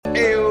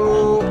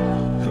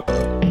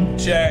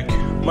Check,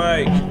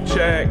 mic,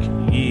 check,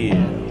 yeah.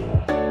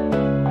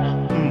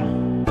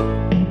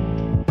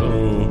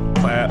 Boom,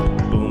 clap,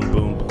 boom,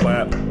 boom,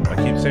 clap. I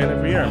keep saying it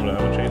every year. I'm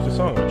gonna change the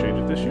song. I'll change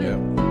it this year.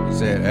 Yeah. You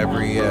said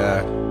every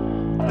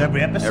episode.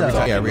 Every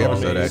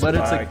episode. But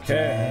it's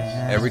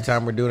Every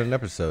time we're doing an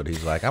episode,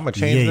 he's like, "I'm gonna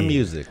change the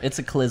music." It's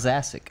a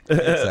classic.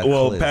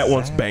 Well, Pat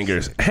wants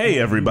bangers. Hey,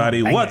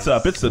 everybody, what's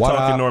up? It's the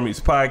Talking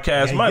Normies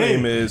podcast. My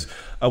name is.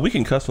 We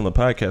can cuss on the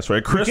podcast,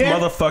 right? Chris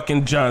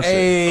motherfucking Johnson.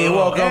 Hey,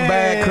 welcome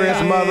back, Chris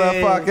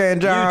motherfucking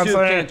Johnson.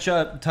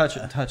 YouTube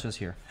can't touch us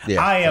here.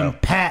 Yeah, I am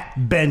Pat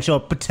Bencho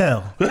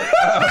Patel. Doesn't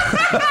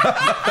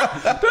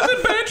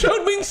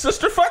Bancho mean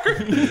sister fucker?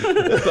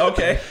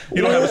 Okay.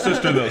 You don't have a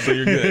sister, though, so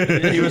you're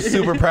good. He was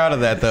super proud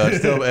of that, though.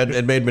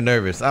 It made me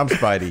nervous. I'm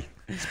Spidey.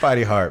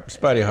 Spidey Harper.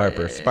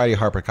 Spidey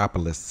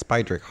Harper-Copolis.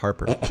 Spidrick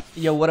Harper.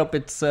 Yo, what up?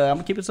 It's I'm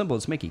gonna keep it simple.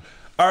 It's Mickey.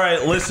 All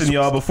right, listen,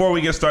 y'all. Before we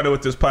get started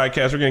with this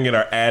podcast, we're going to get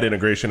our ad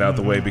integration out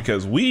the way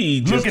because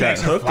we just got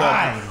hooked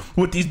up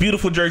with these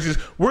beautiful jerseys.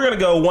 We're going to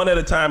go one at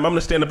a time. I'm going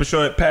to stand up and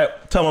show it.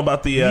 Pat, tell them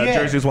about the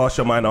jerseys while I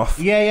show mine off.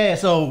 Yeah.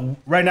 So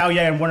right now,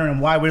 I'm wondering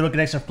why we're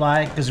looking extra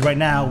fly because right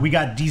now we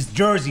got these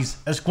jerseys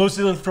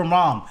exclusively from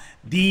ROM.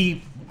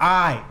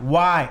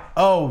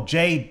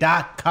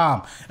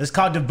 DIYOJ.com. It's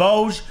called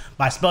Devoge,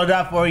 but I spelled it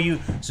out for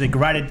you so you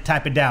can write it,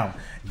 type it down.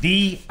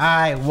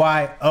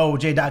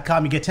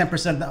 DIYOJ.com. You get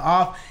 10%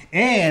 off.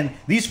 And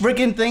these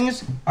freaking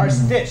things are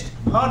stitched.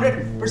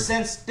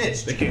 100%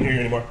 stitched. They can't hear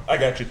you anymore. I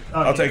got you.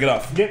 I'll take it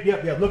off.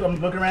 Yep. Look, I'm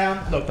looking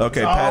around. Look,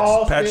 okay,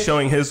 Pat's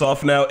showing his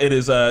off now. It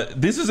is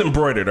this is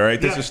embroidered, all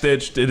right? This is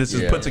stitched. This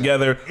is put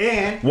together.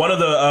 And one of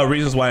the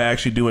reasons why I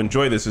actually do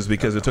enjoy this is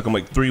because it took them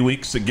like 3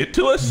 weeks to get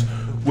to us,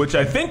 which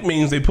I think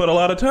means they put a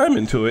lot of time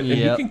into it, and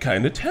you can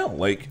kind of tell.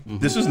 Like,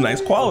 this is nice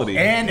quality.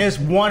 And it's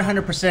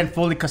 100%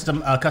 fully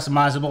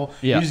customizable.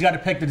 Yeah. You just got to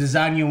pick the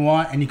design you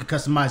want, and you can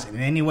customize it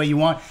in any way you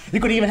want. You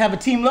could even have a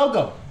team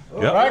logo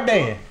right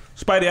there.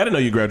 Spidey, I didn't know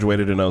you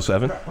graduated in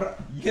 07.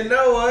 You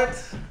know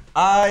what?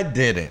 I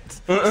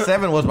didn't.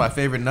 7 was my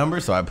favorite number,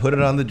 so I put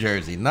it on the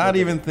jersey. Not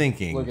even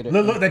thinking. Look at it.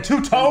 Look, the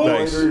two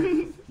tones.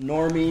 Nice.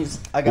 Normies.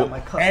 I got my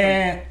custom.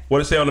 And What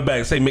does it say on the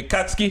back? Say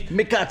Mikatsky?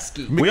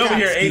 Mikatski. We over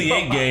here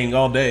 88 gang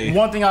all day.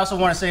 one thing I also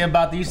want to say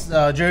about these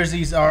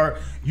jerseys are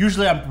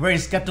usually I'm very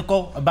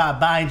skeptical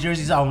about buying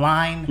jerseys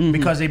online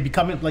because they be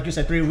coming, like you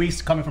said, 3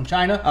 weeks coming from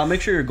China.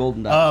 Make sure you're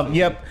golden down.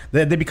 Yep,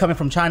 they be coming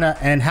from China.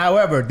 And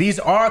however, these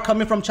are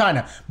coming from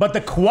China, but the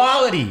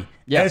quality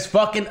is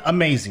fucking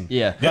amazing.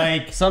 Yeah.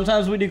 Like,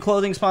 sometimes we do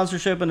clothing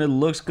sponsorship and it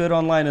looks good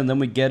online and then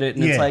we get it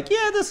and it's like,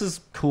 this is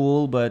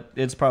cool, but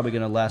it's probably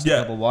gonna last a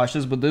couple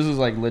washes. But this is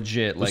like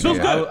legit. Like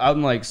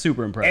I'm like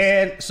super impressed.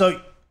 And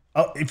so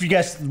if you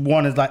guys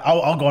want to, like,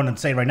 I'll go on and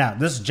say right now,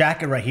 this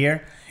jacket right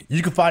here,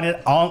 you can find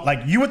it on,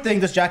 like, you would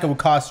think this jacket would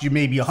cost you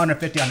maybe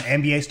 $150 on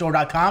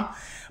NBAstore.com,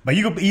 but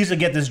you could easily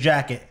get this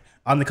jacket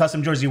on the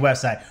Custom Jersey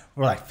website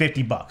for like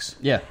 $50.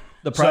 Yeah.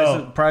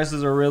 The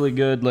prices are really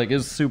good. Like,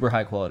 it's super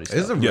high quality stuff.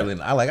 It's a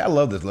really I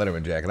love this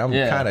Letterman jacket. I'm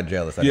kind of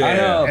jealous. I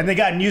know. And they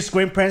got new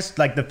screen prints,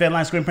 like the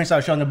Finline screen prints I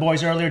was showing the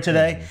boys earlier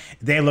today.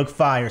 They look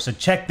fire, so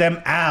check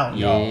them out,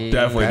 y'all.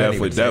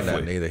 Definitely.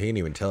 Neither. He didn't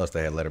even tell us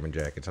they had Letterman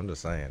jackets. I'm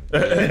just saying.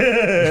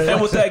 And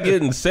with that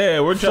getting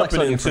said, we're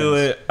jumping into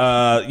it.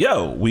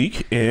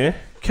 Weekend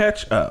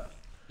catch up.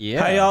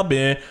 Yeah. How y'all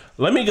been?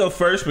 Let me go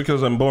first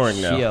because I'm boring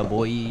now. Yeah,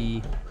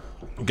 boy.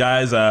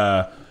 Guys,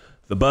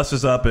 the bus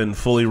is up and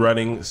fully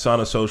running.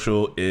 Sauna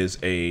Social is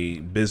a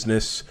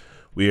business.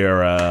 We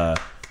are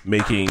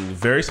making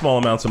very small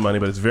amounts of money,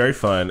 but it's very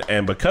fun.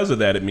 And because of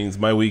that, it means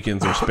my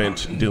weekends are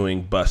spent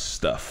doing bus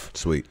stuff.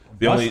 Sweet.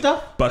 Bus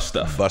stuff? Bus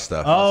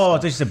stuff. Oh, I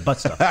thought you said butt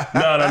stuff.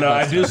 No.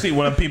 I do see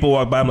when people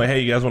walk by, I'm like, hey,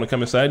 you guys want to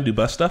come inside and do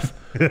bus stuff?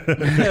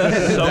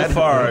 So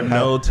far,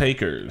 no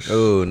takers.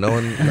 Oh, no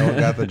one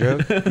got the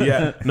joke?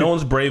 Yeah, no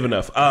one's brave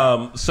enough.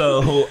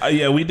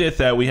 We did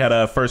that. We had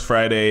a first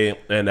Friday,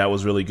 and that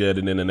was really good.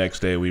 And then the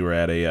next day, we were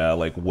at a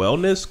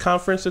wellness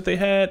conference that they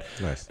had.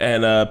 Nice.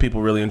 And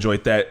people really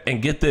enjoyed that.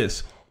 And get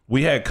this.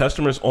 We had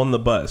customers on the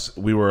bus.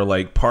 We were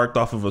like parked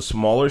off of a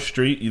smaller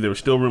street. There was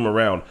still room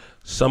around.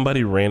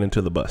 Somebody ran into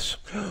the bus.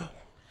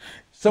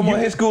 Someone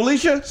hit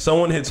Schoolisha?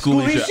 Someone hit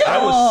Schoolisha.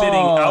 I was sitting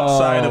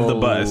outside of the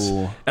bus,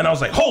 and I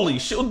was like, holy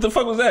shit, what the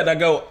fuck was that? And I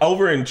go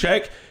over and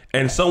check,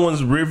 and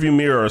someone's rear view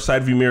mirror or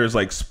side view mirror is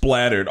like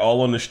splattered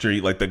all on the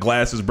street. Like the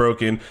glass is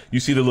broken.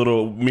 You see the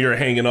little mirror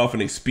hanging off,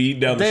 and they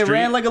speed down the street. They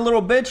ran like a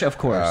little bitch, of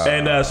course.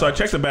 And so I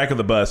checked the back of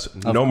the bus.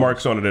 No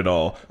marks on it at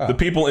all. The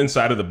people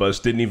inside of the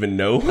bus didn't even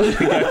know.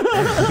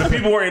 The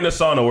people were in the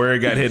sauna where it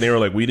got hit, and they were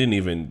like, we didn't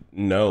even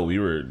know. We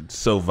were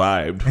so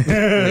vibed.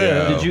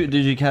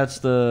 Did you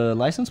catch the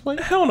license plate?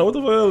 Hell no. What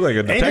the fuck? Like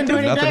a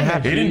detective? Nothing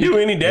happened. He didn't do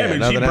any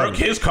damage. He broke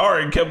his car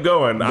and kept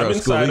going. Bro, I'm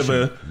inside of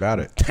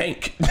a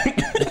tank.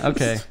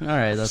 Okay. All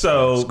right. That's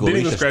so didn't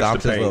even scratch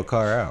stomped the his paint. little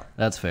car out.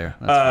 That's fair.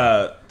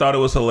 Thought it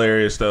was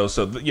hilarious though.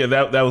 So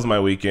that was my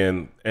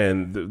weekend,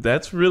 and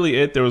that's really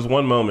it. There was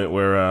one moment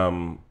where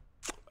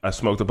I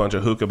smoked a bunch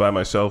of hookah by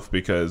myself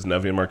because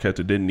Nevi and Marquetta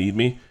didn't need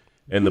me,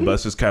 and the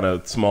bus is kind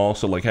of small,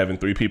 so like having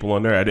 3 people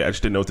on there, I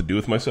just didn't know what to do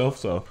with myself.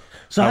 So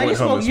how you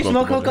smoke? You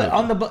smoke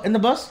hookah in the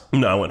bus?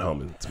 No, I went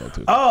home and smoked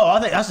hookah. Oh,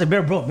 I said,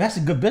 bro, that's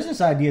a good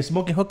business idea.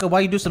 Smoking hookah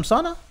while you do some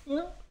sauna. You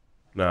know?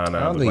 No, I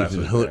don't think you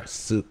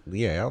should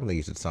I don't think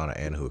you should sauna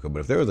and hookah.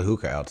 But if there was a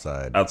hookah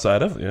outside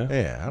of it,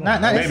 I don't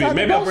know.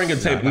 Maybe I'll bring a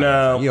tape.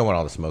 No, you don't want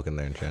all the smoke in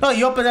there and shit. Oh,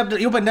 you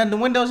open down the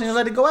windows and you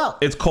let it go out.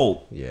 It's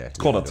cold. Yeah, it's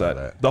cold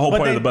outside. The whole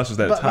point of the bus is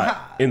that it's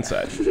hot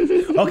inside.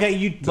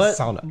 Okay,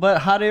 but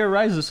hot air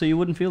rises, so you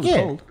wouldn't feel the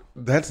cold.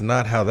 That's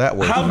not how that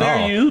works. How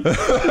dare you?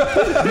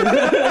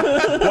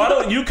 Why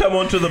don't you come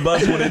onto the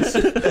bus when it's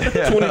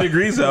 20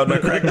 degrees out and I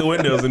crack the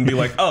windows and be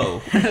like,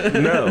 oh,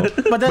 no.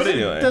 But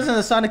anyway. Doesn't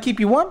the sauna keep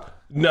you warm?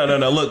 No.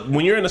 Look,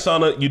 when you're in the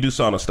sauna, you do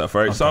sauna stuff,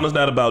 right? Okay. Sauna's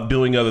not about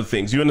doing other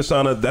things. You're in the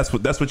sauna. That's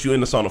what you're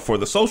in the sauna for.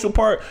 The social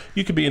part,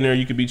 you could be in there.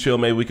 You could be chill.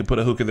 Maybe we could put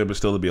a hookah there, but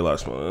still, it'd be a lot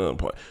smaller.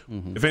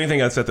 If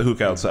anything, I'd set the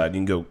hookah outside. You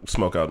can go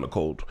smoke out in the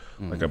cold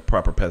like a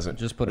proper peasant.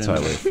 Just put in a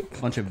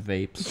bunch of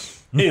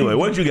vapes. Anyway,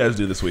 what did you guys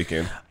do this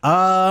weekend?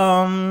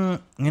 I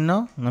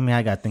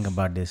gotta think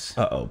about this.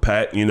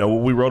 Pat. You know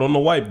what we wrote on the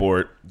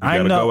whiteboard? You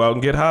gotta go out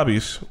and get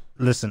hobbies.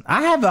 Listen,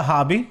 I have a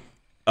hobby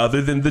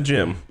other than the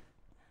gym.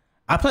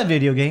 I play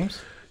video games.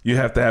 You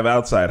have to have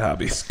outside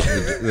hobbies.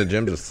 The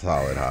gym's a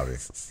solid hobby.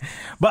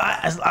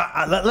 But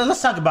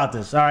let's talk about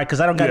this, all right? Because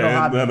I don't got no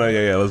hobbies.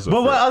 Let's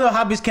but what other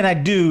hobbies can I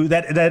do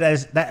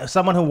that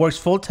someone who works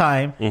full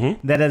time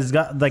that has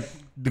got like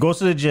goes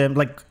to the gym?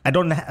 Like I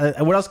don't.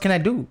 What else can I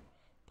do?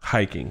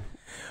 Hiking,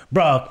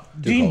 bro.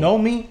 Do you know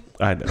me?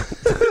 I know.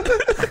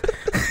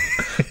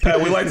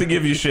 Pat, we like to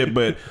give you shit,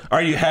 but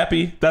are you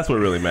happy? That's what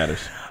really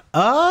matters.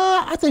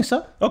 I think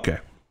so. Okay,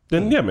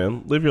 then yeah,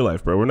 man, live your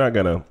life, bro. We're not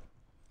going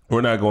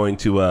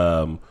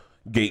to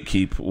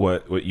gatekeep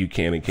what you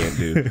can and can't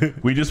do.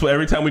 We just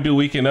every time we do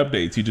weekend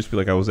updates, you just be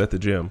like, I was at the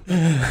gym.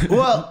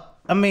 Well,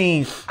 I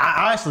mean,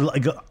 I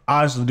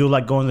honestly do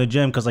like going to the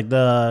gym because like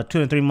the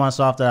 2 and 3 months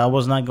off that I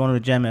was not going to the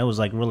gym, it was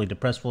like really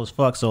depressful as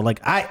fuck. So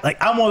like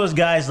I'm one of those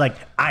guys like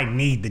I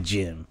need the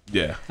gym.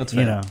 Yeah, that's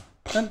fair. You know.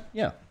 Then,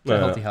 yeah, it's a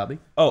healthy hobby.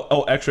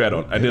 Oh,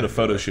 actually, I did a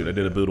photo shoot. I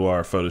did a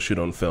boudoir photo shoot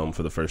on film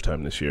for the first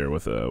time this year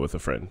with a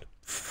friend.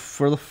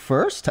 For the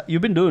first time?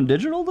 You've been doing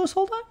digital this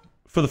whole time?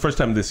 For the first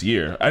time this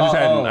year.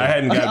 I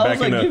hadn't got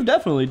back into. You've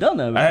definitely done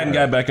that before. I hadn't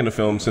got back into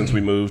film since we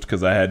moved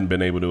because I hadn't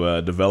been able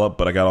to develop,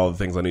 but I got all the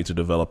things I need to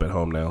develop at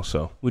home now.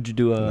 So would you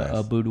do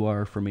a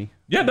boudoir for me?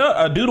 Yeah, no,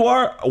 a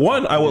boudoir.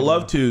 1, I would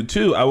love to.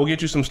 2, I will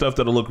get you some stuff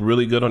that'll look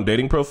really good on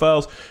dating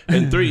profiles.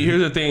 And 3,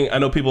 here's the thing. I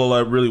know people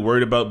are really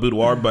worried about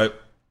boudoir, but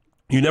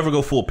you never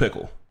go full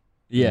pickle.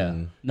 Yeah.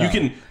 No. You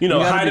can,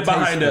 hide it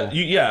behind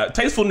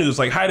tasteful news,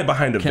 like hide it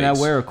behind a vase. Can I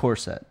wear a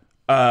corset?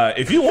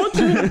 If you want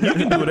to, you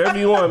can do whatever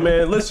you want,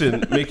 man.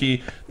 Listen,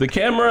 Mickey, the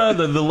camera,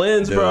 the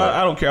lens, bro,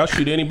 I don't care. I'll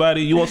shoot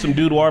anybody. You want some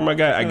boudoir, my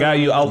guy? I got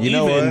you. I'll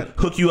even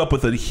hook you up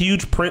with a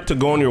huge print to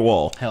go on your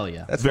wall. Hell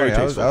yeah. That's very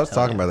tasteful. I was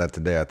talking about that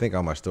today. I think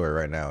on my story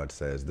right now it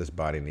says, this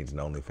body needs an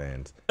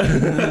OnlyFans.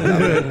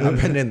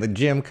 I've been in the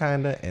gym,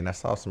 kind of, and I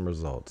saw some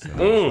results.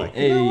 And I was like,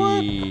 you know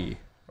what?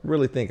 I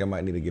really think I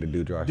might need to get a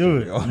doudoir.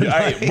 Dude,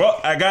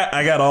 I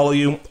got all of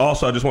you.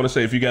 Also, I just want to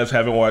say, if you guys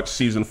haven't watched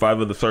season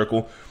 5 of The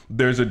Circle,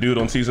 there's a dude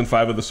on season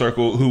 5 of The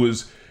Circle who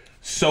is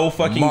so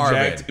fucking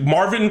jacked.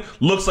 Marvin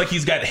looks like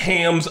he's got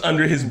hams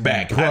under his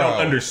back. Bro, I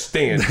don't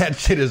understand. That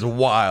shit is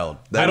wild.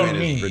 That I don't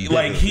mean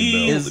like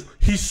he's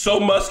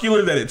so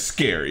muscular that it's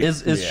scary.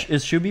 Is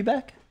Shuby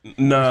back?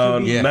 No,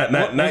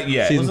 not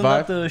yet. Season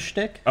 5? That the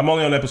shtick? I'm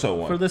only on episode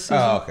 1 for this season.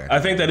 Oh, okay. I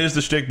think that is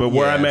the shtick, but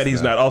where I'm at,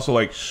 he's not. Also,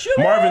 like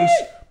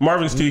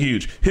Marvin's too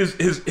huge.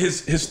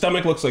 His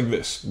stomach looks like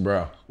this,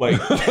 bro. Like,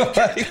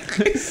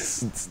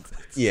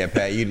 yeah,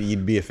 Pat,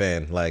 you'd be a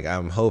fan. Like,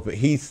 I'm hoping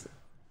he's.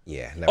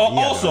 Yeah.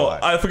 Also,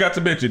 I forgot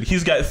to mention,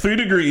 he's got 3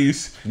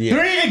 degrees. Yeah.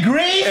 3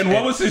 degrees? And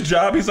what was his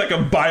job? He's like a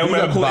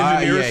biomedical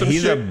engineer or some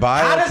he's shit. A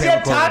biochemical How does he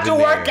have time to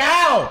work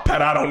out?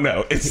 Pat, I don't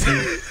know.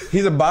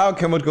 He's a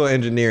biochemical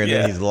engineer, and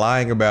then he's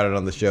lying about it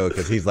on the show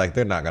because he's like,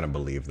 they're not going to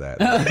believe that.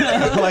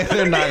 Like,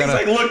 they're not going to.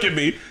 He's like, look at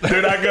me.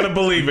 They're not going to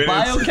believe it.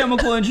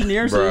 Biochemical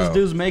engineer, so this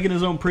dude's making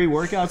his own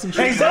pre-workouts and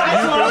shit.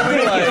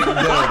 Exactly.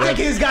 I think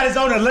he's got his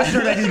own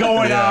elixir that he's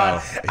going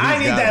on. I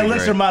need that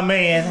elixir, my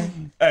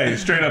man. Hey,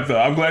 straight up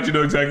though, I'm glad you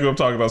know exactly what I'm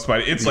talking about,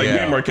 Spidey. It's like me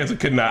and Marquesa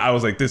could not. I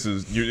was like, this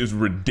is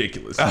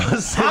ridiculous.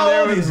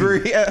 How old is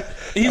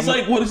he? He's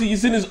like, what is he?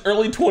 He's in his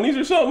early 20s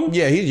or something.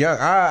 Yeah, he's young.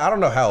 I don't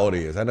know how old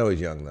he is. I know he's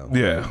young though.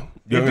 Yeah.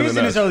 If he's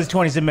in his early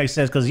 20s, it makes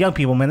sense because young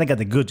people, man, they got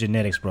the good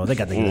genetics, bro. They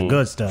got the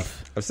good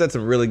stuff. I've said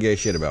some really gay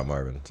shit about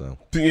Marvin, so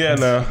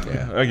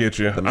I get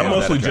you. I'm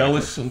mostly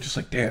jealous. I'm just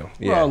like, damn.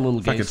 We're all a little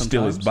gay if I could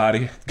steal his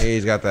body.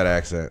 He's got that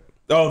accent.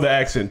 Oh, the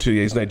accent too.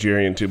 Yeah, he's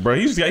Nigerian too, bro.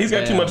 He's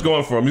got too much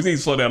going for him. He needs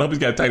to slow down. I hope he's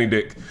got a tiny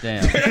dick.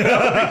 Damn.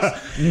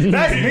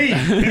 That's me.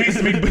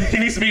 He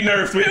needs to be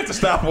nerfed. We have to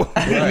stop him.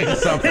 Right,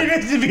 He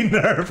needs to be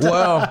nerfed.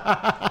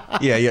 well,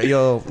 yeah,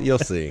 you'll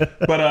see.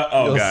 But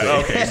oh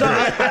god, okay. So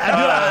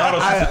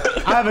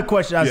I have a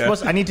question.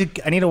 I need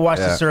to watch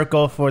The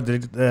Circle for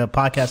the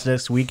podcast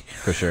next week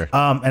For sure.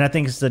 And I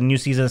think it's the new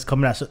season is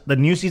coming out. So the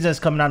new season is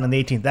coming out on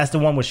the 18th. That's the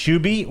one with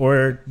Shuby,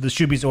 or the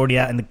Shuby's already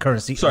out in the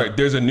current season. Sorry,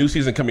 there's a new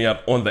season coming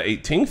out on the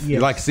 18th. You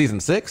like season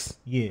 6?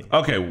 Yeah.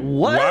 Okay,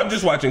 What? Well, I'm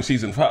just watching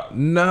season 5.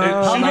 No.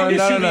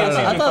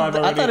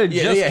 I thought it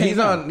just Yeah, came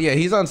out.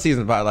 he's on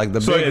season 5. Like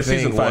the So, big yeah, thing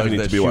season 5 was you need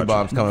that to be watching.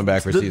 Shoebomb's coming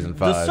back for season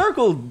 5. The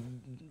Circle,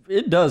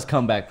 it does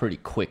come back pretty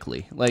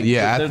quickly. Like,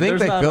 Yeah, I think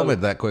there's they not film a-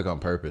 it that quick on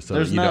purpose. So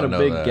There's you not don't a know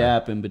big the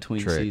gap in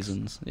between tricks.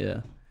 seasons.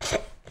 Yeah.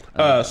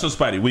 So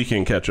Spidey, we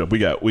can catch up. We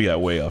got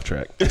way off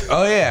track.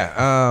 Oh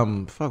yeah.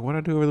 Fuck. What did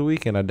I do over the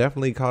weekend? I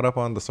definitely caught up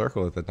on The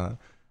Circle at the time.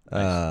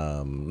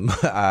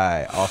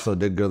 I also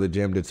did go to the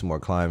gym. Did some more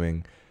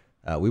climbing.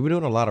 We've been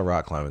doing a lot of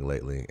rock climbing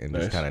lately, and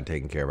just kind of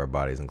taking care of our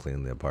bodies and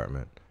cleaning the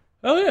apartment.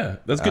 Oh yeah,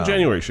 that's good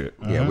January shit.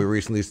 Yeah, we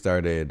recently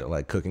started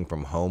like cooking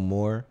from home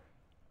more.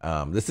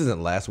 This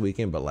isn't last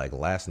weekend, but like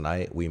last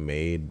night we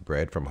made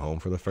bread from home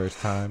for the first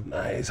time.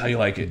 Nice. How you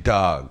like it?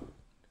 Dog,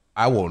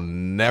 I will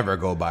never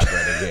go buy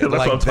bread again. That's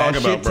like what I'm talking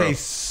that shit about, bro.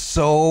 tastes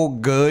so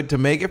good to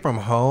make it from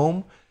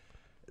home.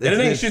 And it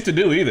ain't shit to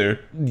do either.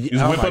 You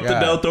just Oh whip my up the God.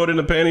 dough, throw it in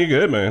the pan, and you're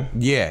good, man.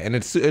 Yeah, and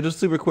it's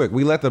super quick.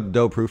 We let the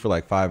dough proof for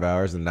like 5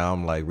 hours, and now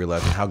I'm like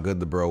realizing how good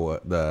the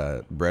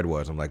bread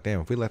was. I'm like,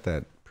 damn, if we let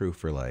that proof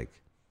for like,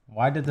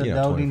 Why did the Yeah,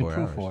 dough need to 24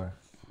 proof hours. for?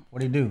 What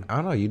do you do? I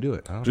don't know, you do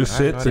it. I don't Just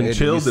know. I don't sits know. and It-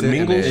 chills you and sit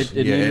and mingles? It,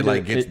 It yeah, needed it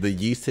like to- gets it- the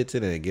yeast hits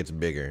it and it gets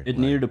bigger. It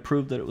needed to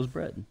prove that it was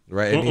bread.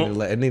 Right,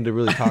 it needed to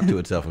really talk to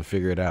itself and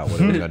figure it out what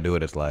it was gonna do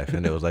with its life.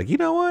 And it was like, you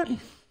know what?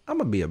 I'm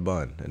gonna be a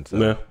bun, and so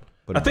Yeah.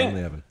 put I it think in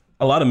the oven.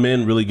 a lot of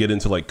men really get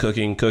into like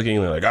cooking.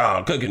 They're like, oh,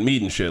 I'm cooking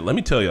meat and shit. Let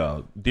me tell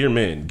y'all, dear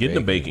men, get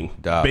into baking.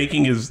 Dog.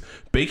 Baking is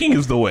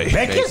the way.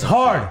 Bacon's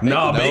hard.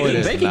 No, No, it baking.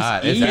 is bacon's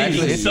not. It's easy.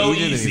 actually It's so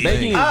easier than easy. you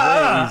Baking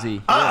think. is way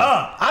easy.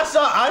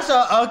 I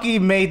saw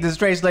Unky made the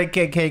straight slate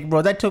cake,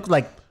 bro. That took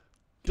like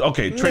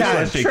Okay, Trace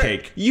God, Lachey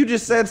cake. You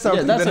just said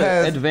something that's that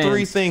has advanced.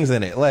 3 things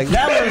in it. Like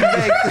that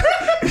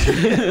was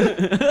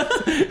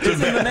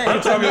It's in the name. I'm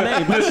It's in the talking.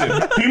 name.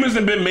 Listen, humans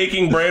have been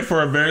making bread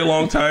for a very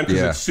long time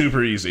because Yeah. it's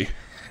super easy.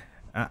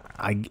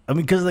 I mean,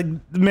 because like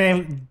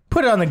man,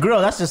 put it on the grill.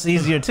 That's just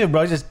easier too,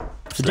 bro. Just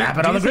slap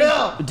it on the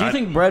grill. Do you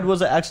think bread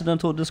was an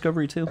accidental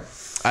discovery too?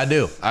 I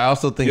do. I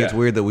also think it's Yeah.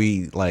 weird that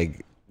we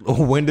like.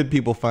 When did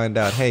people find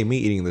out? Hey, me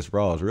eating this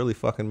raw is really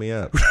fucking me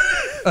up.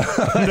 So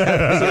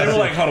they were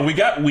like, hold on, we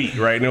got wheat,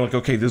 right? And they're like,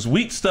 okay, this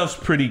wheat stuff's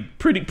pretty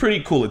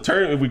cool.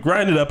 We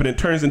grind it up and it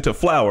turns into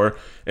flour.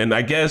 And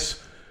I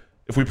guess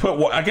if we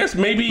put, I guess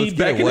maybe Let's get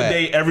back it in the wet.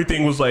 day,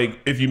 everything was like,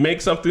 if you make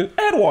something,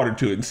 add water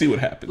to it and see what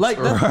happens. Like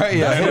that, Right?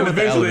 Yeah. and hit then it with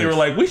the eventually they were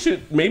elements. like, we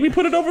should maybe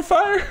put it over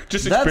fire.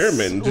 Just that's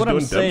experiment. Just what I'm doing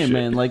dumb saying, shit.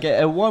 man. Like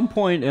at one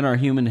point in our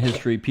human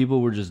history, people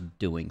were just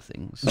doing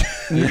things.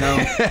 You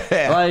know,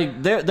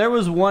 like there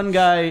was one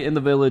guy in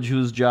the village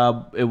whose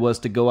job it was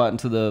to go out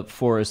into the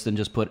forest and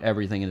just put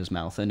everything in his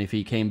mouth. And if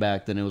he came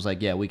back, then it was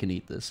like, yeah, we can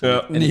eat this.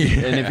 Yeah. And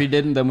if he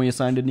didn't, then we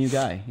assigned a new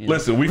guy. you know?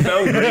 Listen, we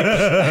found grapes,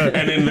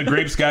 and then the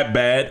grapes got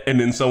bad, and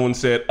then someone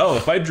said, "Oh,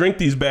 if I drink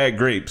these bad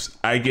grapes,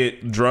 I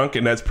get drunk,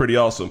 and that's pretty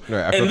awesome."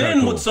 Right, I feel and then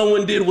kinda cool. what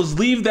someone did was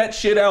leave that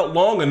shit out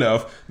long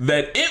enough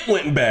that it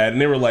went bad,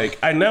 and they were like,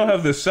 "I now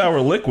have this sour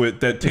liquid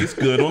that tastes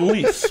good on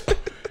leaves,"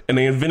 and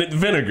they invented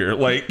vinegar,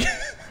 like.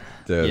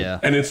 Dude. Yeah.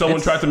 And then someone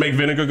tried to make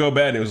vinegar go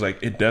bad, and it was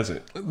like, it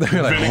doesn't.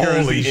 They're like, Vinegar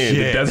is "Holy the end. It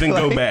shit." doesn't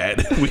go Like-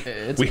 bad.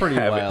 It's pretty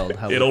have wild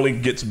how It we- only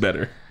gets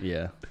better.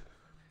 Yeah.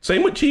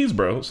 Same with cheese,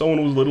 bro.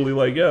 Someone was literally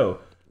like, yo,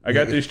 I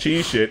got this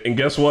cheese shit, and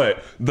guess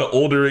what? The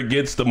older it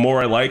gets, the more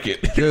I like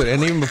it. Dude,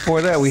 and even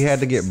before that, we had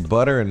to get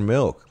butter and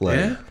milk. Like,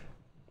 Yeah.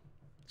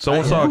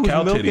 Someone saw a Who's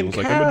cow titty milking and was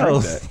like, I'm gonna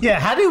drink cows? that. Yeah,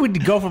 how did we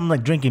go from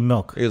like drinking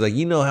milk? He was like,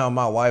 you know how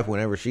my wife,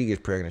 whenever she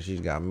gets pregnant,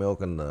 she's got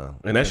milk in the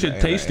And that shit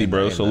tasty,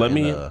 bro, so let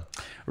me-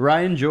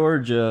 Ryan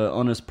George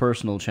on his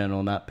personal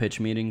channel, not pitch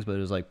meetings, but it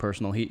was like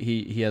personal.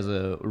 He has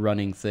a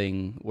running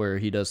thing where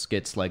he does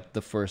skits like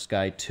the first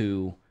guy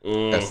to,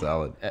 That's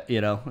solid. you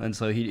know, and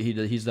so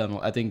he's done.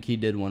 I think he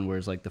did one where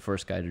it's like the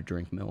first guy to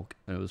drink milk,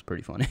 and it was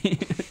pretty funny.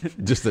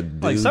 Just a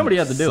dude Like, somebody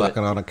had to do it.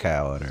 sucking on a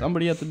cow. In her.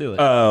 Somebody had to do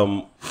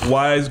it.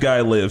 Wise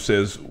Guy Live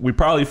says, we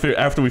probably,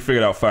 after we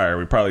figured out fire,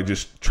 we probably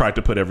just tried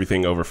to put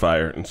everything over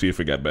fire and see if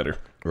it got better.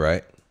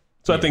 Right?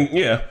 So I think,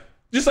 yeah.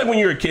 Just like when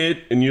you're a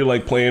kid and you're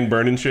like playing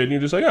burning shit and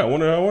you're just like, I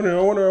wonder.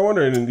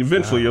 And then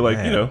eventually you're like,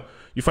 man. you know,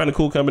 you find a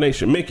cool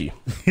combination. Mickey,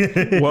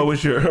 what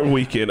was your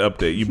weekend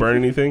update? You burn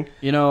anything?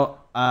 You know,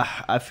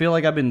 I feel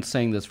like I've been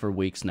saying this for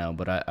weeks now,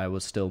 but I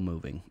was still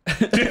moving.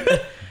 I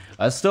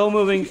was still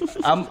moving.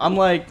 I'm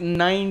like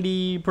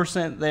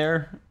 90%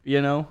 there,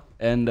 you know,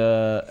 and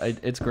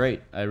it's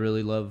great. I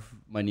really love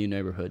my new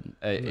neighborhood.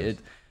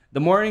 The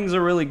mornings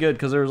are really good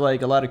because there's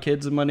like a lot of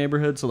kids in my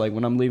neighborhood. So like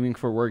when I'm leaving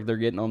for work, they're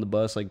getting on the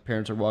bus. Like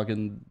parents are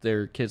walking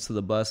their kids to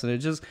the bus,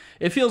 and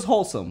it feels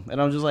wholesome. And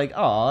I'm just like,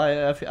 oh,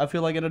 I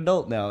feel like an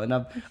adult now. And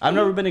I've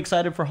never been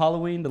excited for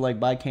Halloween to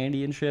like buy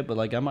candy and shit, but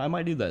like I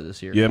might do that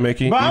this year. Yeah,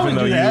 Mickey. But I Even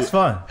would though do that. you That's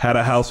fun. had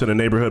a house in a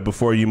neighborhood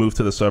before you moved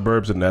to the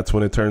suburbs, and that's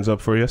when it turns up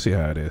for you. See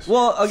how it is.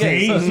 Well, okay.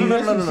 See? So, See no.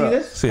 this? See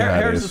this? See how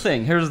it Here's is. the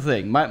thing. Here's the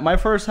thing. My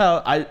first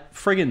house, I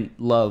friggin'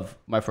 love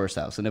my first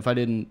house, and if I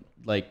didn't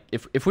like,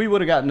 if we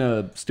would have gotten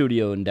a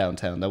studio in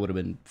downtown, that would have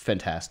been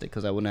fantastic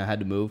because I wouldn't have had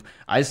to move.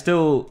 I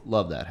still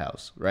love that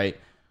house, right?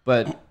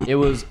 But it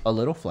was a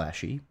little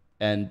flashy,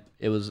 and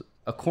it was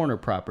a corner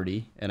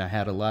property, and I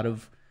had a lot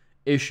of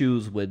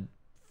issues with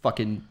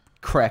fucking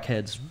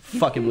crackheads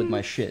fucking with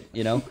my shit,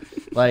 you know?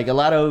 Like a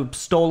lot of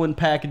stolen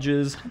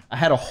packages. I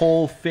had a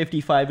whole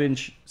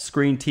 55-inch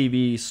screen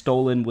TV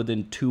stolen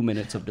within 2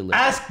 minutes of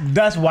delivery.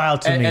 That's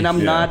wild to me. And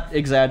I'm not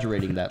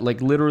exaggerating that.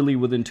 Like literally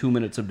within 2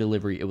 minutes of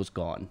delivery, it was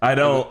gone. I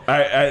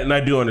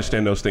do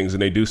understand those things,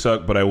 and they do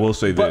suck. But I will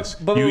say this: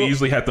 you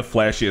easily had the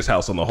flashiest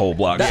house on the whole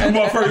block. Some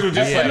motherfuckers were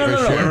just like,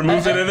 whoever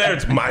moves into there,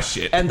 it's my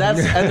shit. And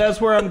that's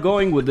where I'm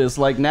going with this.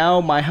 Like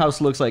now, my house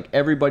looks like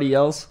everybody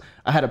else.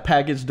 I had a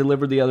package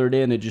delivered the other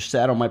day, and it just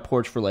sat on my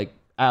porch for like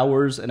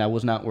hours, and I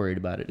was not worried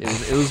about it.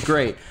 It was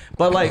great.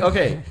 But like,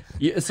 okay,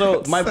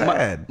 so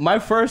my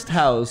first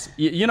house,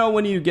 you know,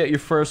 when you get your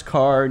first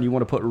car and you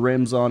want to put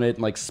rims on it and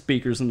like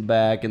speakers in the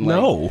back and like,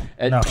 No.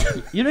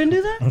 You didn't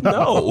do that?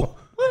 No.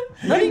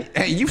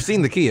 Hey, you've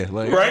seen the Kia,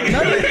 like, Right?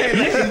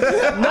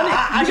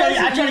 I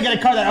try to get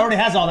a car that already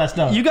has all that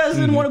stuff. You guys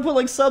didn't want to put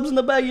like subs in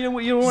the back. You don't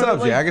want to,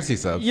 Subs, like, yeah, I can see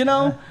subs. You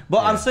know,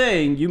 but I'm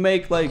saying you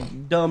make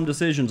like dumb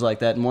decisions like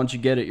that, and once you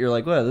get it, you're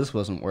like, well, this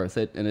wasn't worth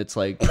it, and it's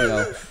like, you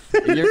know,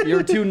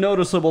 you're too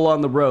noticeable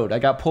on the road. I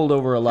got pulled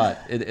over a lot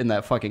in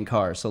that fucking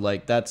car, so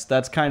like that's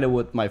kind of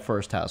what my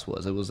first house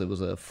was. It was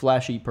a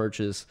flashy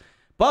purchase,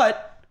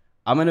 but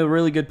I'm in a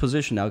really good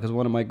position now because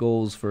one of my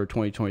goals for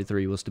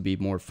 2023 was to be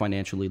more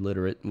financially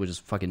literate, which is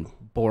fucking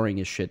boring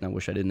as shit, and I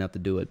wish I didn't have to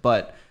do it,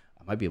 but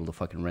I might be able to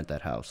fucking rent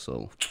that house.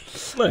 So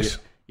Nice.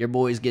 your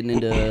boy's getting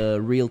into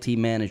realty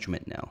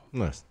management now.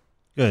 Nice.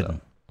 Good.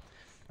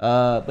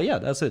 But yeah,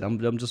 that's it.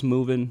 I'm just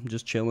moving,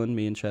 just chilling.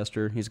 Me and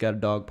Chester. He's got a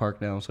dog park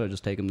now, so I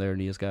just take him there,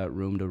 and he's got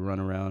room to run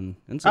around.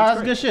 And so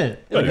That's good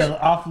shit. Like an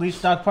off-leash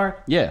dog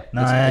park? Yeah,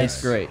 Nice.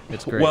 It's great.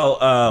 It's great. Well,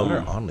 We're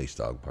on leash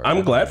dog park.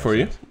 I'm glad for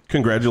you.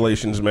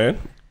 Congratulations, man.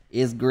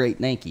 it's great.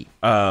 Thank you.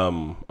 I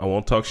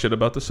won't talk shit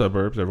about the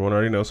suburbs. Everyone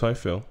already knows how I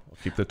feel. I'll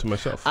keep that to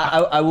myself.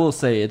 I will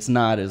say it's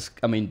not as.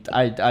 I mean,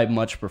 I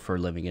much prefer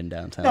living in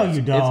downtown. No,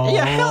 you don't.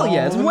 Yeah, hell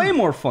yeah. It's way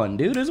more fun,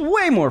 dude. It's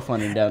way more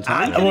fun in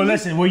downtown. Well,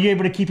 listen, were you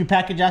able to keep your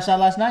package outside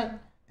last night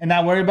and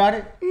not worry about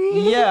it?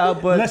 Yeah,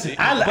 but Listen,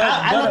 I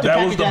left the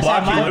That was package the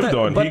outside block he my lived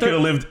on. but He there- could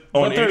have lived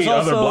on but there's any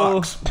other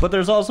blocks. But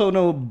there's also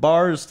no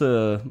bars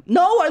to.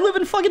 No, I live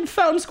in fucking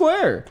Fountain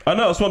Square. I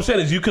know. That's what I'm saying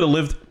is you could have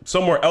lived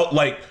somewhere else.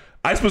 Like,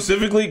 I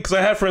specifically, because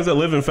I have friends that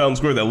live in Fountain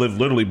Square that live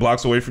literally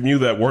blocks away from you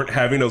that weren't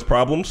having those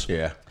problems.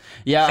 Yeah.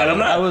 Yeah, And I'm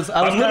not.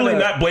 I'm literally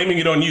kinda- not blaming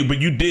it on you, but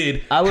you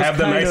did I was have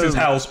the kind nicest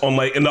of- house on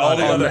like, and all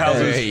the other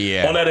houses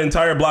yeah. on that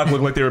entire block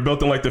look like they were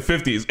built in like the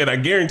 50s. And I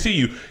guarantee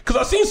you, because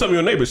I've seen some of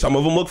your neighbors, some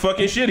of them look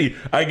fucking shitty.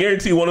 I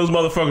guarantee one of those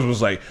motherfuckers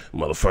was like,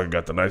 "Motherfucker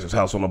got the nicest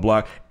house on the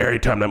block. Every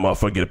time that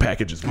motherfucker get a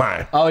package, it's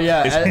mine. Oh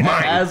yeah, it's as-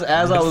 mine. as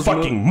I It's was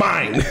fucking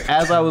mine."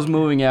 As I was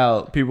moving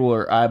out, people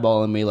were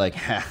eyeballing me like,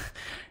 ha,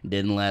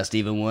 didn't last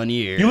even 1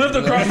 year. You lived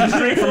across the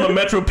street from a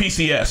Metro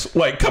PCS.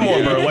 Like, come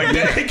on, bro. Like,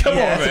 come on,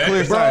 That's a man.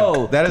 clear Bro,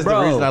 sign. That is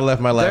the reason I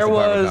left my last there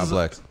apartment was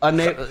complex.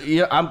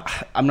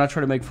 I'm not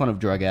trying to make fun of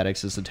drug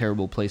addicts. It's a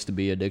terrible place to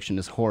be. Addiction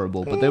is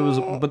horrible. But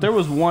there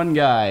was one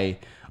guy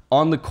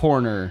on the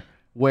corner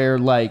where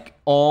like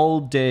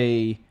all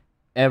day,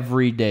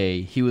 every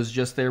day, he was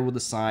just there with a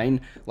sign,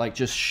 like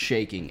just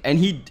shaking, and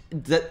he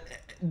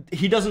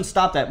doesn't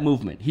stop that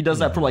movement. He does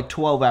that for like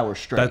 12 hours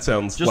straight. That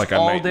sounds just like a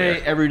all nightmare.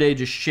 day, every day,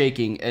 just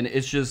shaking, and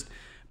it's just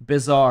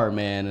bizarre,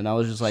 man. And I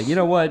was just like, you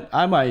know what?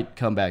 I might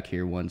come back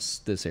here once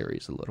this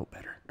area's a little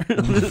better.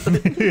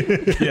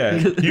 Yeah,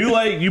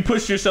 you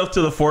pushed yourself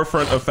to the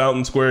forefront of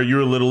Fountain Square. You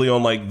were literally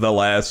on like the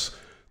last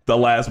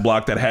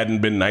block that hadn't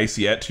been nice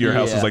yet. To your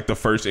house Yeah. was like the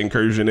first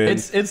incursion in.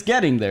 It's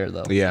getting there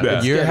though. Yeah,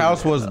 Yeah. your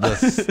house was the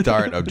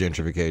start of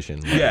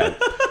gentrification. Like, yeah.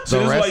 So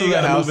the this is rest why of you the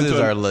gotta move houses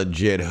into are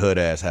legit hood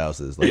ass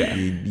houses. Like Yeah.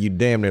 you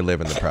damn near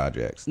live in the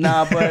projects.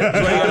 Nah, but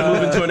That's why you gotta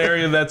move into an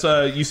area that's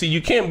you see,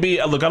 you can't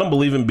be. Look, I don't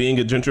believe in being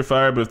a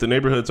gentrifier, but if the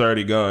neighborhood's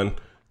already gone,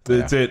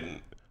 that's it.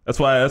 That's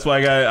why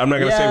I'm not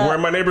gonna say Yeah. where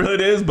my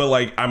neighborhood is, but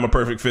like I'm a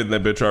perfect fit in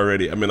that bitch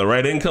already. I'm in the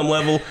right income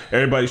level.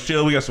 Everybody's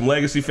chill. We got some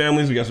legacy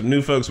families. We got some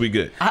new folks. We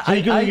good. So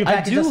you can leave your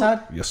package do- outside?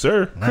 Yes,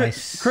 sir.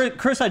 Nice.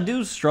 Chris, I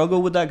do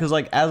struggle with that because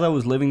like as I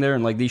was living there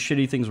and like these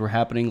shitty things were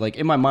happening, like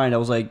in my mind I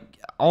was like,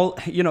 all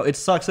it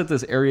sucks that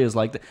this area is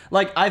like that.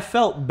 Like I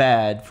felt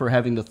bad for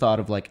having the thought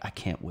of like I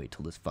can't wait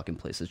till this fucking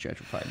place is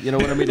gentrified. You know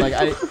what I mean? Like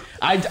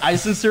I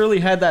sincerely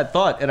had that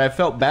thought, and I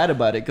felt bad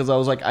about it because I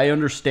was like, I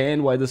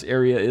understand why this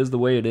area is the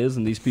way it is,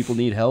 and these people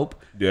need help.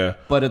 Yeah.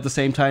 But at the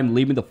same time,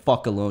 leave me the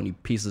fuck alone, you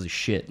pieces of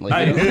shit. Like,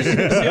 I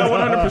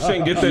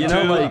 100% get that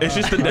too. like- It's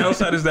just the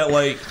downside is that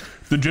like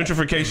the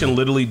gentrification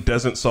literally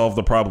doesn't solve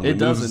the problem. It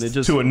doesn't. moves It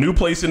just- to a new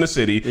place in the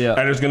city, Yeah.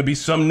 and there's going to be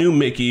some new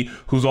Mickey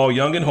who's all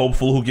young and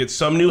hopeful, who gets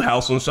some new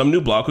house on some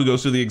new block, who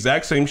goes through the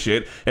exact same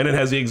shit, and it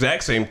has the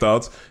exact same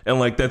thoughts, and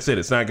like that's it.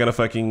 It's not going to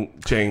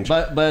fucking change.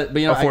 But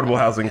affordable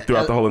housing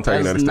throughout the whole entire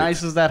United As States.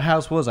 nice as that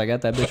house was, I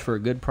got that bitch for a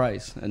good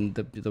price, and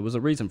there was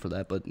a reason for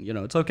that. But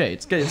it's okay.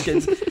 It's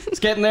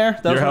getting there.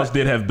 That Your was house my,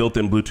 did have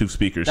built-in Bluetooth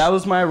speakers. That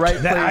was my right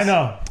place. I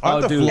know. Oh,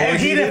 Aren't the dude. floors And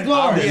heated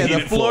floors. Yeah, the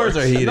Heated floors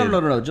are heated.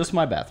 No, just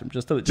my bathroom.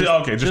 Just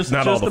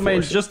not all the main,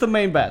 floors. just the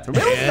main bathroom.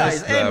 It was nice.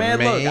 Just Hey the man,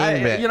 look,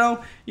 main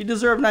you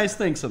deserve nice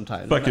things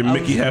sometimes. Fucking I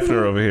Mickey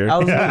Hefner over here.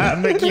 was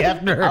Mickey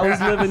Hefner. I was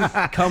living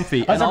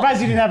comfy. I'm And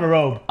surprised you didn't have a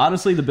robe.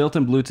 honestly, the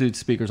built-in Bluetooth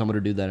speakers, I'm going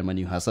to do that in my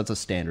new house. That's a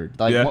standard.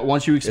 Like Yeah.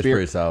 once you pretty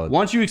experience, solid.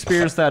 once you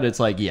experience that, it's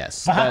like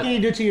yes. But how That- can you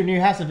do it to your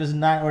new house if it's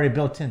not already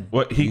built in?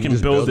 What he You can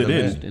just build build it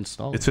them in.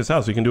 install. It's his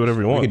house. He can do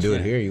whatever he We wants. can do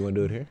it here. You want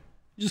to do it here?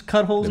 Just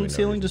cut holes in me the no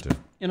ceiling. reason Just to.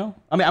 I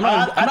mean, I'm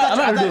not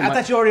gonna do it. I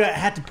thought you already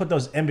had to put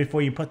those in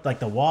before you put like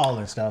the wall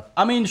and stuff.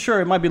 I mean, sure,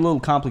 it might be a little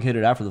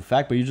complicated after the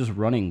fact, but you're just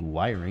running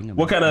wiring. I mean,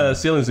 What kind of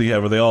ceilings do you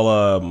have? Are they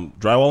all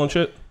drywall and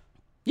shit?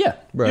 Yeah.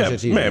 Bro, Yeah,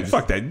 shit's easy. man,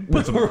 fuck that.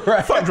 Put some,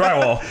 fuck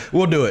drywall.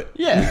 We'll do it.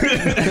 Yeah.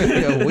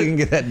 Yeah, we can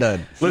get that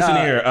done. Listen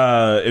Nah. here.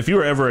 If you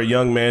were ever a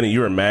young man and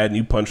you were mad and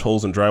you punch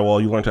holes in drywall,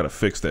 you learned how to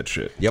fix that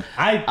shit. Yep.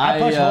 I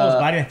punched holes,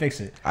 but I didn't fix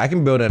it. I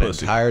can build an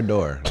Pussy. entire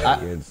door.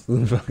 Like, it's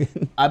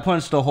fucking- I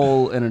punched a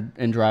hole in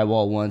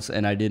drywall once,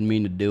 and I didn't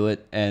mean to do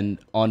it. And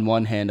on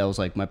one hand, I was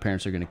like, my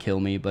parents are gonna kill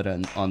me, but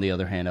on the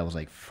other hand, I was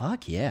like,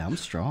 fuck yeah, I'm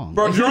strong.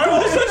 Bro,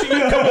 drywall is such a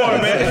good. Come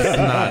on,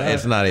 man.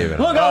 it's not even.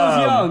 Look, I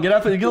was young. Get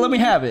up, let me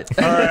have it.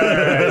 All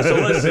right. So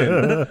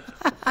listen.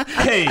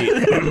 Hey,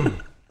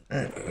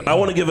 I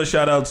want to give a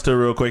shout outs to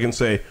real quick and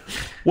say,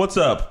 what's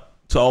up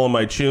to all of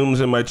my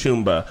chooms and my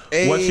choomba?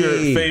 What's your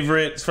Hey.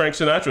 favorite Frank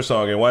Sinatra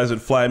song, and why does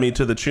it fly me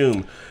to the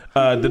choom?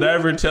 Did I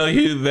ever tell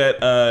you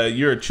that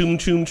you're a choom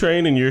choom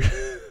train and you're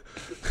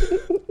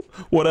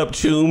what up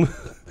choom?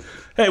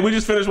 Hey, we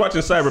just finished watching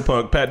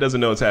Cyberpunk. Pat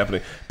doesn't know what's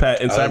happening.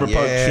 Pat, in Cyberpunk,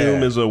 yeah.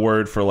 choom is a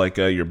word for like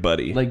your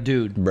buddy. Like,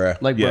 dude,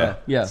 Bruh. like, yeah, bruh,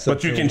 yeah.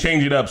 But you can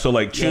change it up. So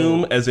like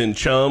choom as in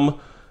chum,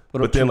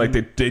 but then like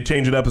they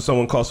change it up if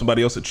someone calls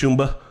somebody else a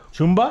choomba.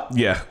 Chumba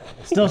Yeah.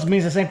 still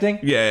means the same thing.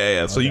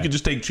 Yeah. So you can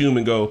just take choom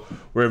and go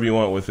wherever you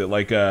want with it.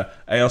 Like, hey,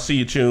 I'll see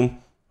you choom.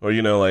 Or,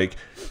 like,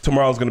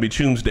 tomorrow's going to be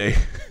choom's day.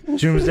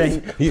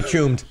 Tuesday. You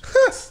choomed.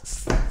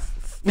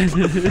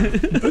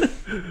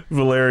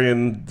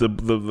 Valerian, the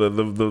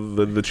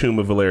choom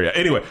of Valeria.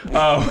 Anyway,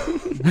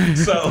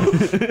 so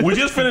we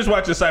just finished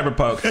watching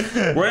Cyberpunk.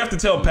 We're going to have to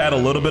tell Pat a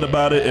little bit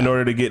about it in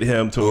order to get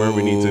him to where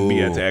we need to be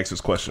at to ask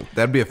this question.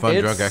 That'd be a fun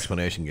It's- drunk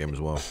explanation game as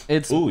well.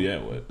 It's Ooh, yeah,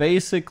 what?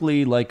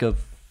 basically like a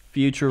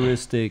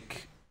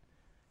futuristic.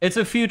 It's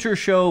a future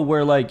show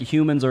where like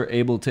humans are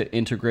able to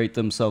integrate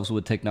themselves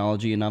with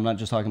technology, and I'm not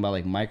just talking about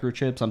like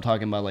microchips. I'm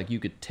talking about like you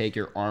could take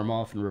your arm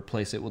off and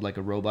replace it with like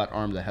a robot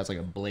arm that has like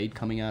a blade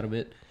coming out of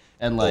it,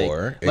 and like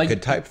Or it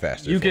could type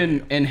faster You for can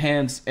you.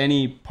 enhance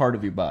any part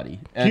of your body.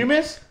 And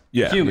Humans?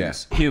 Yeah.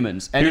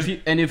 humans, and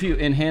if you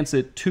enhance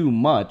it too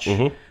much,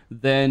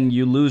 then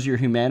you lose your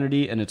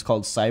humanity, and it's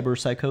called cyber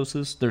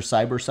psychosis. They're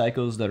cyber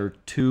psychos that are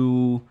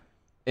too.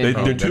 They're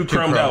too they're too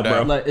chromed out, chromed bro.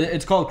 out. Like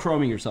it's called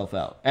chroming yourself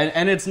out,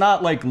 and it's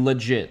not like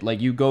legit.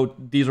 Like you go,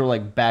 these are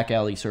like back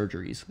alley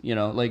surgeries.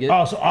 Like it,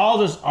 Oh, so all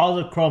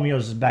the Chromios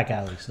is back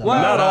alley stuff. Well,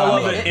 Not all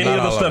of I mean, it. Any not of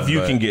the all of stuff them, you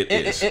but- can get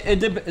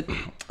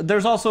is.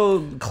 there's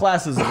also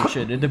classes and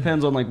shit. It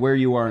depends on like where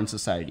you are in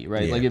society,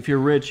 right? Yeah. Like if you're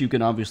rich, you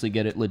can obviously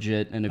get it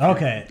legit, and if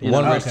Okay. you're, you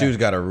know, One rich okay. dude's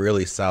got a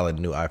really solid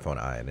new iPhone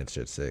I, and it's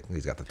shit's sick.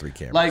 He's got the 3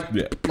 cameras. like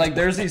Yeah. like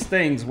there's these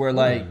things where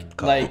like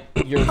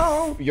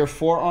your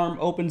forearm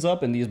opens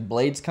up and these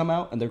blades come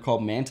out, and they're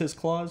called mantis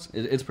claws.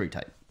 It's pretty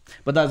tight.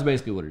 But that's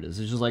basically what it is.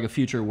 It's just like a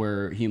future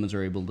where humans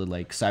are able to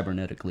like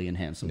cybernetically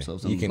enhance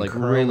themselves you in can like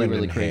chrome really and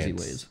really crazy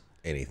enhance ways.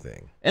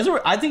 anything.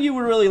 I think you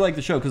would really like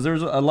the show because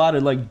there's a lot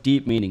of like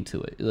deep meaning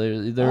to it.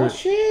 Oh,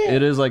 shit.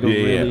 It is like a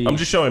Yeah, really. I'm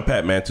just showing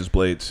Pat Mantis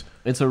blades.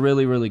 It's a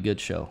really really good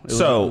show. It was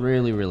So- a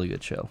really really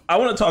good show. I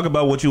want to talk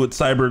about what you would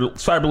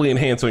cyberly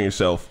enhance on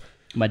yourself.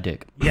 My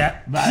dick. Yeah,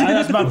 but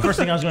that's about the first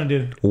thing I was going to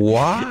do.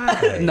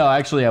 Why? No,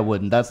 actually I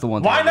wouldn't. That's the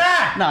one. Why thing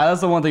not? Nah,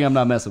 that's the one thing I'm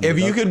not messing with. If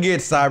you could get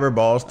cyber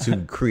balls to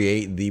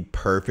create the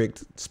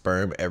perfect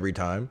sperm every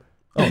time,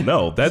 Oh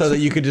no, that's so that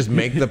you could just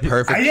make the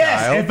perfect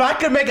Yes, child. if I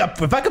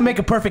could make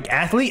a perfect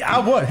athlete, I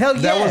would. Hell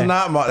yeah. That was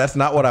not that's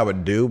not what I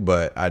would do,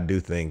 but I do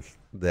think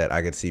that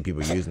I could see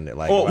people using it.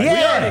 Like, well, like-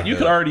 Yeah. you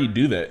could already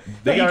do that.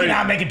 You already,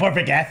 cannot make a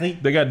perfect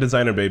athlete. they got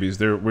designer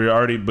babies. We're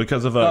already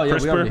because of Oh, yeah, we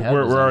CRISPR. already have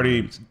We're designer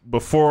already babies.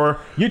 before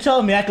You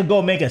telling me I could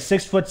go make a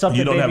 6 foot something?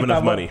 you don't have baby enough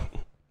if I money.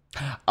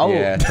 want? Oh,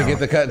 yeah, to get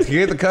the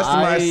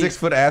customized I- 6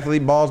 foot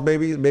athlete balls,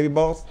 baby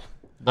balls.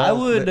 I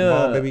would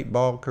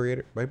ball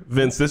creator, baby.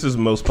 Vince, this is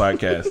most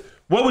podcasts.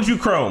 What would you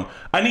chrome?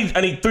 I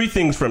need 3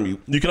 things from you.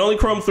 You can only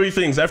chrome 3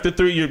 things. After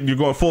 3, you're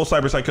going full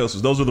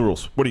cyberpsychosis. Those are the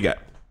rules. What do you got?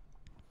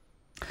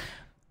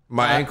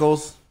 My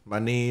ankles, my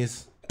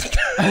knees.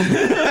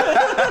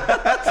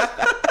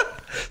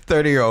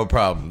 30-year-old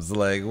problems.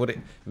 Like what?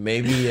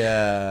 Maybe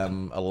a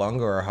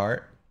lung or a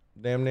heart.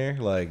 Damn near.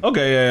 Like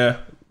Okay,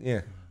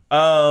 yeah.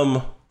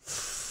 All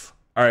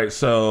right,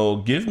 so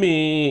give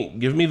me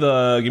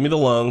the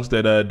lungs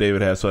that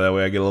David has, so that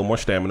way I get a little more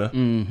stamina.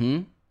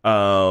 You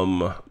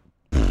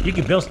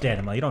can build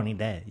stamina. You don't need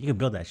that. You can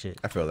build that shit.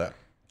 I feel that.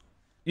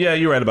 Yeah,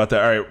 you're right about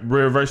that. All right,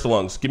 reverse the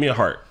lungs. Give me a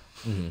heart.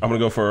 I'm gonna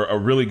go for a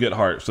really good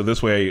heart, so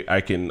this way I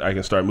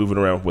can start moving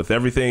around with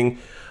everything.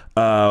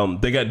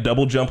 They got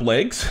double jump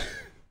legs.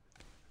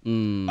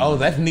 Oh,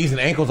 that's knees and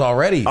ankles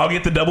already. I'll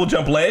get the double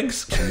jump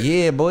legs.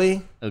 Yeah,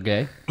 boy.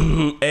 Okay.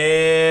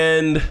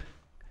 And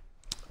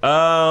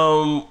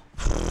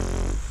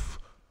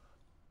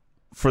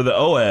for the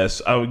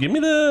OS, give me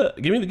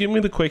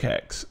the quick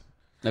hacks.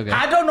 Okay.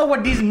 I don't know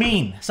what these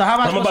mean. So how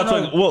am I I'm supposed about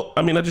to know? to. Well,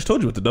 I mean, I just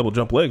told you what the double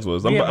jump legs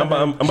was. I'm Yeah,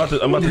 about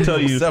to tell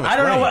you. I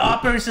don't know what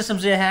operating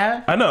systems they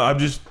have. I know.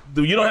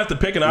 You don't have to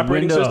pick an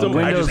operating system. I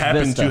Windows just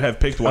happen Vista. to have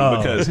picked one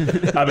because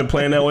I've been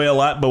playing that way a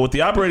lot. But with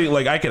the operating,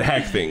 like I could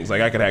hack things.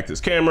 Like I could hack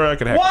this camera. I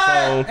could hack the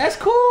phone. What? That's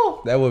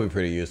cool. That would be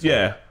pretty useful.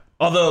 Yeah.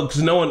 Although,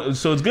 because no one,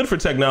 so it's good for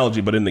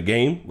technology, but in the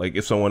game, like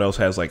if someone else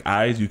has like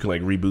eyes, you can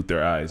like reboot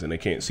their eyes and they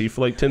can't see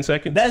for like 10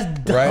 seconds. That's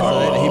dumb. Right,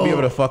 so he'd be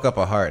able to fuck up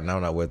a heart, and I'm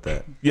not with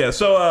that. Yeah.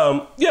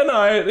 So,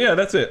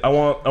 that's it. I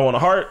want a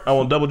heart. I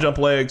want double jump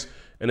legs,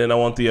 and then I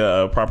want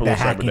the proper little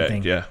cyber hacking deck.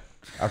 thing. Yeah.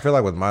 I feel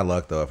like with my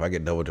luck though, if I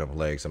get double jump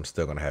legs, I'm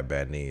still gonna have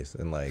bad knees,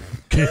 and like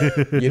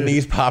your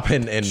knees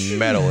popping in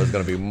metal is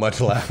gonna be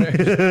much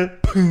louder.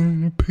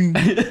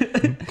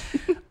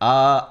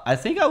 I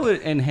think I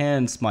would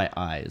enhance my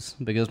eyes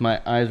because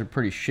my eyes are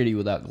pretty shitty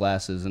without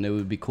glasses, and it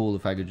would be cool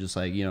if I could just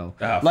like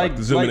fuck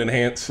the zoom and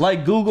enhance.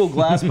 like Google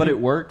Glass, but it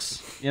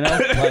works.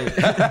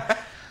 Like,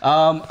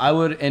 I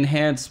would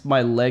enhance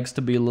my legs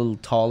to be a little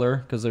taller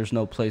because there's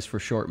no place for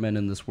short men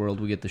in this world.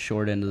 We get the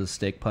short end of the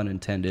stick, pun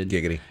intended.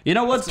 Giggity. You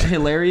know what's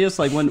hilarious?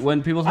 Like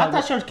when people I talk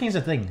thought Short King's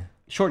a thing.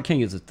 Short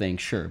king is a thing,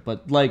 sure,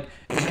 but like,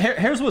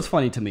 here's what's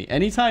funny to me.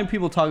 Anytime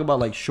people talk about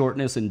like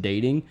shortness and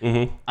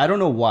dating, I don't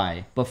know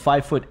why, but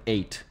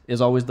 5'8"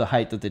 is always the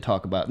height that they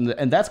talk about,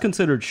 and that's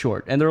considered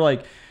short. And they're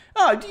like,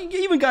 oh,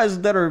 even guys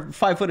that are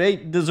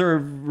 5'8"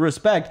 deserve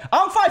respect.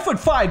 I'm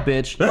 5'5",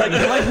 bitch.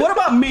 Like what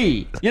about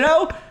me? You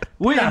know,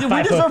 we deserve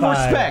 5'5".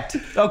 respect.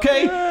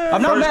 Okay,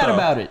 I'm not First mad off,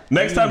 about it.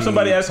 Next time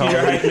somebody asks you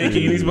your height,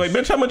 Mickey, you need to be like,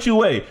 bitch, how much you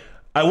weigh?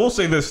 I will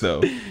say this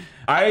though.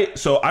 I'm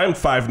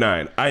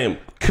 5'9". I am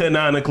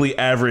canonically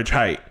average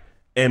height.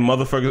 And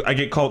motherfuckers, I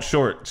get called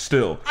short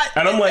still.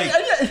 And I'm like,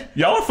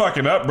 y'all are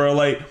fucking up, bro.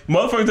 Like,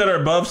 motherfuckers that are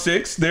above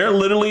 6, they're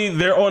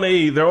on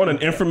an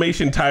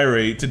information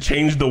tirade to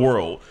change the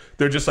world.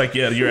 They're just like,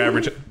 yeah, you're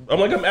average. I'm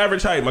like, I'm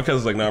average height. My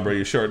cousin's like, nah, bro,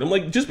 you're short. I'm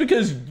like, just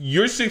because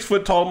you're 6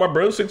 foot tall, my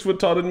bro's 6 foot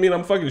tall, doesn't mean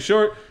I'm fucking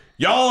short.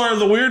 Y'all are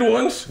the weird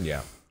ones.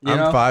 Yeah, You I'm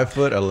know?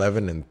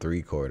 5'11"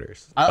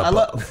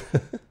 3/4.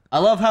 I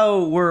love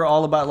how we're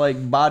all about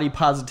like body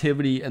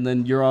positivity, and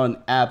then you're on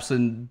apps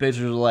and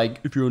bitches are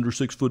like, if you're under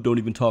 6 foot, don't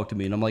even talk to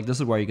me. And I'm like,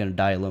 this is why you're gonna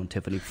die alone,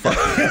 Tiffany. Fuck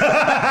you.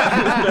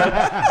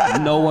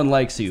 No one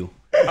likes you.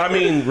 I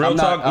mean, real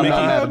talk, I'm Mickey.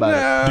 not mad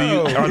about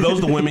it. Are those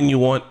the women you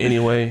want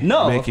anyway?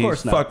 No, of Mickey?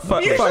 course not.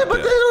 Fuck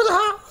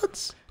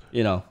that.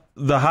 You know,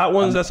 The hot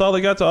ones, that's all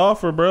they got to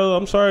offer, bro.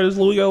 I'm sorry,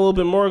 we got a little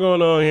bit more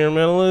going on here,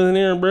 man. Listen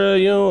here, bro.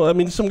 You know, I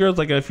mean, some girls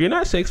like, if you're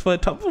not 6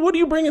 foot tall, what are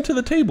you bringing to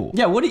the table?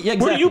 yeah. What do you?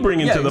 What are you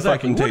bringing to the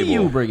fucking What table? do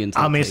you bring into?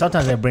 I the mean, table?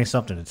 sometimes they bring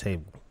something to the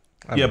table.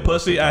 Yeah,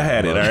 pussy, I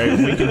had it, all right?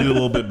 We can do a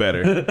little bit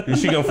better.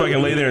 She gonna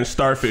fucking lay there and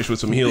starfish with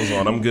some heels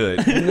on. I'm good.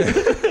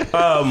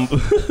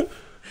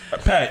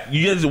 Pat,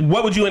 you guys,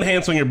 what would you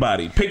enhance on your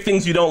body? Pick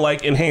things you don't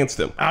like, enhance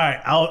them. All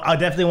right, I'll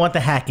definitely want the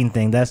hacking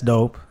thing. That's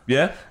dope.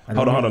 Yeah?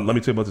 Hold on. Let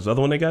me tell you about this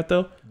other one they got,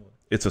 though.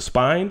 It's a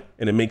spine,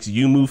 and it makes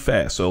you move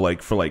fast. So,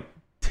 like, for,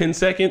 10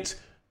 seconds,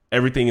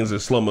 everything is in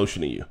slow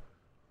motion to you.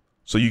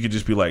 So you could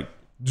just be like,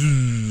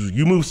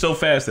 you move so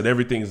fast that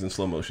everything is in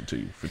slow motion to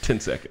you for 10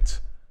 seconds.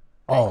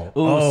 Ooh,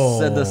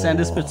 said the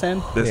Sandus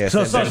pretend.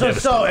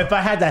 So if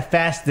I had that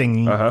fast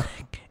thing,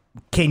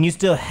 can you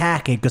still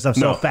hack it because I'm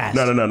so fast?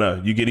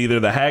 No. You get either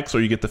the hacks or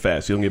you get the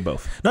fast. You don't get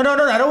both. No.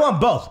 I don't want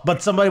both.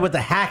 But somebody with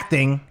the hack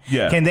thing,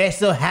 Yeah. can they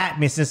still hack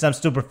me since I'm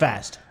super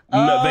fast?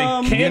 No,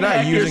 they can't You're not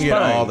hack your using it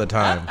spine. all the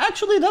time.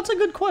 Actually, that's a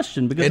good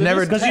question because It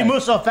never- Because you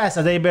move so fast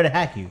that they better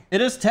hack you. It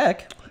is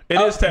tech. It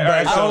is tech. All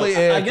right, That's so only I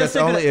if, guess that's they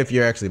could- only if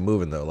you're actually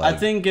moving though. I Like,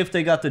 think if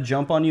they got the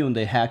jump on you and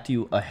they hacked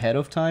you ahead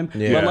of time,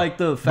 Yeah. but like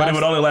the but fast, it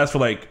would only last for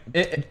 3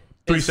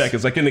 it's-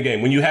 seconds. Like in the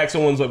game, when you hack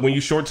someone's, like when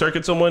you short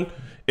circuit someone,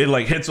 it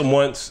like hits them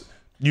once.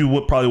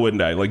 You probably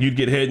wouldn't die. Like you'd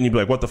get hit and you'd be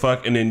like, "What the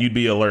fuck?" And then you'd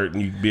be alert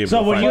and you'd be able.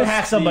 So to when fight. you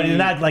hack somebody, they're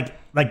not like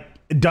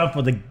done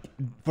for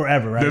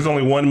forever, right? There's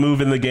only one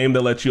move in the game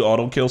that lets you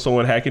auto kill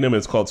someone hacking them. And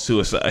it's called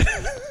suicide.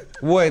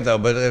 wait though,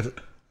 but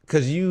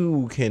because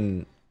you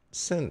can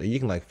you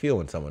can like feel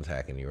when someone's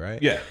hacking you,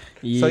 right? Yeah.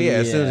 So yeah,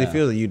 as soon as you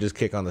feel it, you just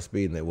kick on the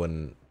speed and it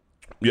wouldn't.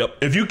 Yep.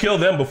 If you kill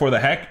them before the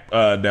hack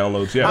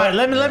downloads, yeah. All right,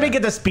 let me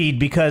get the speed,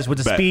 because with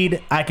the Bet.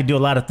 speed, I could do a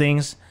lot of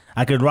things.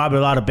 I could rob a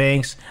lot of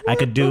banks. I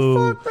could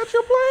do. That's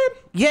your plan.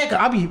 Yeah, 'cause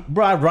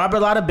I'd rob a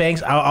lot of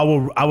banks. I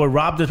will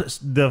rob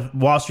the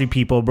Wall Street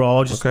people, bro.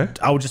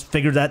 I would just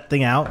figure that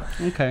thing out.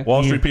 Okay.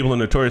 Wall Street people are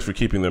notorious for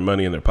keeping their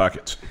money in their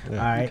pockets. All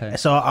right. Okay.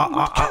 So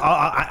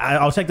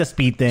I'll take the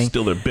speed thing.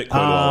 Steal their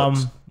Bitcoin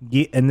wallets.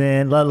 Yeah, and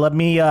then let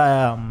me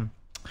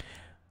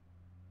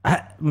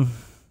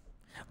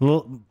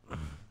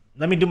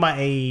let me do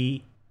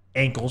my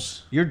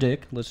ankles. Your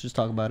dick. Let's just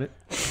talk about it.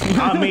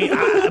 I mean,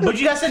 but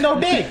you guys said no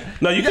dick.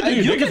 No, you can do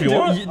your dick if you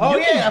want. Oh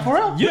yeah, for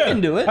real. You Yeah.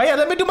 can do it. Oh yeah,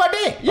 let me do my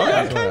dick.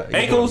 Yeah. Okay.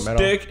 Ankles, Metal.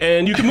 dick,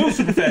 and you can move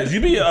super fast.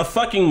 You be a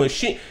fucking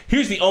machine.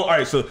 Here's the only. All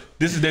right, so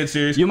this is dead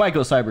serious. You might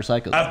go cyber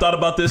psycho. I've thought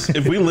about this.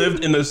 If we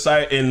lived in the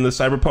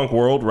cyberpunk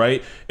world,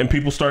 right, and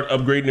people start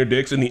upgrading their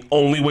dicks, and the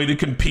only way to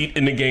compete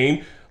in the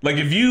game, like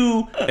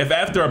if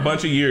after a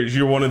bunch of years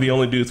you're one of the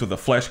only dudes with a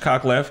flesh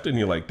cock left, and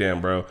you're like,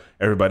 damn, bro,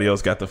 everybody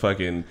else got the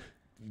fucking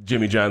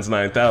Jimmy John's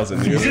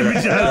 9000. Slinging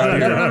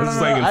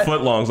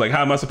footlongs. Like,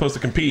 how am I supposed to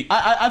compete?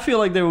 I feel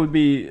like there would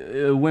be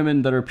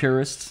women that are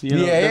purists. You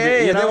know?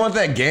 Yeah, You know? they want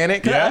that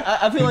Gannic. Yeah.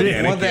 I feel like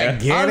Gannic, want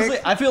that yeah. Gannic. honestly,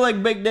 I feel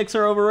like big dicks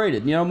are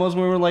overrated. You know, most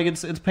women are like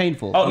it's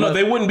painful. Oh no,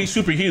 they wouldn't be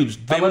super huge.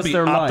 They would Unless be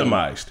they're lying.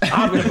 optimized.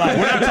 Optimized.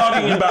 We're not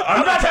talking about.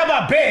 I'm not talking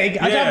about big.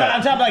 I'm Yeah.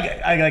 talking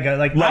about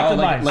like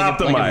optimized.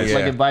 Optimized.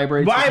 Like it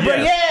vibrates. Vibrate,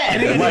 Yes. yeah.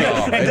 And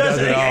It does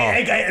it all.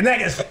 and that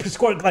gets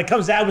squirt, like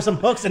comes out with some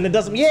hooks, and it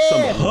does some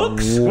Some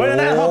hooks. Well,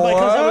 not hook, but it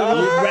comes out with a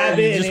little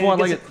rabbit. You just and want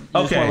it like a gets-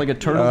 just want like a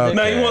turtle dick.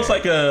 No, he wants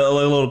like a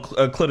little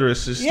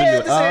clitoris. To Yeah,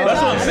 at the same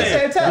That's what I'm time, at the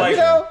saying. same time, Like you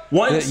know?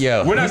 once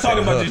Yeah, we're he not said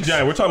talking about hooks. this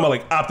giant. We're talking about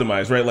like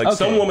optimized, right? Like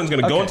some Okay. woman's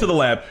gonna go Okay. into the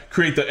lab,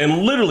 create and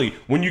literally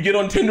when you get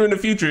on Tinder in the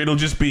future, it'll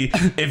just be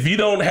if you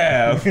don't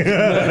have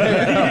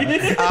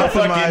fucking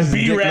Optimized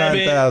B Dick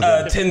Rabbit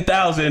 9000.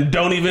 10,000,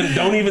 don't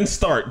even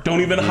start,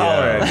 don't even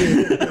holler at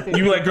it.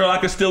 You be like, girl, I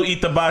can still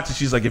eat the box, and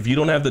she's like, if you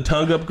don't have the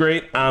tongue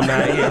upgrade, I'm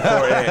not here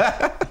for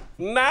it.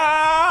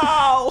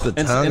 No. The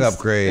tongue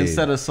upgrade.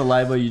 Instead of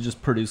saliva, you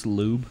just produce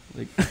lube.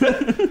 Like,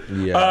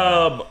 yeah.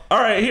 All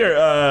right, here.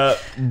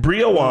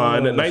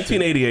 Briowan,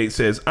 1988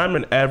 says, I'm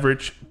an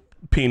average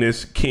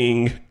penis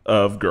king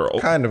of girl.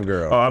 Kind of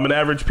girl. Oh, I'm an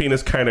average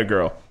penis kind of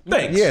girl.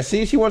 Thanks. Yeah,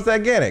 see, she wants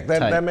that Gannic.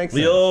 That makes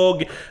sense.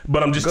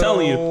 But I'm just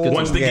telling you, Good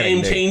once the organic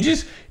game dick.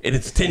 changes and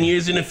it's 10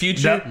 years in the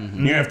future, you're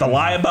gonna have to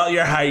lie about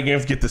your height. You're gonna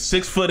have to get the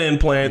 6-foot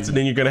implants, and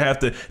then you're gonna have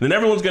to. Then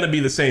everyone's gonna be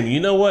the same. You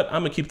know what?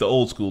 I'm gonna keep the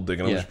old school dick,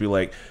 and I'm Yeah. just be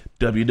like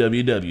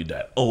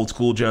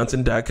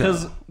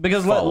www.oldskooljohnson.com.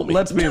 because Follow me.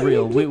 let's be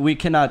real, we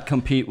cannot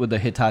compete with the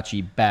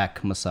Hitachi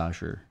back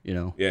massager. You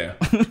know. Yeah.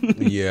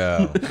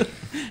 Yeah.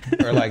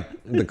 Or like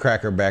the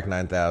Cracker Back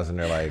 9000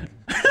 or like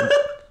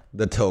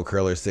the Toe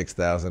Curler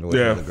 6000, which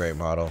Yeah. is a great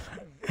model.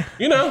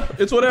 You know,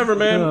 it's whatever,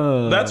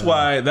 man. That's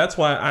why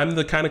I'm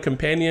the kind of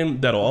companion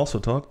that'll also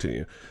talk to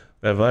you.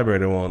 That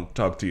vibrator won't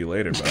talk to you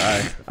later,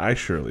 but I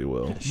surely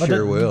will.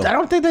 Sure will. I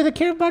don't think they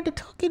care about the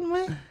talking,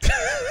 man.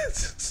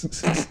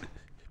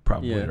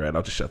 Probably Yeah. right.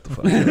 I'll just shut the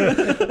fuck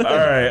up. All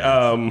right.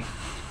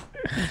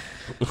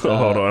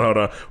 Hold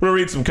on. We're gonna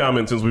read some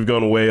comments since we've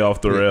gone way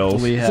off the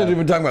rails. We Since have. we've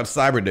been talking about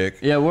Cyber Dick.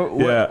 Yeah.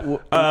 Yeah.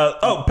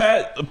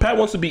 Pat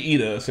wants to be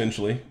Ida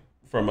essentially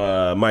from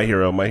My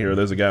Hero. My Hero.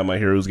 There's a guy in My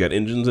Hero who's got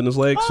engines in his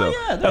legs. so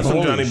yeah, that's from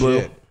Holy Johnny Blue.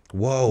 shit.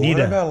 Whoa, what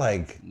Nita. about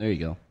like There you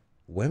go.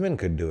 women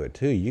could do it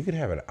too? You could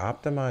have an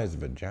optimized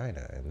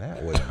vagina, and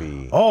that would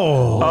be.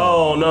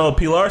 Oh no,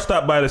 Pilar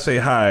stopped by to say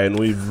hi, and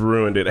we've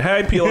ruined it.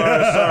 Hey, Pilar.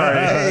 Sorry.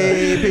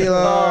 Hey, Oh,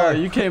 Pilar.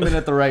 you came in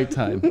at the right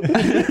time.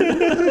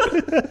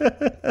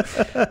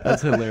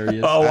 That's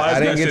hilarious. Oh, I Wise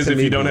didn't Guy get says to if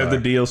you meet don't have the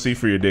Pilar. DLC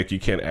for your dick, you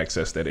can't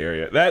access that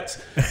area.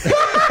 That's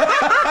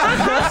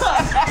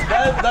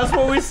That's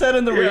what we said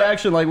in the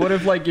reaction. Like, what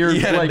if like you're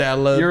You had to like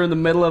download. you're in the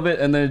middle of it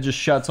and then it just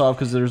shuts off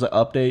because there's an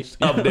update.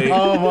 update.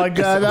 Oh my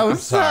god, that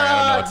was sorry, I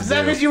don't know what to Does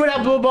that do. mean you would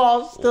have blue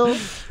balls still?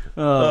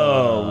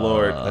 Oh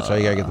Lord. That's why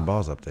you gotta get the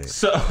balls updated.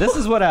 So This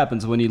is what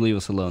happens when you leave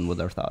us alone with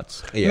our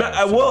thoughts. Yeah.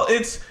 no, well,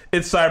 it's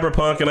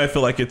cyberpunk, and I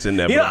feel like it's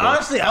inevitable. You know,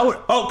 honestly, I would.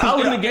 Oh, I because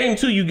would, in the game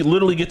too, you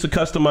literally get to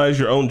customize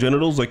your own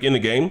genitals, like in the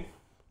game.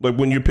 Like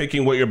when you're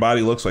picking what your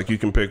body looks like, you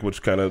can pick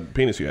which kind of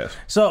penis you have.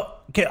 So,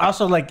 okay,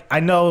 also, like,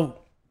 I know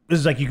this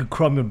is like you could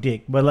chrome your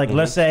dick, but like,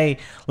 let's say,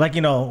 like,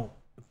 you know,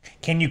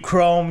 can you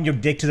chrome your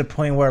dick to the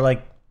point where,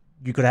 like,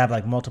 you could have,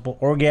 like, multiple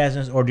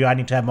orgasms, or do I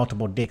need to have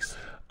multiple dicks?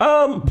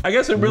 I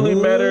guess it really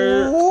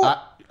matters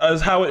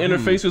as how it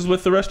interfaces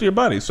with the rest of your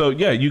body. So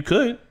yeah, you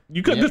could.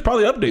 You could. There's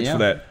probably updates Yeah. for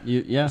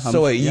that.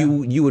 So wait,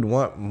 you would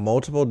want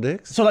multiple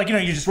dicks? So like you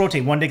just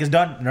rotate. One dick is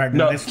done. Right,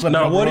 No, next flip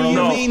no. over. What do you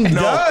mean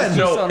done?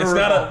 No,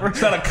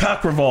 it's not a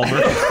cock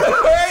revolver.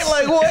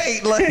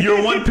 wait, like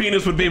Your one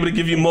penis would be able to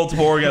give you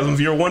multiple orgasms.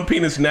 Your one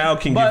penis now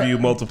can give you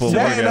multiple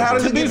man, how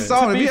does orgasms. it get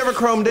solved? If you ever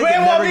chrome dick, But it it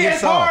won't never be gets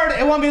as solved. hard.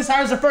 It won't be as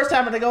hard as the first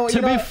time. But they go.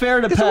 To be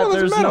fair to It's Pat, one that's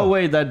there's metal. no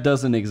way that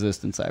doesn't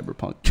exist in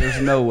Cyberpunk.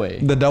 There's no way.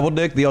 The double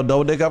dick, the old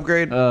double dick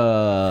upgrade.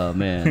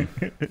 Man.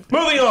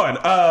 Moving on.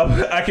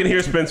 I can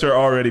hear Spencer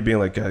already being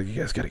like, "God,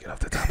 you guys got to get off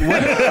the topic."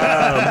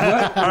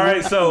 All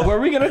right, so Were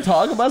we gonna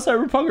talk about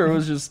Cyberpunk, or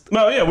was just?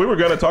 no, yeah, we were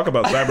going to talk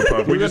about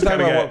Cyberpunk. We We're just just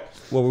kind talking of about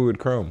got what we would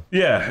chrome.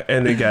 yeah,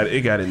 and it got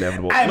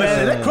inevitable. Hey, man,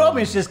 Listen, that Chrome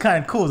is just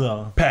kind of cool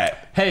though.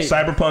 Pat, Hey,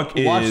 Cyberpunk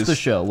is watch the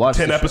show. Watch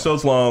 10 the show.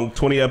 episodes long,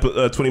 20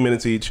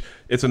 minutes each.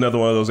 It's another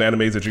one of those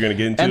animes that you're going to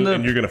get into, And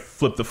and, the- you're going to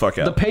flip the fuck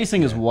out. The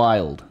pacing is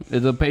wild.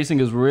 The pacing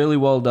is really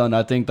well done.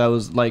 I think that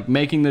was like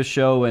making this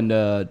show and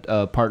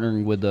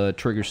partnering with the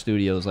Trigger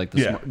Studios, like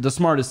the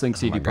smartest thing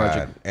CD Oh my God.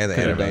 Projekt And the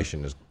could have done.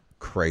 animation is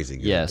crazy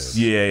good. Yes.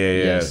 dude.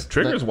 yeah. Yes.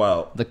 Trigger's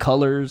wild. The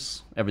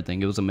colors,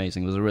 everything. It was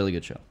amazing. It was a really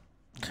good show.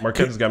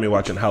 Marquez has got me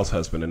watching House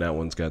Husband, and that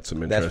one's got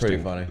some That's pretty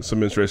interesting, funny.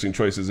 some interesting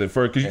choices. And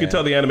because you can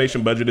tell the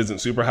animation budget isn't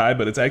super high,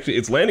 but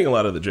it's landing a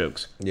lot of the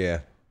jokes. Yeah.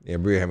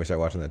 Bria had me start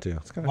watching that too.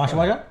 It's kinda Watch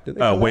fun. it. Did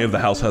they Way of the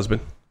House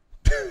Husband.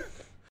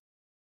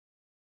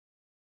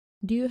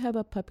 Do you have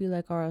a puppy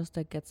like ours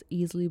that gets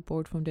easily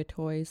bored from their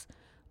toys?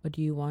 Or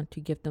do you want to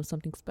give them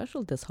something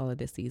special this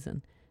holiday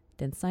season?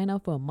 Then sign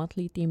up for a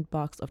monthly themed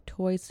box of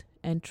toys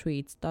and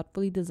treats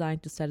thoughtfully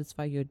designed to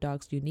satisfy your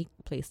dog's unique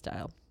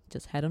playstyle.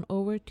 Just head on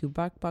over to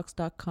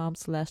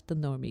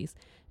barkbox.com/thenormies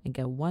and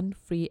get one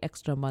free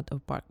extra month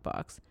of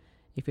BarkBox.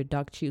 If your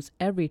dog chews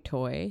every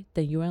toy,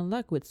 then you're in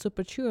luck with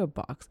Super Chewer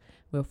Box,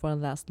 where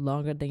fun lasts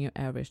longer than your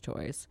average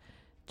toys.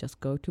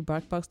 Just go to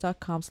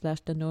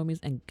barkbox.com/thenormies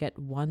and get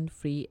one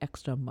free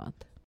extra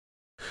month.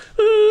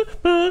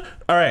 All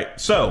right,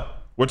 so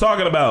we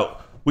talked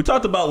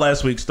about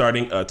last week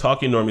starting a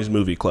Talking Normies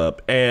movie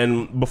club,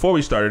 and before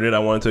we started it, I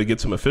wanted to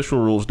get some official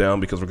rules down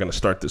because we're going to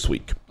start this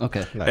week.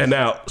 Okay. And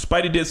now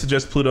Spidey did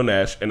suggest Pluto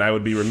Nash, and I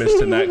would be remiss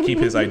to not keep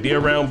his idea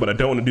around, but I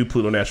don't want to do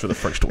Pluto Nash for the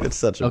first one. It's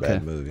such a Okay.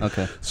 bad movie.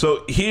 Okay.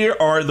 So here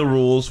are the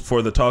rules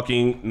for the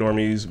Talking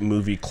Normies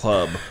movie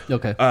club.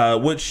 Okay.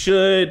 Which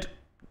should,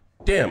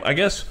 I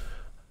guess,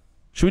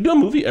 should we do a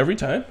movie every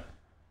time?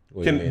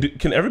 What do you mean?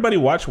 Can everybody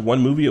watch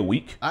one movie a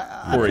week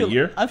for a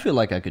year? I feel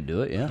like I could do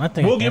it. Yeah. I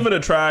think We'll give it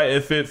a try.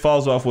 If it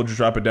falls off, we'll just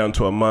drop it down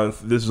to a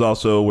month. This is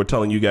also, we're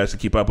telling you guys to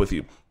keep up with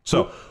you.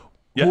 So,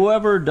 yeah.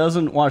 Whoever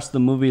doesn't watch the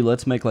movie,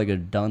 let's make like a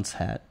dunce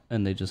hat,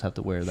 and they just have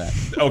to wear that.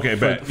 Okay,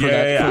 bet. for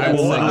that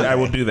I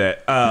will do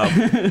that.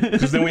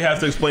 Because then we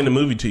have to explain the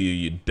movie to you,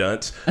 you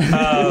dunce.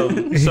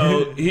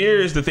 So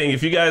here's the thing.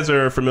 If you guys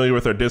are familiar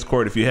with our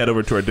Discord, if you head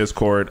over to our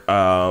Discord,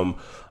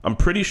 I'm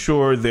pretty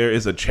sure there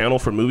is a channel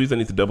for movies. I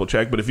need to double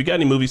check. But if you got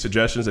any movie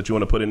suggestions that you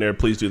want to put in there,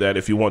 please do that.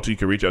 If you want to, you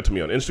can reach out to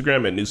me on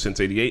Instagram at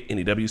NewSense88,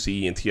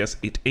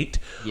 NEWCENTS88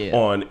 Yeah.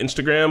 on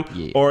Instagram,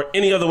 Yeah. or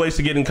any other ways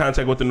to get in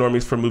contact with the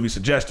Normies for movie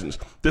suggestions.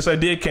 This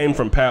idea came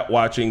from Pat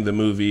watching the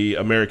movie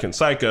American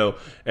Psycho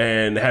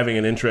and having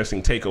an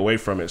interesting takeaway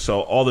from it.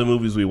 So all the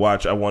movies we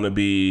watch, I want to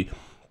be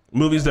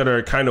movies that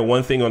are kind of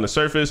one thing on the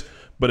surface,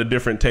 but a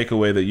different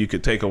takeaway that you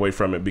could take away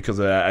from it, because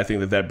I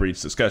think that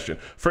breeds discussion.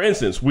 For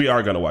instance, we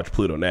are going to watch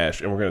Pluto Nash,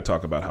 and we're going to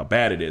talk about how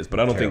bad it is, but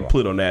I don't think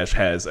Pluto Nash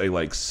has a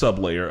like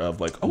sub-layer of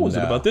like, oh, is it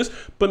No. about this?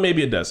 But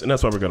maybe it does, and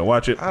that's why we're going to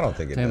watch it. I don't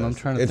think it Damn, does. I'm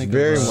trying to it's think of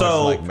very one. much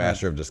So- like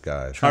Master of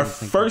Disguise. Our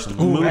first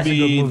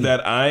movie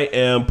that I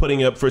am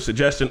putting up for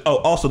suggestion. Oh,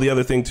 also the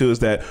other thing too is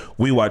that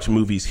we watch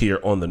movies here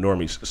on the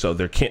Normies, so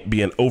there can't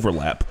be an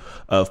overlap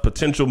of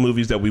potential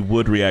movies that we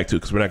would react to,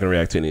 because we're not going to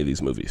react to any of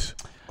these movies.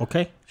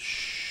 Okay.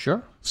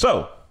 Sure.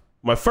 So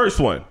my first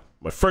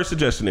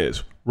suggestion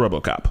is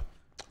RoboCop.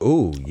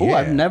 Ooh, yeah. Oh,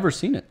 I've never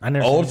seen it. I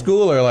never Old seen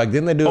school or like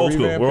didn't they do Old a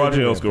school. revamp? We're They watching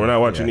did old a school. We're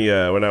not watching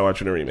yeah. we're not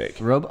watching a remake.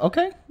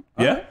 Okay.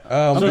 Yeah.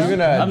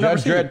 Even I've never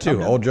Judge seen Dredd it. too.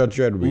 Okay. Old Judge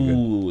Dredd would be good.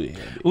 Ooh,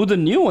 yeah. Ooh, the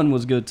new one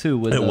was good too.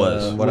 With It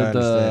was. What I with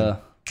understand.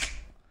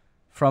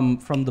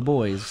 from the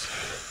boys,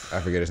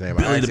 I forget his name.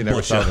 Billy I the actually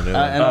never saw Butcher. the new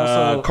one. and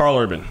also Carl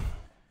Urban.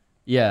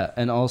 yeah,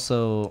 and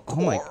also oh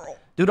my,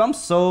 dude, I'm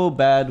so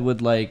bad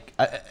with like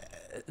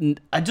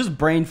I just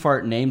brain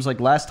fart names. Like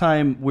last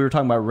time we were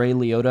talking about Ray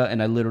Liotta,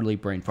 and I literally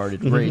brain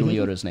farted Ray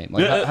Liotta's name.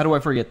 Like how do I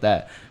forget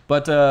that?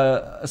 But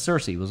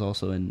Cersei was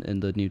also in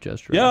the new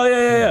Judge Dredd. Yeah.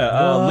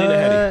 Lena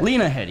Headey.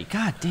 Lena Headey.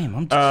 God damn,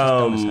 I'm just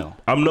dumb as hell.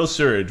 I'm no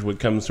surge when it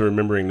comes to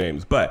remembering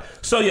names. But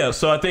so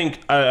I think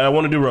I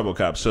want to do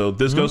RoboCop. So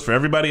this goes for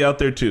everybody out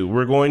there too.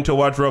 We're going to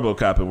watch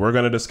RoboCop, and we're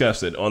going to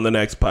discuss it on the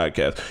next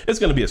podcast. It's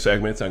going to be a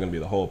segment. It's not going to be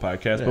the whole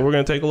podcast, but we're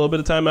going to take a little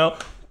bit of time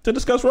out to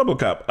discuss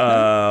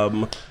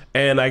RoboCop.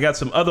 And I got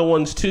some other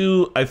ones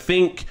too. I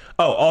think.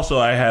 Oh, also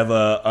I have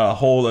a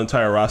whole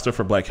entire roster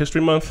for Black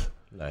History Month.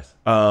 Nice.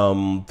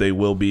 They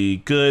will be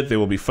good. They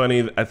will be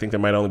funny. I think there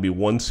might only be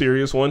one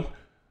serious one,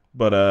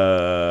 but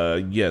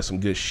yeah,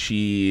 some good Put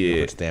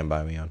shit. Stand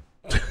By Me on.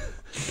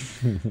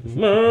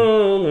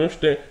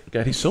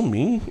 God, he's so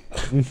mean.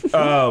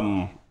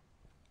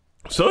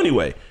 So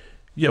anyway,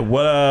 yeah,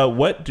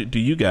 what do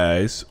you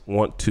guys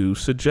want to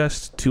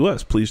suggest to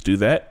us? Please do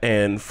that.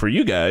 And for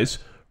you guys,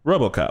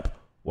 RoboCop.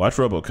 Watch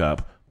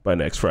RoboCop by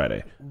next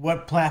Friday.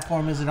 What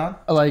platform is it on?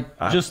 Like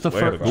just the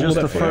where to first, just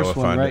Google the that? first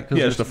We'll one, find right? it. 'Cause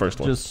Yeah, it's there's the first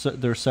one.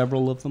 Just there's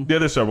several of them. Yeah,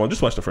 there's several.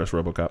 Just watch the first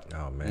RoboCop.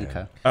 Oh man.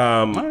 Okay.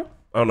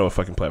 I don't know what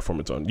fucking platform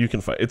it's on. You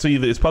can find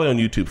it's probably on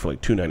YouTube for like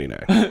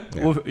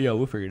 $2.99.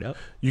 We'll figure it out.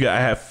 I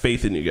have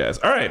faith in you guys.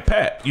 All right,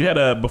 Pat. You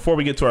had before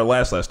we get to our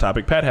last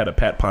topic. Pat had a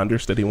Pat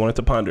Ponders that he wanted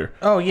to ponder.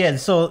 Oh yeah,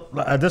 so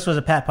this was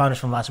a Pat Ponders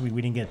from last week.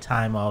 We didn't get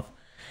time off,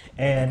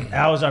 and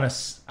I was on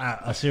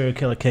a serial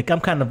killer kick. I'm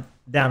kind of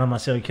down on my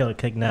serial killer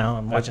kick now.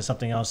 I'm watching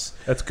something else.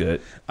 That's good.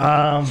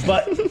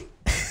 But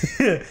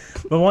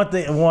but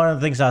one of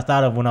the things I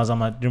thought of when I was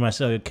doing my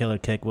serial killer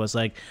kick was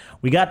like,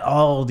 we got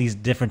all these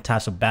different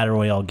types of battle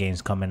royale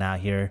games coming out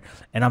here,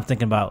 and I'm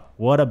thinking about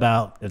what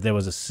about if there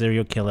was a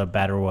serial killer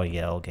battle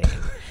royale game,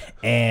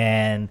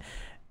 and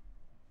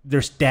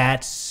their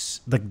stats,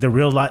 like the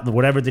real life,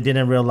 whatever they did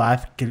in real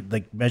life, could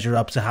like measure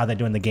up to how they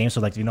do in the game.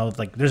 So like, you know,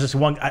 like there's this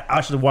one,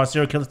 actually one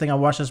serial killer thing I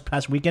watched this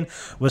past weekend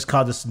was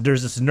called this.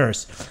 There's this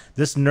nurse.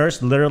 This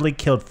nurse literally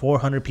killed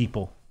 400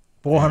 people.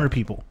 400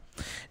 people.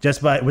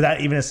 Just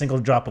without even a single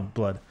drop of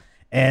blood.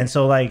 And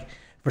so like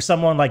for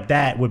someone like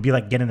that would be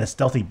like getting a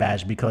stealthy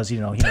badge because he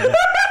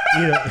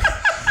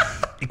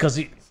because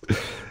he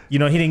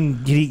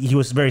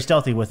was very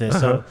stealthy with it.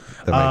 So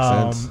That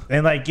makes sense.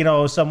 and like, you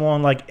know,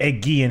 someone like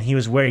Ed Gein, he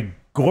was very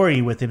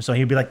gory with him, so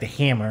he'd be like the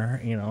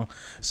Hammer, you know.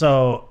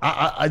 So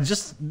I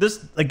just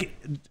this like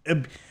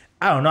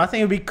I don't know. I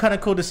think it'd be kind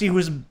of cool to see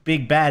who's a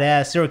big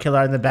badass serial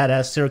killer in the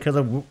badass serial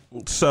killer.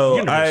 So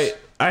universe.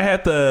 I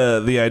had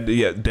the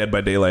idea. Dead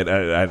by Daylight.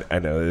 I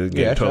know.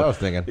 Yeah, that's what I was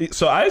thinking.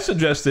 So I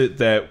suggested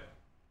that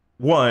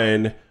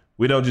one,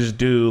 we don't just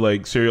do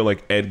like serial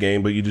like Ed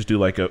Gein, but you just do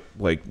like a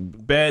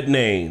Bad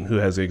Name, who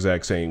has the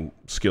exact same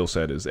skill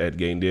set as Ed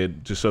Gein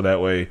did, just so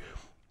that way,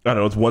 I don't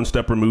know, it's one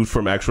step removed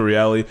from actual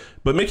reality.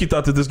 But Mickey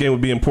thought that this game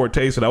would be in poor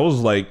taste, and I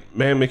was like,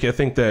 man, Mickey, I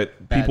think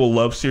that people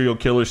love serial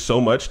killers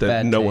so much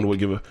that no one would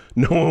give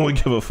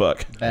a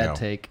fuck. Bad No.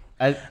 take.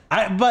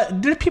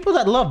 But there are people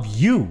that love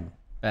you.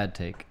 Bad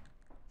take.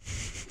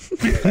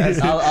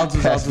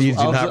 Past views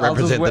do not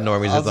represent the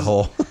normies as a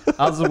whole.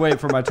 I'll just wait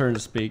for my turn to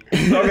speak.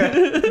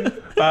 Okay.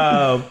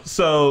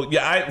 So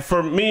yeah,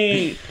 for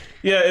me,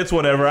 yeah, it's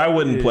whatever. I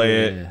wouldn't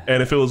play it.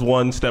 And if it was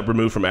one step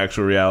removed from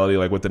actual reality,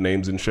 like with the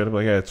names and shit, I'm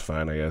like, yeah, it's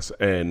fine, I guess.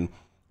 And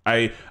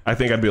I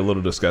think I'd be a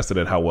little disgusted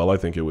at how well I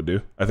think it would do.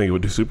 I think it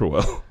would do super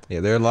well. Yeah,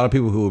 there are a lot of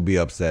people who would be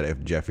upset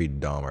if Jeffrey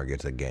Dahmer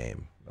gets a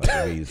game. Like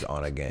if he's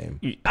on a game.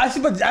 I see,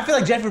 but I feel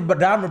like Jeffrey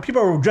Dahmer.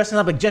 People are dressing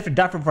up like Jeffrey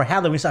Dahmer for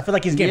Halloween, so I feel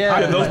like he's getting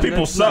Yeah, those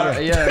people suck.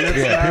 People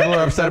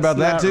are upset about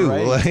that not too.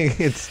 right. Like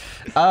it's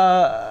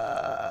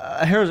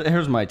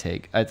Here's my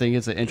take. I think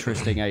it's an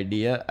interesting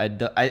idea.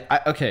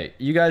 Okay,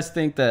 you guys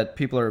think that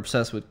people are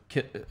obsessed with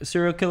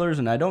serial killers,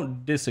 and I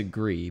don't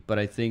disagree, but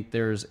I think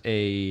there's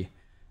a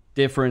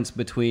difference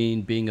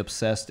between being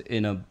obsessed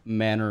in a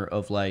manner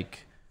of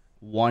like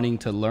wanting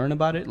to learn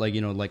about it, like,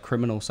 you know, like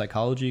criminal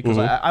psychology, because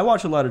I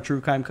watch a lot of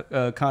true crime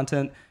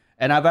content,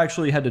 and I've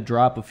actually had to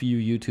drop a few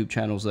YouTube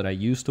channels that I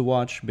used to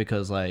watch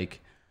because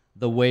like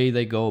the way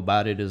they go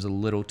about it is a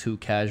little too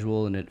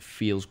casual and it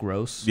feels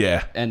gross.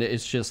 Yeah. And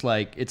it's just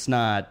like, it's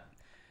not,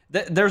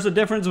 there's a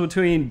difference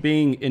between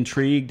being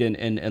intrigued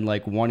and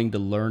like wanting to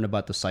learn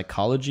about the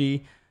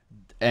psychology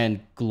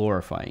and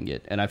glorifying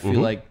it. And I feel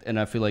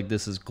like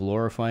this is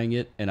glorifying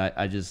it. And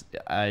I just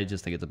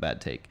think it's a bad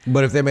take.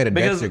 but if they made a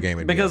Because, Dexter game,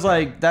 it'd be because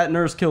okay. like that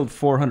nurse killed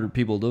 400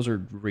 people. Those are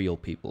real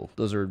people.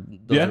 Those are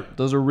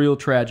real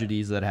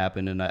tragedies that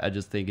happen. And I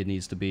just think it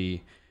needs to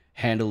be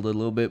handled a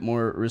little bit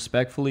more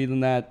respectfully than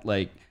that.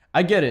 Like,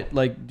 I get it.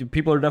 Like,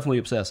 people are definitely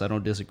obsessed. I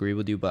don't disagree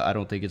with you, but I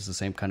don't think it's the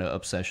same kind of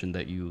obsession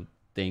that you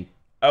think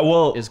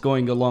is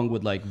going along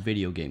with like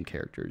video game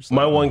characters.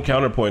 My one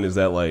counterpoint is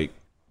that like,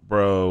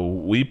 bro,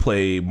 we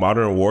play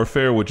Modern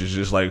Warfare, which is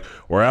just like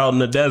we're out in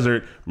the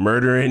desert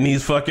murdering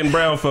these fucking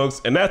brown folks,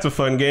 and that's a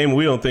fun game.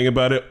 We don't think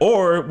about it.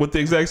 Or with the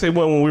exact same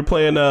one when we're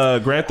playing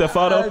Grand Theft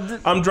Auto,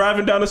 I'm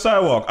driving down the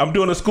sidewalk. I'm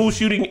doing a school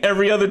shooting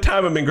every other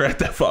time I'm in Grand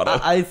Theft Auto.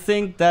 I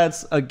think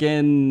that's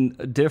again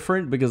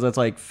different because that's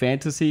like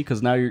fantasy.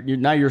 Because now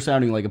you're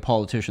sounding like a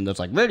politician that's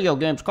like video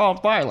games cause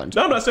violence.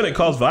 No, I'm not saying it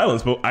causes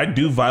violence, but I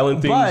do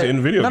violent things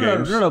in video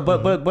games. No.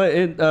 But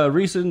in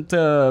recent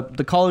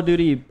the Call of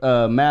Duty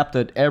map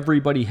that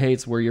everybody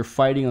hates, where you're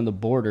fighting on the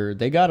border,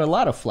 they got a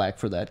lot of flack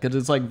for that because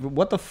it's like,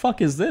 what the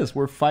fuck is this?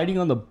 We're fighting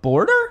on the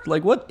border?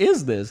 Like, what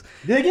is this?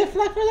 Did they get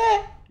flack for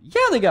that?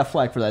 Yeah, they got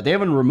flack for that. They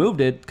haven't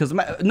removed it because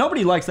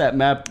nobody likes that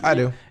map. I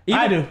do.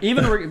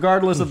 Even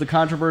regardless of the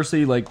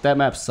controversy, like that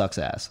map sucks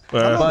ass.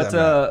 love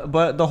that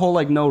But the whole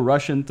like no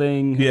Russian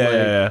thing. Yeah, like,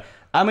 yeah.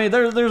 I mean,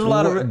 there's a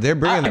lot of. They're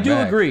bringing I it do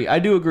back. agree. I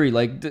do agree.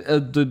 Like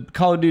the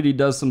Call of Duty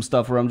does some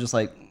stuff where I'm just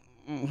like,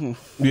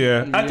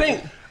 Yeah, I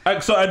think.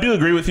 So I do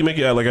agree with you,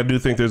 Mickey. Like I do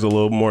think there's a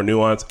little more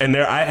nuance, and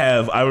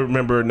I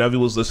remember Nevi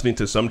was listening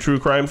to some true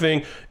crime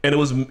thing, and it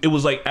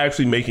was like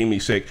actually making me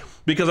sick.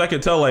 because I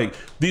could tell like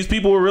these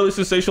people were really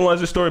sensationalizing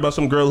this story about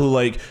some girl who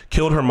like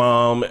killed her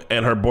mom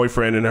and her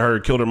boyfriend and her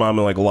killed her mom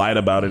and like lied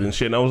about it and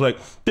shit. And I was like,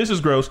 this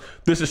is gross.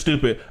 This is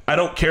stupid. I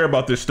don't care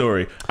about this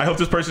story. I hope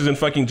this person's in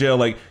fucking jail.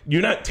 Like,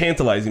 you're not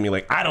tantalizing me.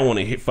 Like, I don't want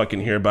to fucking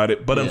hear about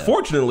it. But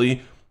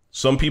unfortunately,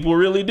 some people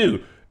really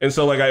do. And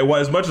so, like,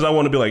 as much as I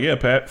want to be like, yeah,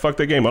 Pat, fuck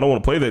that game. I don't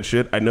want to play that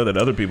shit. I know that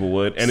other people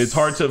would. And it's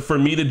hard for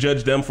me to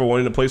judge them for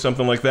wanting to play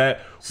something like that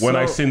when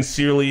I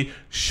sincerely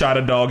shot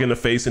a dog in the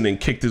face and then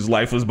kicked his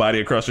lifeless body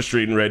across the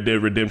street in Red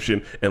Dead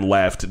Redemption and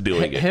laughed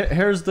doing it.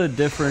 Here's the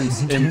difference.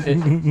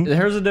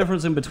 Here's the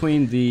difference in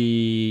between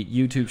the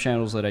YouTube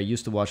channels that I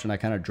used to watch and I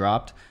kind of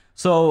dropped.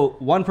 So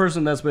one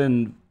person that's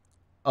been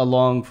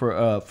along for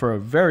a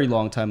very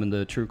long time in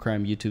the true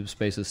crime YouTube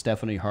space is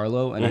Stephanie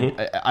Harlow,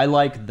 and I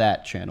like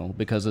that channel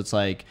because it's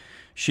like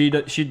she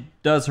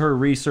does her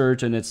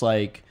research and it's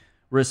like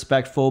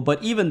respectful.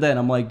 But even then,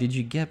 I'm like, did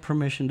you get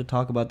permission to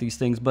talk about these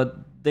things? But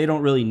they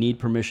don't really need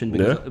permission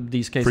because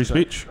these cases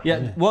free speech.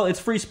 Well, it's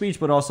free speech,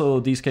 but also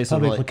these cases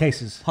Public are like,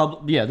 cases.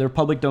 They're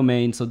public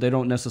domain, so they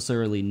don't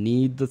necessarily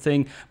need the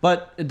thing.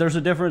 But there's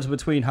a difference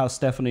between how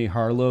Stephanie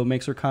Harlow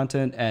makes her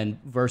content and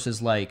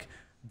versus like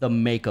the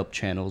makeup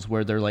channels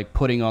where they're like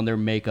putting on their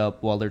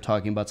makeup while they're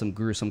talking about some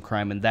gruesome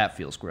crime, and that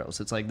feels gross.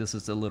 It's like, this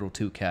is a little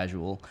too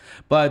casual.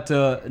 But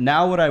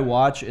now what I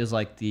watch is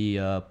like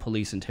the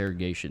police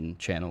interrogation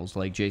channels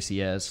like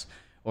JCS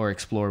or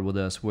Explore With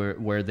Us,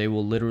 where they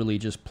will literally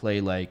just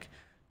play like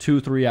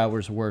 2-3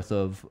 hours worth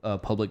of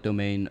public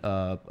domain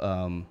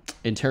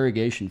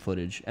interrogation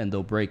footage, and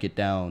they'll break it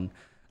down.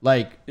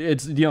 Like,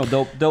 it's, you know,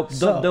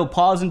 they'll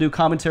pause and do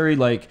commentary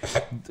like,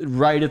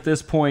 right at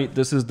this point,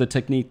 this is the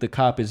technique the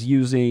cop is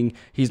using.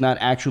 He's not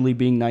actually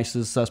being nice to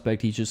the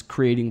suspect. He's just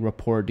creating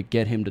rapport to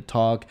get him to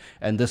talk,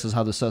 and this is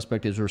how the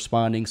suspect is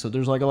responding. So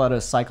there's like a lot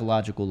of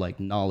psychological like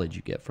knowledge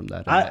you get from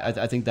that.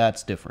 I think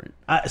that's different.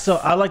 So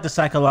I like the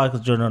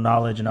psychological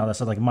knowledge and all that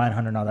stuff, like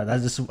Mindhunter and all that.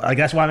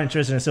 That's why I'm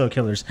interested in serial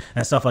killers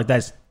and stuff like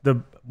that. It's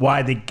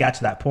why they got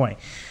to that point.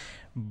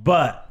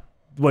 But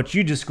what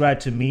you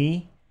described to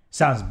me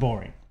sounds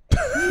boring.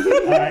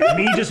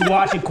 Me just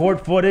watching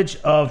court footage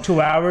of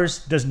 2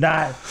 hours does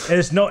not.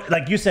 There's no,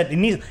 like you said, it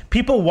needs.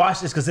 People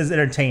watch this because it's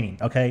entertaining.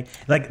 Okay,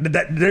 like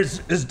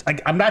there's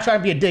like, I'm not trying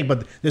to be a dick,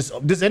 but this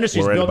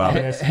industry is built on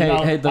this.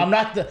 I'm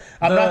not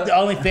the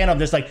only fan of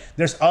this. Like,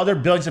 there's other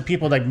billions of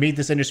people that made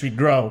this industry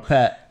grow.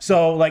 Pat.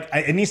 So like,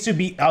 it needs to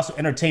be also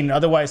entertaining.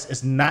 Otherwise,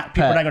 it's not.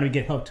 People are not going to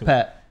get hooked to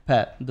it.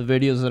 Pat, the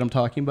videos that I'm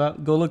talking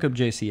about, go look up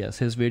JCS.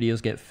 His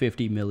videos get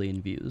 50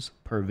 million views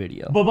per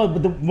video. But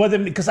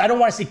because I don't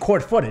want to see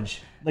court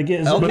footage. Like,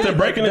 but they're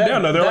breaking it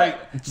down. No,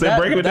 they're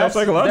breaking it down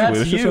psychologically.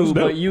 That's you,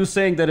 but you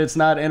saying that it's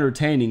not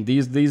entertaining.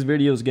 These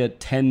videos get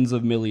tens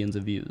of millions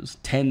of views.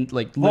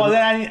 Well,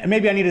 then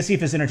maybe I need to see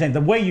if it's entertaining.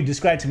 The way you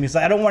described to me, it's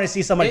like, I don't want to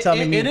see somebody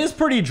telling me. It is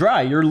pretty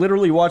dry. You're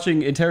literally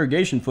watching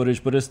interrogation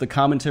footage, but it's the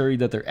commentary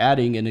that they're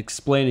adding and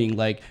explaining.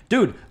 Like,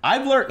 dude,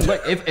 I've learned.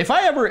 Like, if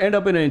I ever end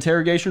up in an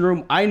interrogation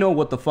room, I know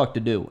what the fuck to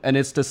do, and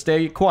it's to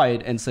stay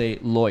quiet and say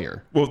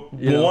lawyer. Well,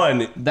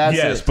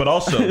 yes, but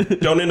also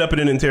don't end up in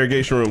an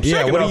interrogation room.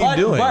 Yeah, what are you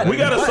doing? We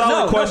got a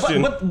solid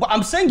question. But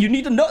I'm saying you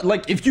need to know,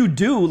 like, if you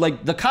do,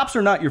 like, the cops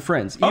are not your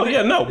friends. Bro,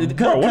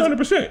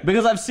 100%.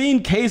 Because I've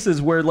seen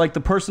cases where, like,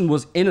 the person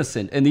was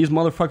innocent and these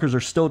motherfuckers are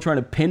still trying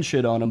to pin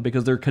shit on him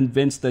because they're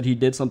convinced that he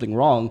did something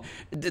wrong.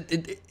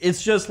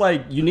 It's just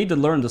like, you need to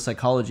learn the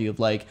psychology of,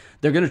 like,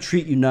 they're gonna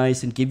treat you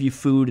nice and give you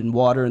food and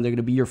water and they're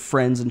gonna be your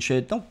friends and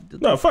shit.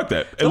 No, fuck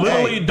that. And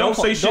literally, don't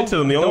say shit to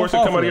them. The only words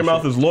that come out of your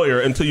mouth is lawyer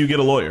until you get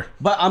a lawyer.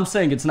 But I'm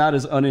saying it's not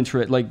as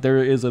uninteresting. Like,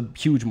 there is a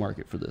huge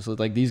market for this.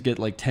 Like, these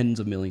get like tens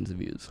of millions of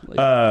views. Like,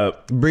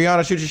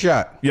 Brianna, shoot your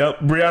shot. Yep,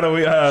 Brianna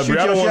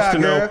wants to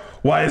know,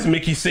 why is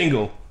Mickey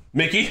single?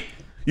 Mickey,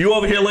 you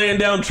over here laying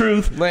down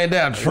truth.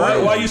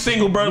 Why you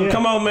single, bro? Yeah.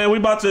 Come on, man. We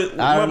about to.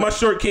 My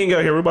short king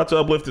out here. We're about to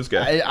uplift this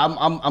guy.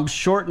 I'm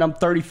short and I'm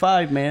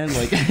 35, man.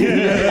 Like,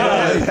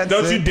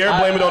 don't you dare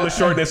blame it on the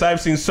shortness. I've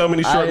seen so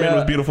many short men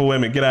with beautiful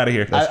women. Get out of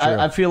here.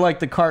 I feel like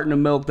the carton of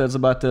milk that's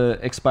about to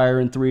expire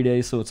in 3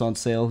 days, so it's on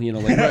sale. You know,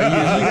 like, you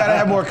gotta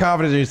have more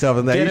confidence in yourself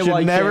than that. You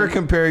should never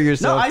compare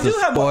yourself to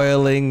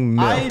spoiling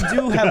milk. I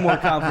do have more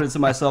confidence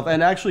in myself,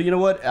 and actually, you know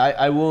what?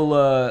 I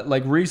will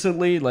like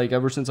recently, like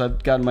ever since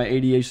I've gotten my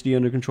ADHD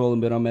under control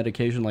and been on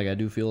medication, like, I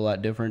do feel a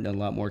lot different and a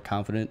lot more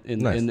confident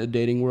in the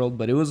dating world.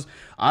 But it was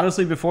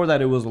honestly, before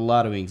that, it was a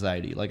lot of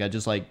anxiety. Like, I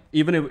just, like,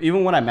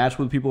 even when I matched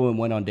with people and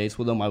went on dates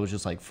with them, I was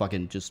just like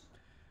fucking just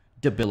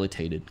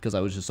debilitated because I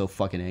was just so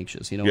fucking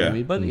anxious. You know what I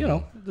mean? But you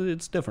know,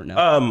 it's different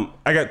now.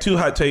 I got two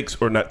takes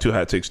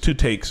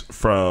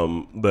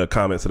from the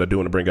comments that I do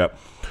want to bring up.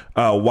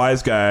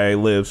 Wise Guy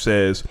Live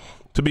says,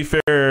 to be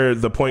fair,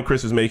 the point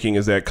Chris is making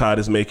is that COD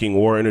is making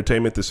war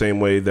entertainment the same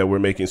way that we're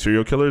making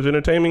serial killers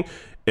entertaining.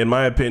 In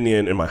my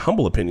opinion, in my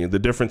humble opinion, the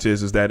difference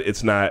is that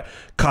it's not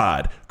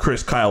COD,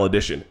 Chris Kyle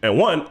edition. And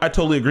one, I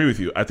totally agree with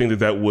you. I think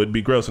that would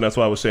be gross. And that's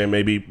why I was saying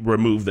maybe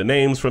remove the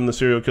names from the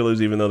serial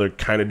killers, even though they're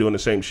kind of doing the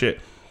same shit.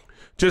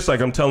 Just like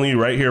I'm telling you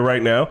right here,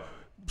 right now,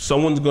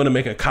 someone's going to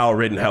make a Kyle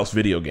Rittenhouse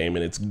video game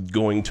and it's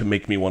going to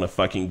make me want to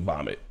fucking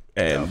vomit.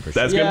 And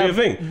that's gonna be a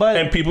thing.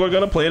 And people are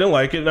gonna play it and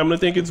like it, and I'm gonna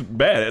think it's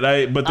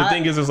bad. But the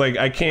thing is like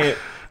I can't.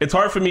 It's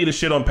hard for me to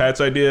shit on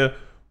Pat's idea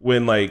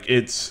when like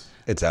it's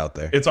out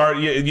there. It's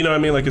already, you know what I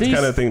mean? Like it's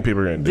kind of thing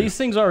people are gonna do. These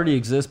things already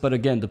exist, but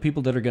again, the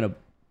people that are gonna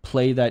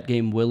play that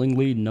game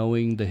willingly,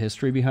 knowing the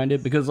history behind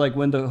it, because like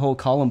when the whole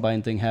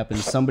Columbine thing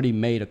happened, somebody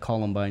made a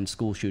Columbine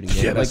school shooting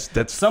game. Yeah,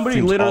 that's somebody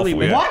literally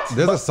awful, what?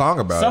 There's a song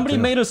about somebody it.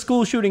 made a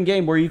school shooting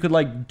game where you could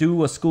like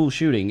do a school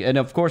shooting, and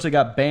of course it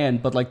got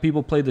banned, but like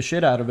people played the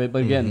shit out of it.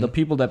 But again, the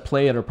people that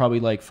play it are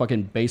probably like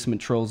fucking basement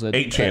trolls at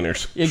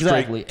 8chaners.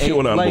 Exactly.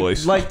 QAnon like,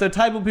 boys. Like the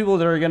type of people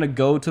that are gonna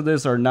go to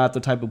this are not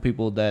the type of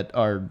people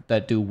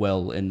that do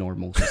well in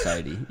normal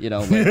society. You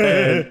know.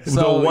 Like,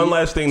 so one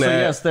last thing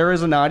yes, there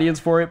is an audience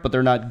for it, but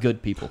they're not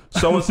good people.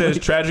 Someone says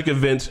tragic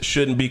events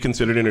shouldn't be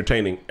considered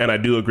entertaining, and I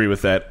do agree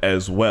with that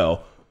as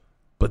well.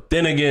 But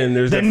then again,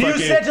 there's the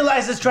news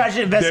centralizes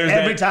tragic events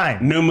every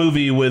time. New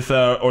movie with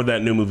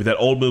that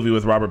old movie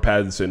with Robert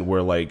Pattinson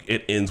where like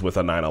it ends with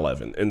a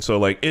 9/11, and so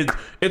like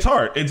it's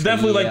hard. It's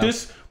definitely like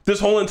this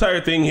whole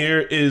entire thing here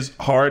is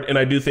hard, and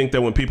I do think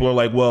that when people are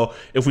like, well,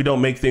 if we don't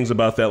make things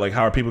about that, like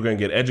how are people going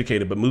to get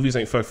educated? But movies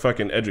ain't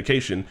fucking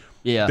education.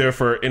 Yeah. They're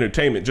for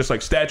entertainment, just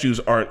like statues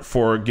aren't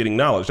for getting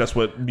knowledge. That's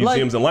what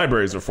museums and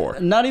libraries are for.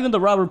 Not even the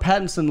Robert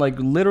Pattinson, like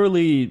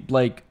literally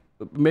like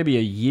maybe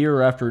a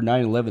year after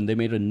 9/11, they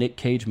made a Nick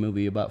Cage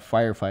movie about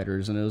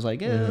firefighters, and it was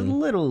like a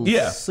little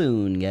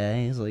soon,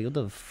 guys. Like, what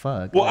the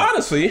fuck? Well,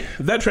 honestly,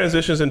 that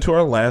transitions into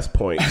our last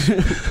point.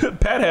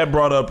 Pat had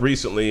brought up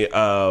recently.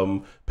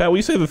 Pat, will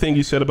you say the thing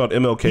you said about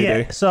MLK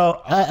Day?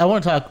 So I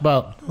want to talk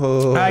about.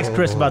 I asked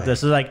Chris about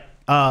this. It's like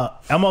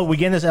we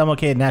get this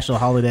MLK national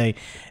holiday,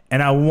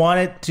 and I want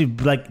it to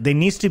like there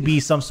needs to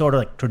be some sort of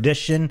like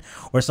tradition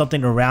or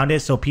something around it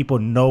so people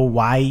know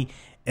why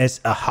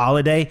it's a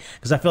holiday,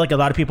 because I feel like a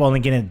lot of people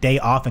only getting a day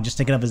off and just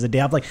thinking of it as a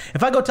day off. Like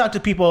if I go talk to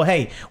people,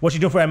 hey, what you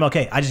doing for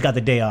MLK? I just got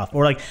the day off.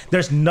 Or like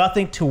there's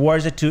nothing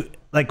towards it to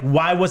like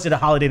why was it a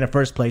holiday in the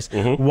first place?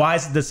 Why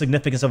is the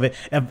significance of it?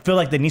 I feel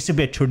like there needs to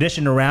be a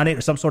tradition around it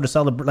or some sort of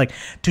celebration, like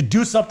to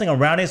do something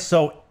around it.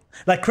 So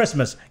like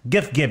Christmas,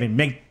 gift giving,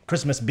 make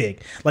Christmas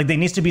big. Like there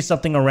needs to be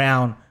something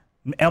around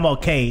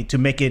MLK to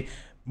make it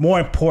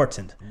more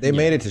important. They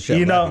made it to show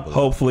people.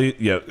 Hopefully,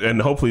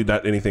 and hopefully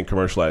not anything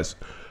commercialized.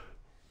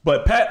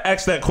 But Pat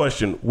asked that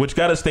question, which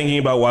got us thinking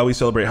about why we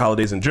celebrate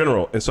holidays in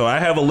general. And so I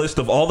have a list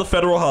of all the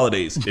federal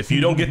holidays. If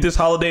you don't get this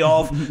holiday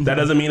off, that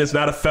doesn't mean it's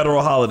not a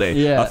federal holiday.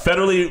 Yeah. A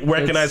federally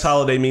recognized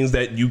holiday means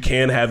that you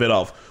can have it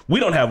off.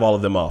 We don't have all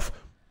of them off.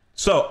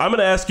 So I'm going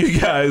to ask you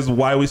guys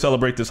why we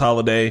celebrate this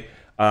holiday.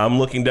 I'm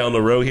looking down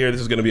the road here. This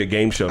is going to be a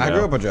game show now. I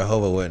grew up a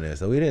Jehovah's Witness,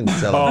 so we didn't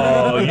celebrate.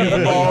 Oh,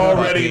 you've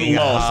already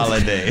lost.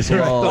 Holidays.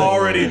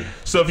 Already.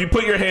 So if you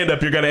put your hand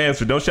up, you're going to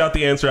answer. Don't shout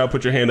the answer out.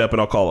 Put your hand up,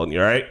 and I'll call on you,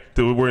 all right?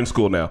 We're in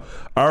school now.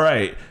 All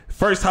right.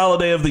 First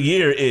holiday of the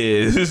year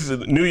is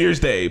New Year's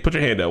Day. Put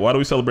your hand up. Why do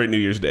we celebrate New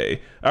Year's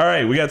Day? All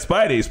right. We got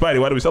Spidey.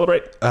 Spidey, why do we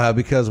celebrate?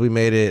 Because we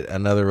made it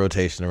another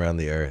rotation around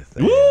the Earth.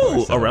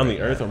 Woo! Around the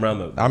Earth?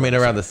 Around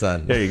the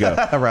sun. There you go.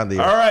 Around the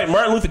Earth. All right.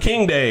 Martin Luther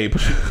King Day.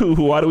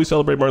 Why do we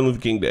celebrate Martin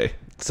Luther King Day?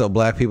 So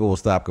black people will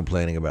stop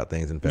complaining about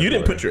things in February. You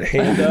didn't put your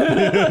hand up.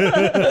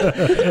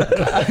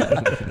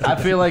 I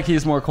feel like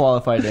he's more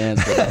qualified to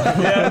answer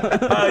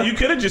that. You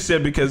could have just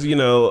said because,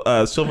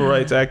 civil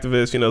rights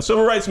activists,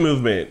 civil rights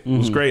movement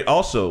was great.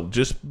 Also,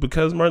 just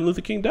because Martin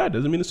Luther King died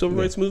doesn't mean the civil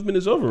rights movement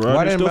is over. Right?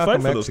 Why You're didn't still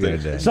fighting Malcolm for X those get a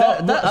things.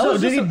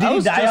 day? Did he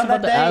die on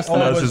that day?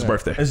 No, it was his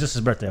birthday. It's just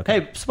his birthday. Okay.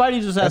 Hey,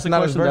 Spidey just asked a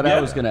not his question that birthday. I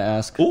was going to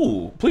ask.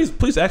 Ooh,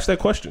 please ask that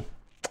question.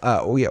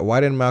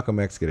 Why didn't Malcolm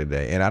X get a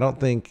day? And I don't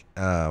think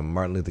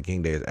Martin Luther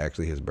King Day is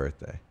actually his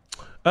birthday.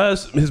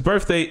 His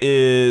birthday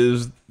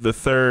is the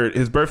 3rd.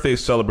 His birthday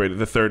is celebrated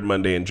the 3rd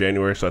Monday in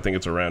January, so I think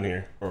it's around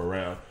here or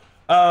around.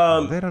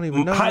 They don't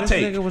even know hot when this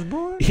take. nigga was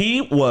born.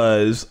 He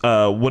was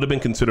would have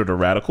been considered a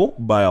radical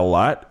by a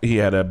lot. He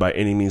had a by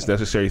any means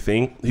necessary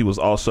thing. He was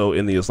also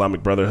in the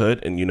Islamic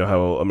Brotherhood, and you know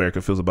how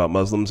America feels about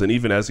Muslims. And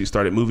even as he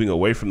started moving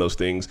away from those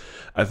things,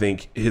 I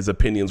think his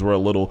opinions were a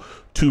little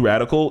too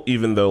radical,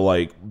 even though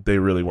like they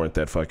really weren't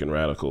that fucking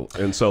radical.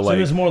 And so like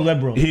he was more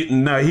liberal. He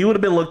would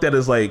have been looked at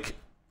as like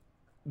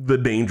the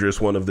dangerous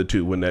one of the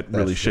two when that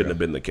really shouldn't have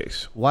been the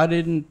case. Why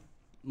didn't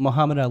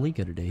Muhammad Ali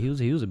get a day? He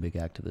was a big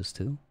activist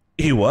too.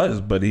 He was,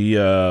 but he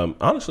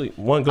honestly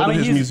go to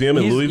his museum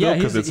in Louisville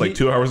because it's like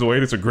 2 hours away.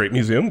 It's a great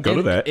museum. Go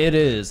to that. It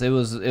is.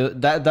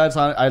 That's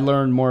I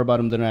learned more about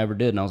him than I ever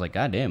did, and I was like,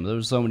 God damn, there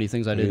were so many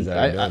things I didn't.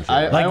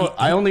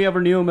 I only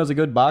ever knew him as a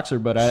good boxer,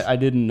 but I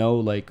didn't know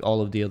like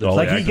all of the other.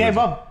 Like he gave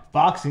up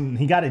boxing.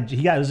 He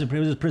was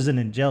in prison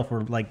in jail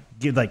for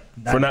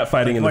for not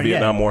fighting in the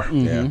Vietnam War.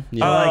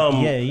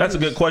 That's a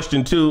good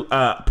question too.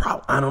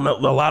 I don't know,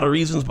 a lot of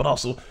reasons, but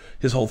also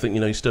his whole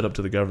thing. He stood up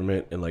to the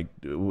government and like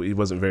he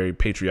wasn't very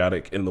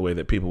patriotic in the way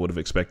that people would have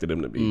expected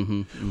him to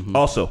be.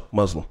 Also,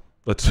 Muslim.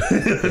 Let's.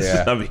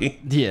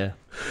 Yeah.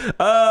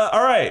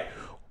 All right.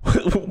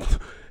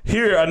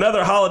 Here,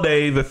 another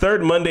holiday, the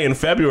third Monday in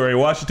February,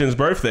 Washington's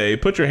birthday.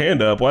 Put your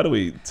hand up. Why do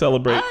we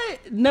celebrate? I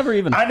never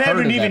even. I never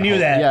heard of even knew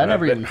holiday. that. Yeah, I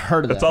never even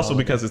heard of that. It's also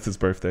holiday. because it's his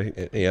birthday.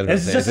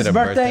 It's just his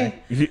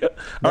birthday. Yeah.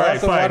 All right,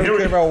 So why fine. do Here we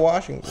we care go. about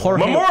Washington?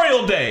 Jorge-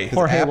 Memorial Day.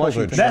 Jorge Apples are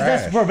Washington.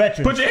 That's trash. for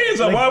veterans. Put your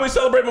hands up. Why do we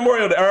celebrate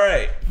Memorial Day? All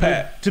right,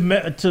 Pat.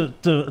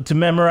 To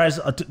memorize,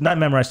 not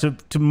memorize,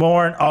 to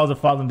mourn all the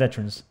fallen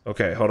veterans.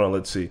 Okay, hold on.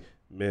 Let's see.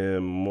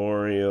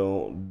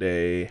 Memorial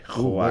Day,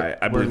 Hawaii.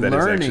 I believe we're that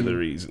is learning. actually the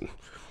reason.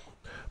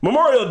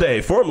 Memorial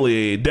Day,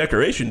 formerly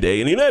Decoration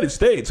Day in the United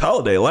States,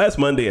 holiday last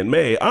Monday in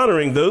May,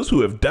 honoring those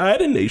who have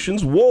died in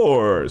nation's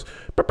wars.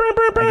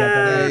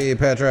 Hey,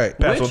 Pat's right.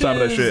 Pat's on top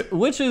of that shit.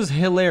 Which is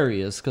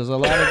hilarious because a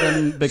lot of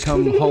them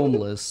become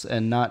homeless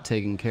and not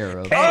taken care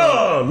of.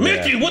 Oh,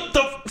 Mickey, what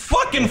the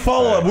fucking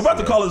follow up? We're about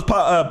to call this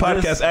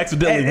podcast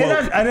accidentally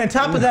woke. And on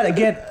top of that,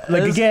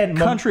 This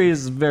country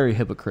is very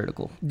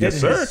hypocritical. Yes,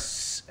 sir.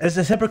 It's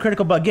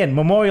hypocritical, but again,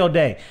 Memorial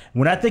Day.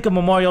 When I think of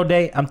Memorial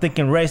Day, I'm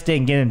thinking race day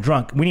and getting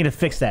drunk. We need to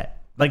fix that.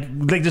 Like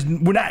just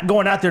we're not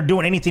going out there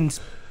doing anything.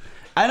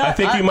 I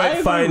think we might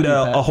agree find with you,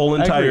 Pat. a whole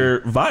I agree. entire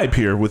vibe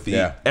here with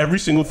the every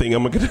single thing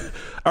I'm gonna.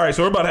 All right,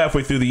 so we're about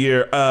halfway through the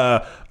year.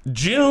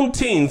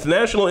 Juneteenth,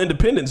 National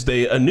Independence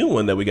Day, a new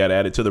one that we got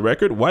added to the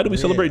record. Why do we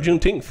celebrate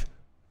Juneteenth?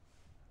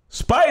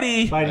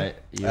 Spidey. Right,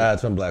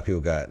 It's when black people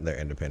got their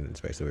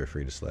independence. Basically, we were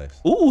free to slaves.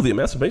 Ooh, the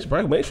Emancipation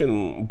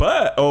Proclamation.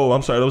 But,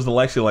 I'm sorry, that was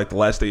actually like the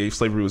last day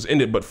slavery was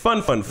ended. But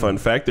fun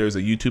fact, there's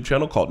a YouTube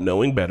channel called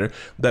Knowing Better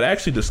that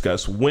actually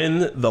discussed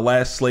when the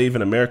last slave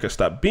in America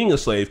stopped being a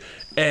slave.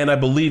 And I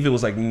believe it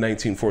was like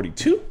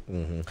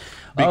 1942.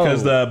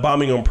 Because the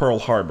bombing on Pearl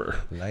Harbor.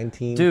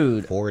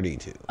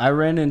 1942. I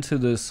ran into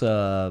this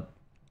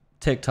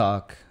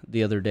TikTok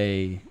the other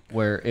day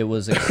where it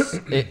was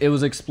it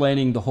was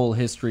explaining the whole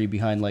history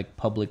behind like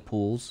public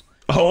pools.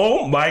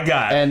 Oh my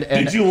God. And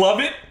did you love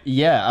it?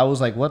 Yeah, I was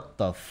like, what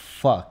the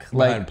fuck?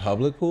 Behind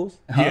public pools?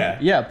 Yeah.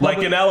 Yeah, Like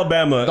in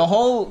Alabama. the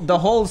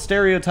whole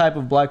stereotype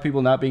of black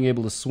people not being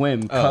able to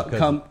swim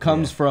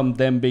comes from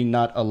them being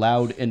not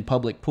allowed in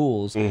public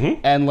pools.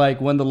 And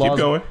like when the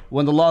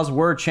laws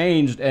were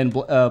changed and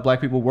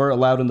black people were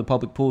allowed in the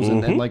public pools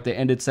and like they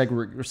ended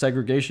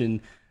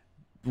segregation,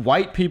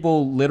 white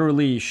people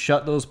literally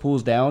shut those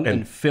pools down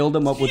and filled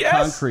them up with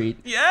concrete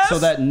so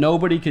that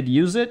nobody could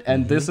use it.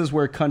 And this is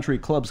where country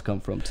clubs come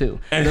from too.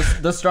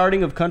 The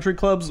starting of country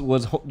clubs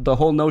was the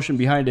whole notion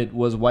behind it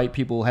was white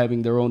people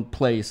having their own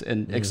place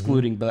and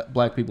excluding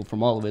black people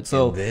from all of it.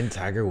 So And then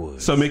Tiger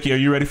Woods. So Mickey, are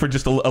you ready for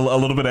just a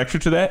little bit extra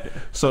to that?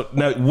 So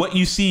now what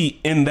you see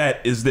in that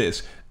is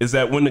this. Is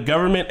that when the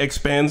government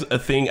expands a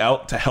thing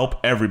out to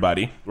help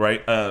everybody, right?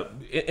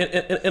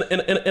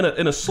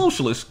 In a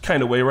socialist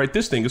kind of way, right?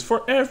 This thing is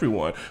for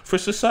everyone, for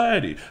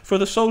society, for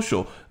the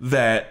social.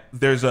 That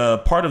there's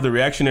a part of the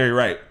reactionary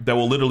right that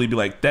will literally be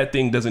like, that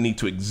thing doesn't need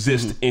to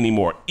exist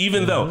anymore.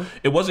 Even though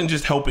it wasn't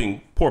just helping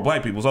poor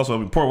black people, it's also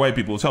helping poor white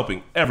people, it's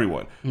helping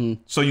everyone.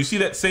 So you see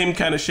that same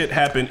kind of shit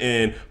happen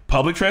in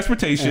public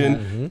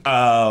transportation,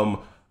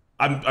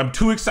 I'm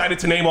too excited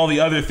to name all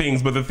the other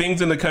things, but the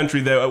things in the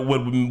country that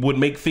would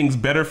make things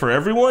better for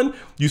everyone,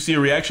 you see a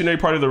reactionary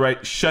part of the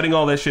right shutting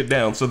all that shit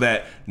down so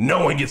that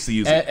no one gets to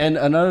use it. and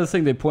another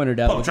thing they pointed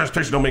out, Public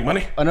transportation don't make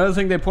money. another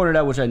thing they pointed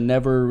out, which I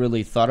never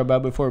really thought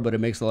about before, but it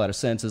makes a lot of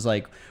sense, is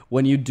like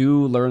when you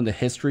do learn the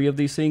history of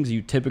these things,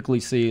 you typically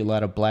see a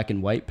lot of black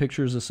and white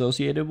pictures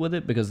associated with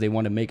it because they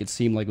want to make it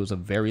seem like it was a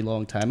very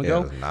long time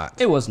ago. it was not.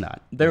 It was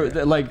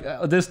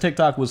not. This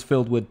TikTok was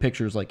filled with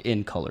pictures like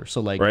in color, so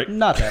like Right.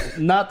 not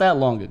that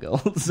long ago.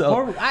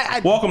 So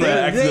Welcome to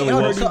Accidentally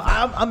Woke.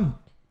 So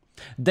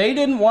they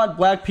didn't want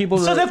black people.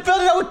 so they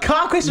filled it out with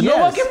concrete, so no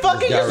Yes. one can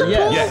fucking use the pool.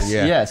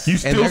 Yes. You And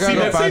still they're see gonna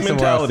that find same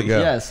somewhere else to mentality. go.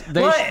 Yes,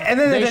 What? And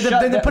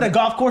then they put a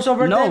golf course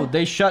over it. No, then?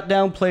 they shut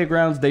down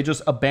playgrounds. They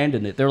just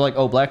abandoned it. They're like,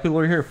 "Oh, black people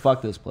are here.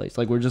 Fuck this place.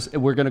 Like,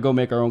 we're gonna go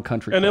make our own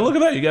country." And then club."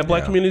 look at that. You got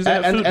black communities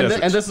that have food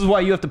deserts. And this is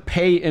why you have to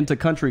pay into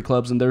country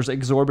clubs, and there's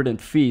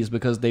exorbitant fees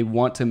because they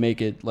want to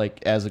make it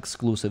like as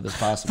exclusive as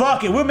possible.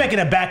 Fuck it, we're making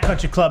a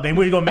backcountry club, and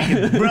we're gonna make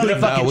it really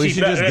fucking we cheap.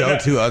 should just go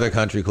to other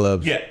country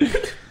clubs. Yeah.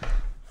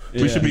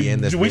 We should be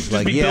in this we bitch should just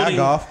like, be yeah, I building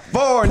golf.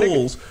 Four, nigga.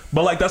 pools.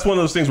 But like that's one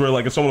of those things where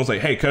like if someone was like,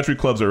 "Hey, country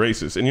clubs are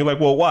racist," and you're like,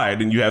 "Well, why?"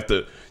 Then you get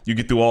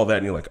through all that,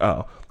 and you're like,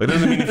 "Oh." That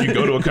doesn't mean if you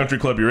go to a country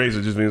club you're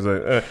racist. It just means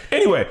like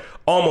anyway,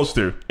 almost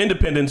through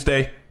Independence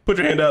Day. Put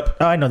your hand up.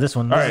 Oh, I know this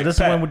one. All right, This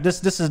Pat.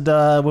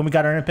 is when we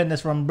got our independence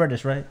from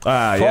British, right?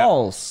 Yeah.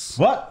 False.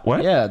 What?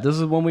 What? Yeah, this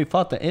is when we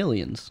fought the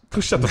aliens.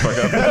 Shut the fuck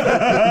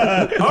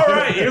up. All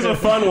right, here's a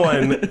fun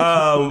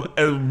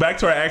one. Back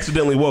to our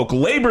accidentally woke.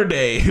 Labor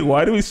Day.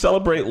 Why do we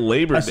celebrate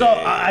Labor Day? So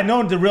I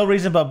know the real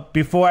reason, but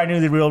before I knew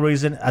the real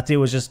reason, I think it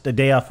was just a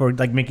day off for,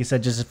 like Mickey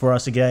said, just for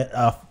us to get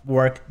off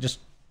work, just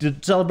to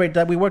celebrate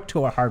that we worked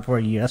too hard for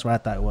a year. That's what I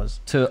thought it was.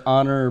 To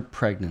honor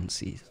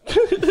pregnancies.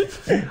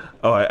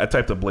 Oh, I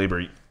typed up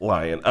labor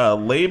lion.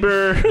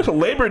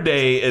 Labor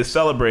Day is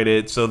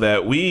celebrated so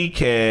that we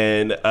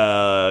can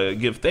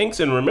give thanks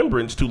and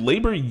remembrance to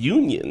labor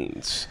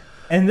unions.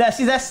 And that's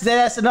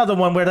another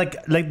one where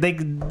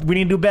we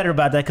need to do better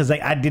about that because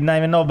I did not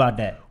even know about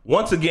that.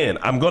 once again,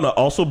 I'm going to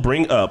also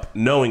bring up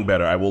Knowing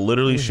Better. I will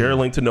literally share a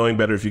link to Knowing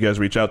Better if you guys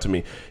reach out to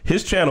me.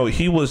 His channel,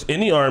 he was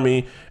in the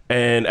Army,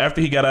 and after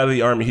he got out of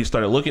the Army, he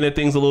started looking at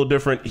things a little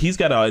different. He's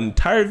got an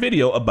entire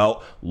video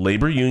about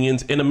labor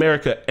unions in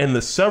America and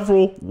the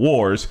several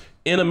wars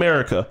in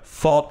America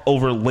fought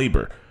over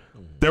labor.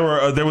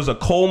 There was a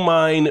coal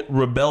mine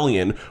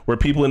rebellion where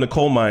people in the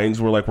coal mines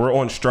were like, we're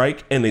on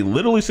strike, and they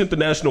literally sent the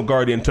National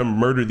Guard in to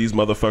murder these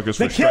motherfuckers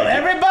for They killed striking.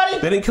 everybody?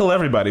 They didn't kill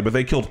everybody, but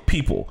they killed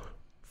people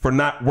for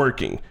not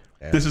working.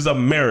 This is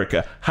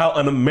America. How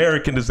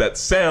un-American does that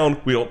sound?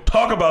 We don't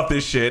talk about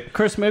this shit.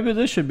 Chris, maybe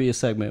this should be a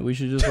segment. We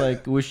should just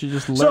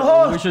learn.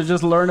 hold- We should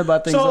just learn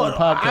about things So on the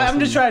podcast. I'm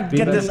just trying to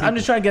get this. I'm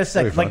just trying to get a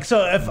second. Like,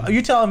 so if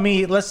you're telling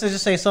me, let's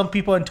just say some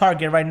people in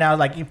Target right now,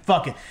 like,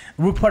 fuck it,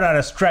 we put out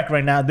a strike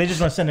right now. They just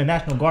want to send the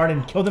National Guard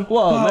and kill them.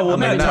 Well, Well,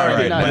 maybe not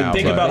Target, not but now,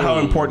 think but- about how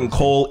important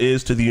coal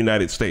is to the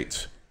United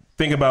States.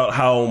 Think about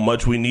how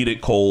much we needed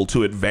coal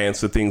to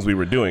advance the things we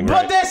were doing, But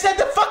right? they sent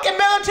the fucking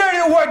military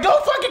to work.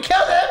 Don't fucking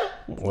kill them.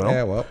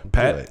 Well, too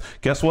Pat, late.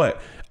 guess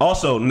what?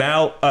 Also,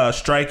 now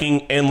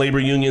striking and labor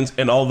unions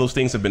and all those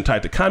things have been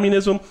tied to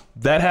communism.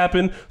 That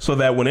happened so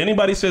that when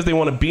anybody says they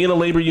want to be in a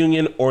labor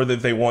union or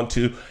that they want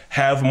to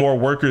have more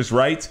workers'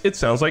 rights, it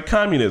sounds like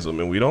communism,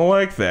 and we don't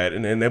like that,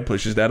 and then that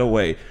pushes that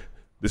away.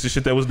 This is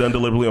shit that was done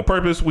deliberately on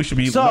purpose. We should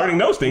be learning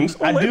those things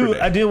on Labor Day.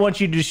 I do want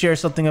you to share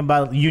something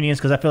about unions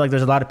because I feel like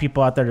there's a lot of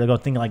people out there that go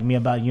think like me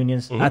about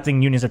unions. Mm-hmm. I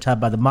think unions are tied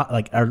by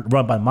the are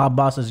run by mob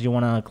bosses. You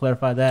want to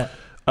clarify that?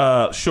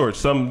 Sure.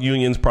 Some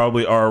unions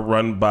probably are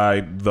run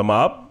by the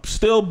mob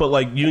still, but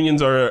like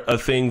unions are a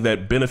thing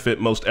that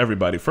benefit most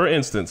everybody. For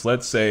instance,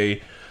 let's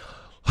say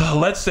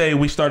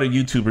we start a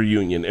YouTuber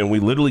union and we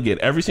literally get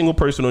every single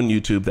person on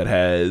YouTube that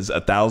has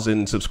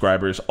 1,000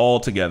 subscribers all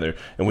together,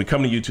 and we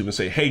come to YouTube and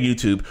say, hey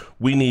YouTube,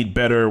 we need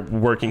better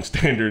working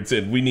standards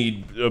and we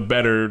need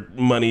better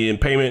money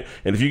and payment,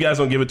 and if you guys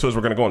don't give it to us,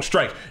 we're going to go on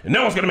strike and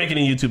no one's going to make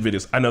any YouTube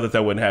videos. I know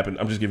that wouldn't happen.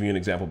 I'm just giving you an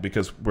example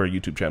because we're a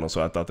YouTube channel,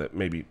 so I thought that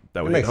maybe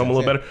that would hit makes home a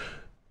sense, little better.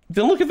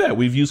 Then look at that.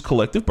 We've used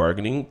collective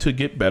bargaining to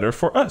get better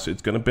for us.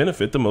 It's going to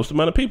benefit the most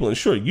amount of people. And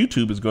sure,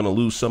 YouTube is going to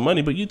lose some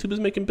money, but YouTube is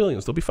making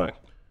billions. They'll be fine.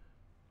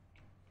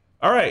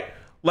 All right,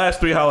 last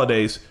 3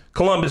 holidays.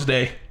 Columbus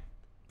Day.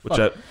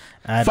 Fuck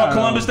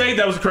Columbus Day.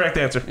 That was the correct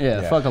answer.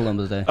 Yeah, fuck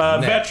Columbus Day.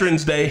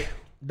 Veterans Day.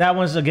 That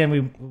one's again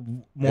we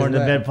more in the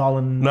bed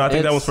falling. No, I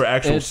think that It's- was for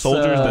actual it's,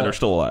 soldiers that are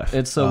still alive.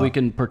 It's so we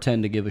can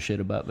pretend to give a shit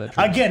about veterans.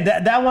 Again,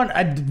 that one,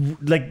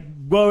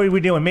 what are we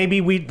doing? Maybe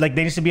there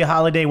needs to be a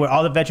holiday where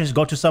all the veterans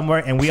go to somewhere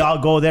and we all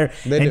go there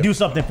and do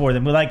something for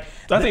them. We're like,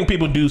 I think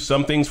people do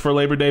some things for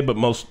Labor Day, but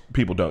most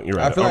people don't. You're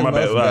right. I feel Or like my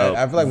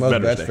bad, most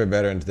Veterans vets Day. for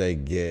Veterans Day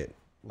get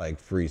like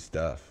free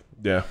stuff,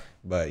 Yeah.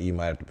 but you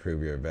might have to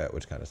prove you're a vet,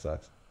 which kind of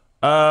sucks.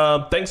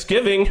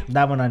 Thanksgiving.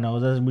 that one I know.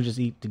 We just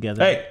eat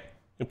together. Hey,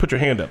 put your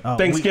hand up.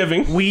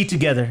 Thanksgiving. We eat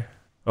together.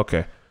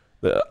 Okay.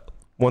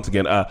 Once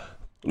again,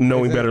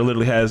 Knowing Better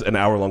literally has an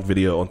hour-long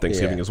video on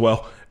Thanksgiving Yeah. as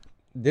well.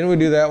 Didn't we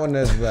do that one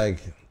as like,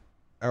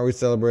 are we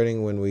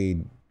celebrating when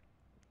we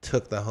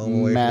took the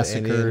home away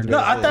Massacred. from the Indians? No,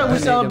 I thought we were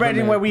Native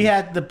celebrating where we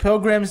had the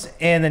Pilgrims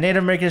and the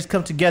Native Americans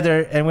come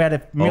together and we had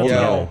a meal Oh,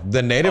 together. no. Yo,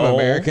 the Native Oh,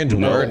 Americans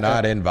no. were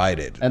not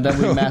invited. And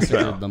then we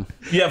massacred them.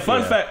 Yeah,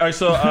 fun fact. All right,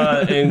 so,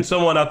 and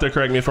someone out there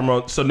correct me if I'm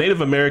wrong. So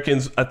Native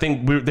Americans, I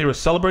think they were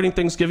celebrating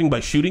Thanksgiving by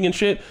shooting and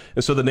shit.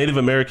 And so the Native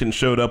Americans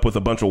showed up with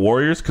a bunch of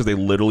warriors because they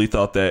literally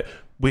thought that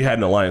we had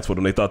an alliance with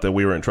them. They thought that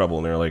we were in trouble.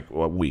 And they were like,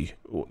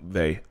 well,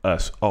 they,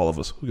 us, all of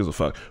us, who gives a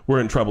fuck? We're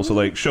in trouble. So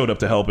like showed up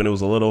to help, and it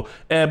was a little,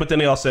 but then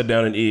they all sat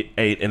down and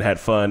ate and had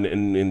fun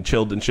and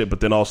chilled and shit. But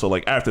then also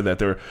like after that,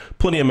 there were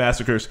plenty of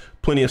massacres,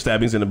 plenty of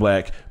stabbings in the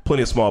black,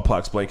 plenty of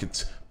smallpox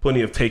blankets,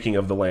 plenty of taking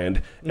of the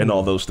land, and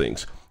all those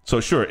things. So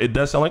sure, it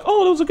does sound like,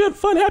 oh, it was a good,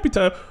 fun, happy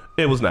time.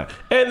 It was not.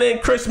 And then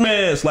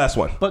Christmas, last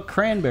one. But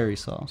cranberry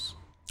sauce.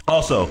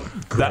 Also,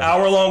 the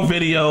hour-long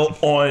video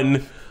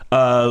on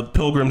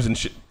pilgrims and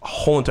shit,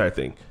 whole entire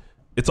thing.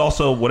 It's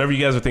also whatever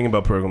you guys are thinking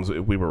about pilgrims,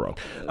 we were wrong.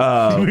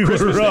 We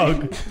Christmas were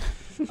Day.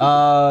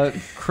 wrong.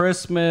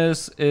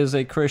 Christmas is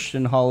a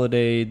Christian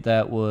holiday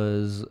that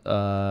was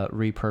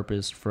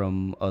repurposed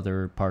from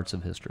other parts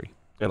of history.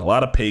 And a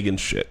lot of pagan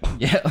shit.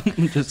 Yeah,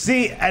 just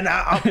See, and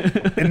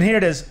and here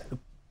it is.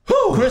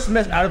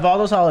 Christmas, out of all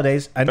those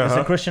holidays, and it's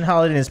a Christian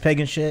holiday and it's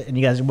pagan shit, and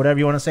you guys, whatever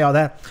you want to say, all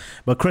that.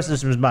 But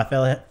Christmas was my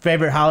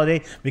favorite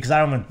holiday because I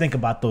don't even think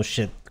about those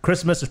shit.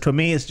 Christmas, to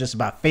me, is just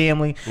about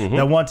family.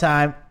 That one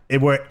time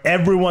where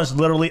everyone's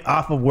literally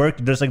off of work,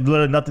 there's like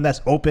literally nothing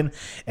that's open,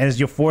 and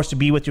you're forced to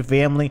be with your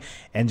family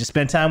and just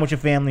spend time with your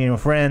family and your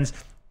friends.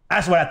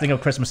 That's what I think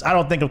of Christmas. I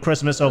don't think of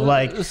Christmas of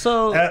like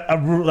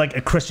like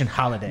a Christian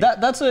holiday.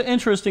 that's an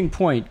interesting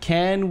point.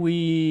 Can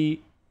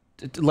we,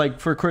 like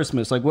for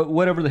Christmas, like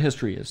whatever the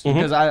history is,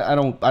 because I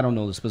don't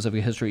know the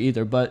specific history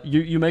either, but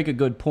you make a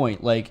good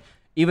point. Like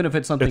even if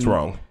it's something, It's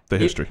wrong, the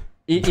history.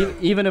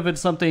 Even if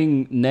it's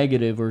something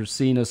negative or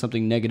seen as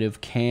something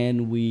negative,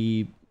 can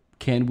we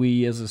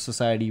as a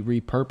society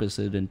repurpose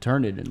it and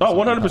turn it into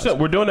 100%.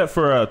 We're doing that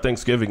for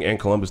Thanksgiving and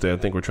Columbus Day. I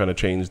think we're trying to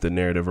change the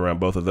narrative around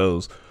both of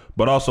those.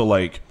 But also,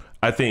 like,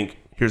 I think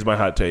Here's my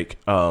hot take.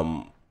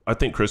 I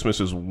think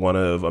Christmas is one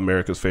of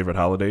America's favorite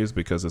holidays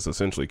because it's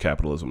essentially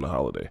capitalism, the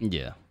holiday.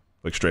 Yeah.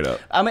 Like straight up.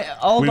 I mean,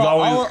 all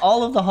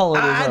of the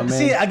holidays are, man.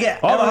 See, I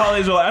get All the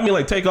holidays, I mean,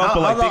 like take off,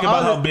 but like think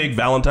about how big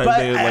Valentine's But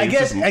Day is.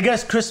 Like, I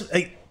guess Christmas.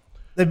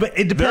 But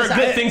it depends. there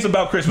are good things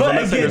about Christmas. I'm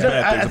not saying there's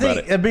bad things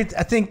about it.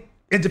 I think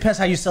it depends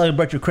how you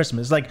celebrate your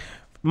Christmas. Like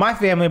my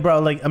family,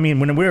 bro. Like I mean,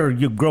 when we were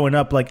growing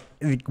up, like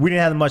we didn't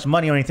have much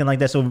money or anything like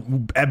that. So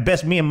at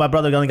best, me and my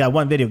brother only got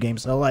one video game.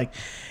 So like,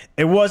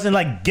 it wasn't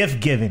like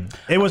gift giving.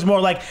 It was more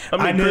like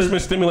I mean,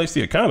 Christmas stimulates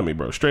the economy,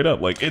 bro. Straight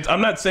up. Like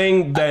I'm not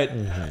saying that.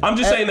 I'm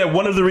just saying that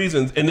one of the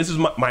reasons, and this is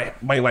my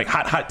like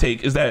hot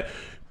take, is that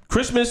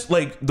Christmas,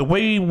 like the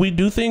way we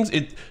do things,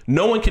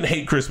 no one can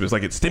hate Christmas.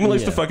 Like it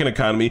stimulates the fucking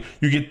economy.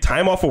 You get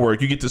time off of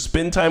work. You get to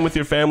spend time with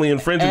your family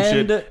and friends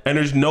and shit. And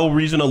there's no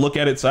reason to look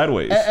at it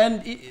sideways.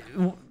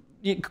 And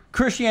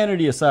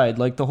Christianity aside,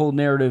 like the whole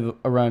narrative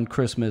around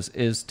Christmas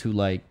is to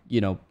like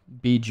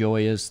be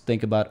joyous,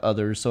 think about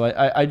others. So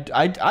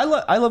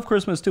I love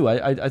Christmas too.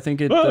 I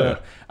think it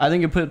I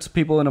think it puts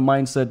people in a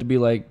mindset to be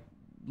like,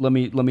 let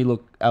me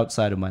look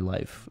outside of my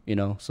life,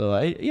 So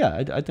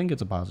I think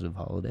it's a positive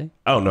holiday.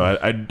 Oh no,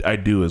 I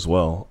do as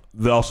well.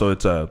 Also,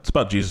 it's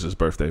about Jesus'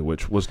 birthday,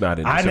 which was not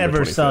in December 25th. I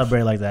never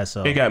celebrate like that,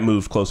 so it got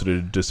moved closer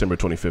to December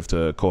 25th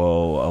to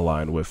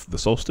co-align with the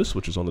solstice,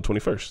 which is on the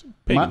 21st.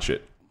 Pagan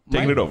shit,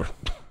 taking it over.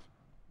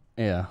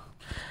 Yeah.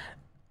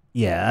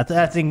 Yeah,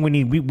 I think we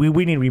need to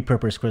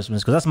repurpose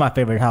Christmas because that's my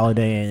favorite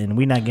holiday, and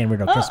we're not getting rid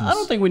of Christmas. I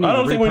don't think we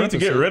need. To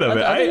get rid of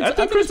it. I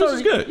think Christmas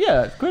is good.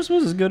 Yeah,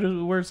 Christmas is good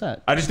where it's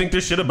at. I just think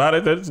there's shit about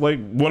it that's like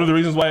one of the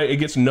reasons why it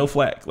gets no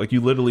flack. Like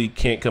you literally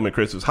can't come at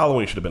Christmas.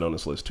 Halloween should have been on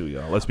this list too,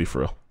 y'all. Let's be for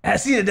real.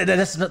 See,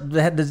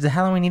 does the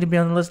Halloween need to be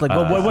on the list? Like,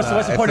 what's the point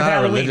of It's not a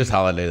Halloween? religious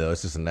holiday though.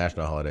 It's just a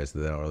national holiday, so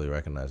they don't really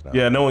recognize that.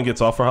 Yeah, no one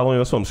gets off for Halloween.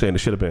 That's what I'm saying. It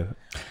should have been.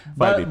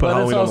 But it's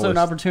also an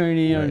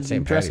opportunity to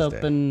St. dress Patty's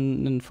up Day.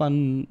 in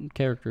fun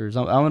characters.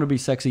 I'm going to be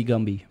sexy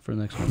Gumby for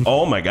the next one.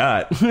 Oh my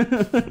god!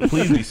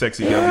 Please be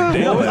sexy, Gumby.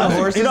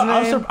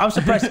 Damn. I'm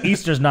surprised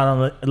Easter's not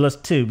on the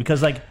list too,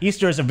 because like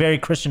Easter is a very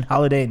Christian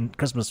holiday, and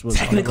Christmas was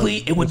Technically,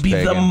 it would be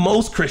the pagan.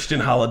 most Christian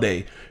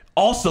holiday.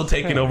 Also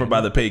taken over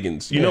by the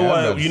pagans. You know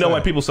why? You know why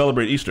people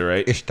celebrate Easter,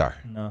 right? Ishtar.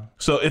 No.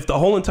 So if the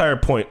whole entire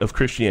point of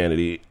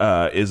Christianity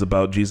is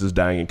about Jesus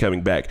dying and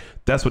coming back,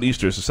 that's what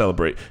Easter is to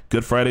celebrate.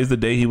 Good Friday is the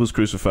day he was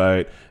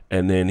crucified,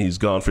 and then he's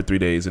gone for 3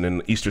 days, and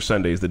then Easter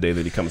Sunday is the day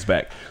that he comes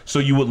back. So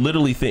you would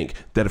literally think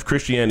that if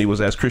Christianity was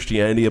as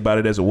Christianity about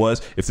it as it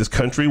was, if this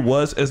country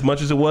was as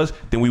much as it was,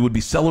 then we would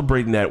be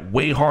celebrating that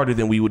way harder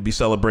than we would be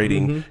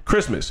celebrating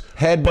Christmas.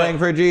 Headbang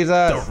for Jesus.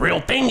 The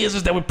real thing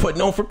is that we're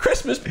putting on for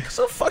Christmas because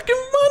of fucking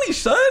money,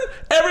 son.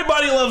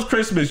 Everybody loves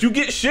Christmas. You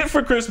get shit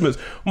for Christmas.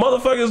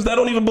 Motherfuckers that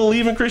don't even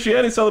believe in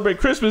Christianity celebrate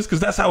Christmas because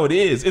that's how it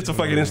is. It's a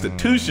fucking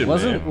institution,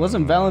 man.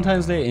 Wasn't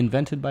Valentine's Day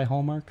invented by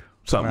Hallmark?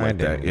 Something like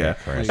that, yeah.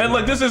 Christ. And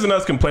like, this isn't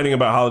us complaining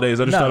about holidays.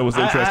 I just thought it was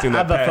interesting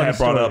that Pat had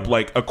brought up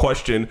like a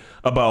question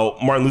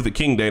about Martin Luther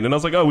King Day, and I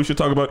was like, oh, we should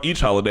talk about each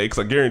holiday because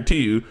I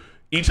guarantee you,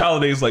 each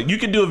holiday is like you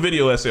can do a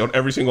video essay on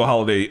every single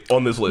holiday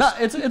on this list.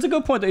 No, it's a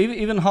good point. Though.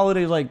 Even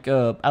holidays like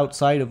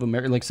outside of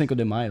America, like Cinco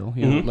de Mayo,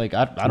 like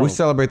I don't. We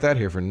celebrate that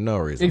here for no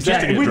reason.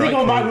 Exactly. We think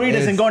on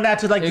margaritas and going out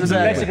to like the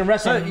Mexican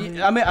restaurant.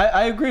 I mean,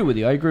 I agree with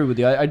you.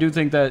 I do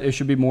think that it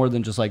should be more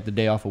than just like the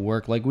day off of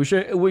work. Like we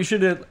should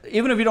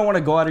even if you don't want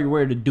to go out of your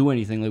way to do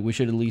anything, like we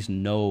should at least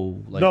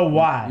know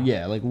why.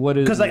 Yeah, like what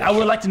is? Because like I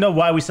would like to know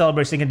why we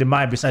celebrate Cinco de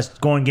Mayo besides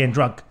going and getting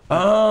drunk.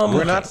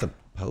 We're not supposed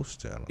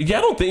to. Yeah,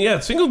 I don't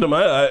think. Cinco de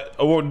Mayo.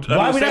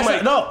 Why we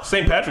not?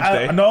 St. Patrick's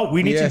Day. No,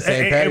 we need to.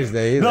 St. Patrick's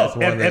Day. No,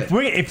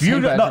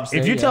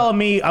 if you're telling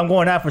me I'm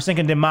going out for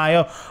Cinco de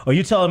Mayo, or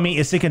you telling me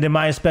it's Cinco de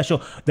Mayo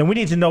special, then we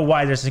need to know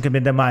why there's Cinco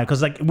de Mayo.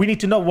 Because like we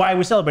need to know why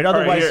we celebrate.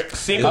 Otherwise,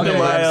 Cinco de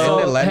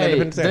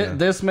Mayo.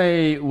 This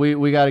may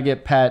we got to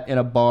get Pat in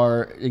a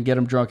bar and get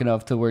him drunk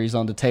enough to where he's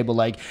on the table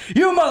like,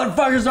 you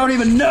motherfuckers don't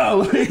even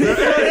know.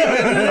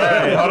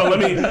 Right, hold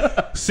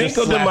on,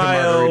 Cinco de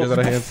Mayo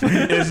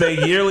is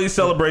a yearly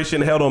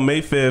celebration held on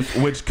May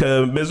 5th, which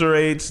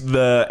commiserates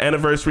the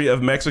anniversary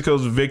of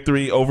Mexico's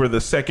victory over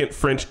the Second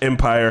French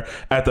Empire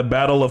at the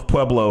Battle of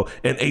Pueblo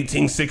in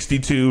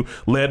 1862,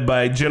 led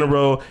by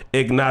General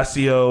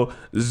Ignacio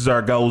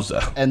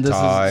Zaragoza. And this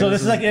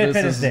is like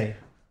Independence Day.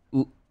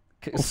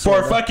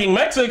 For fucking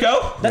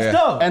Mexico. Let's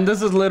go. And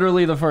this is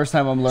literally the first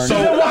time I'm learning.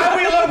 So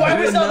why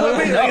we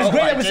celebrating? It's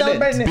great that we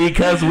celebrating it.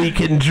 Because we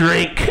can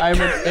drink. I'm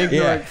an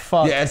ignorant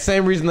fuck. Yeah, it's the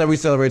same reason that we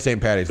celebrate St.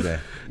 Patty's Day.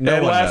 No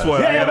and one last does.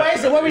 one.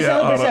 Why we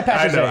celebrate St.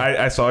 Patrick's Day?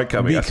 I saw it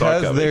coming.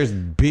 Because there's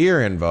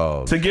beer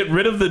involved. To get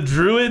rid of the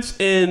Druids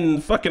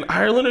in fucking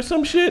Ireland or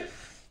some shit.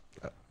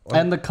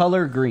 And the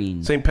color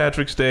green. St.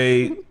 Patrick's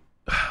Day,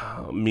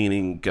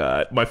 meaning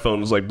God. My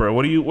phone was like, bro,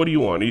 what do you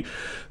want?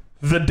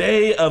 The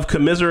day of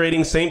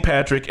commiserating St.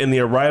 Patrick and the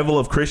arrival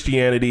of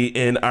Christianity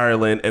in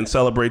Ireland, and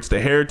celebrates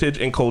the heritage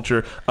and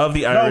culture of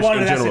the Irish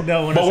in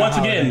general. But once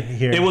again,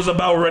 it was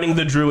about running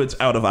the Druids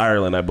out of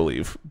Ireland, I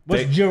believe.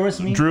 What's Druids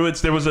mean?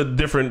 Druids, there was a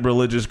different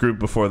religious group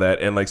before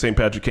that, and like St.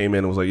 Patrick came in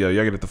and was like, yo,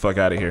 y'all get the fuck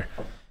out of here.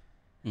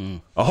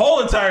 A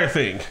whole entire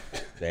thing.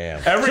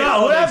 Damn. Every So what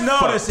holiday's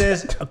I've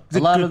noticed fucked. is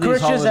lot of these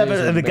Christians have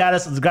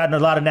holidays are gotten a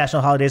lot of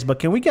national holidays, but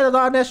can we get a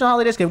lot of national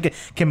holidays?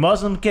 Can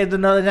Muslims get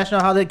another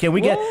national holiday? Can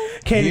we get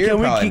Here, can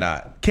we probably keep-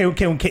 not. Can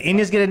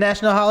Indians get a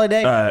national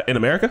holiday? In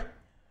America?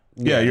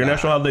 Yeah, your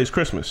national holiday is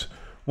Christmas.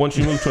 Once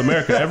you move to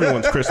America,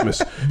 everyone's Christmas.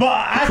 But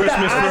I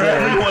Christmas thought, for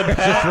everyone. I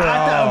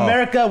thought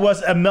America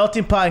was a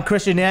melting pot in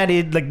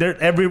Christianity. Like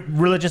every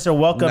religions are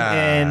welcome, Nah.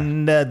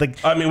 and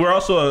I mean, we're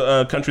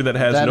also a country that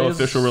has That no is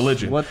official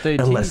religion. what they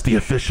unless teach. the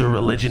official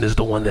religion is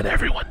the one that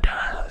everyone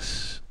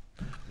does.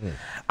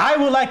 I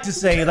would like to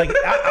say, like,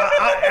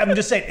 I'm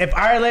just saying, if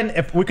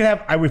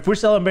we're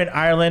celebrating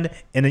Ireland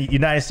in the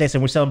United States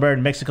and we're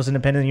celebrating Mexico's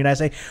independence in the United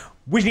States,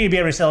 we need to be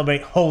able to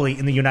celebrate Holi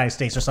in the United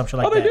States or something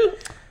like Oh, they that. do.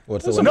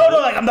 What's the No,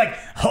 like I'm like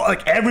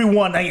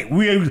everyone. Like,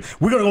 we're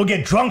gonna go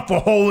get drunk for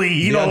Holi,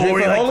 you know, gonna drink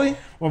or, for like, Holi?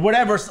 or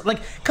whatever. Like,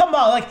 come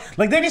on,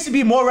 like there needs to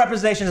be more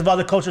representations of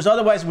other cultures.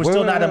 Otherwise, we're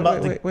still not a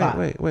melting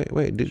pot.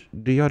 Wait.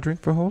 Do y'all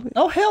drink for holy?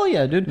 Oh hell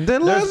yeah, dude!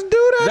 Then let's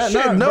do that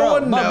shit. No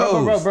one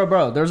knows.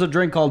 Bro. There's a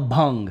drink called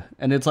bhang,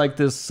 and it's like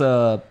this.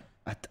 I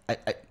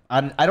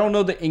don't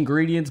know the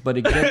ingredients, but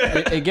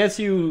it gets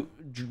you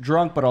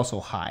drunk, but also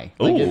high.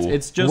 Like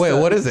it's just. Wait,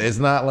 what is it? It's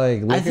not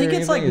like liquor I think or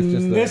it's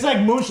anything? like It's like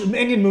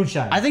Indian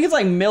moonshine. I think it's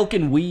like milk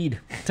and weed.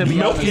 To be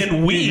Milk honest.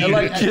 and weed?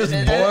 Just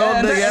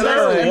boiled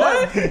together?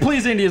 What?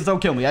 Please, Indians,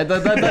 don't kill me. That's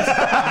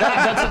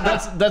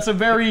a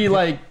very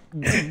like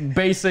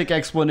basic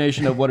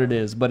explanation of what it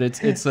is, but it's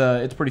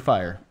pretty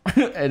fire,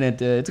 and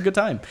it's a good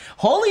time.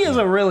 Holi is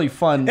a really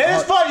fun. It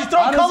is fun. You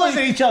throw colors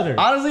at each other.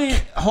 Honestly,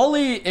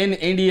 Holi in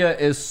India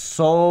is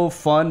so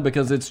fun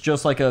because it's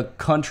just like a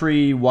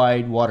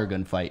countrywide water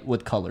gun fight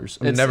with colors.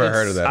 I've never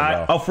heard of that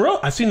at all. Oh, for real?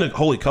 I've seen the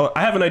holy color.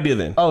 I have an idea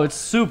then. Oh, it's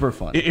super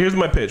fun. Here's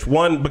my pitch.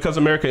 One, because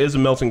America is a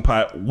melting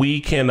pot, we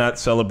cannot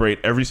celebrate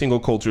every single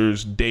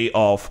culture's day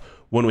off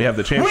when we have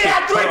the chance. We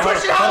have 3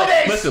 Christian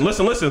holidays! Listen.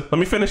 Let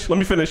me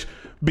finish.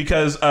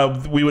 Because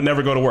we would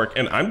never go to work.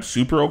 And I'm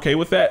super okay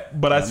with that.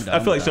 But I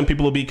feel like some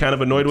people will be kind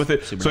of annoyed with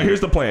it. So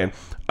here's the plan.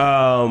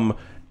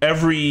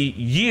 Every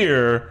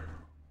year,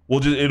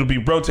 it'll be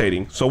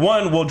rotating. So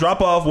one, we'll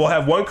drop off. We'll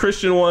have one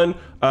Christian one.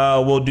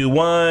 We'll do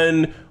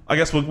one. I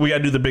guess we got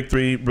to do the big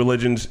 3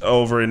 religions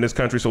over in this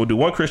country. So we'll do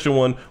one Christian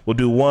one, we'll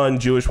do one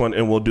Jewish one,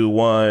 and we'll do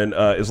one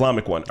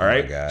Islamic one. All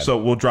right. God. So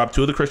we'll drop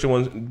 2 of the Christian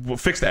ones. We'll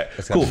fix that.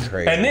 That's Cool.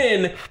 crazy. And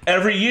then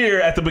every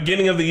year at the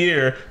beginning of the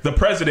year, the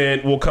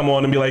president will come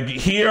on and be like,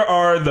 "Here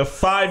are the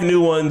 5 new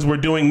ones we're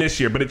doing this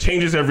year," but it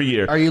changes every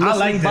year. Are you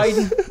listening, like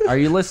this. Biden? Are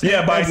you listening?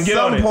 Yeah, Biden, At get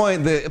on some it.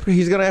 point,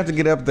 he's gonna have to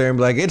get up there and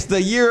be like, "It's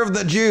the year of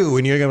the Jew,"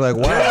 and you're gonna be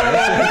like, "Wow."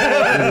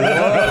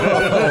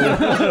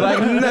 Like,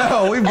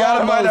 no, we've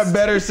got to find a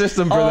better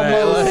system for that.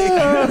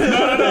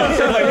 Like,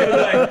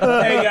 like,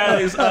 hey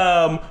guys,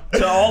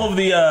 to all of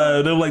the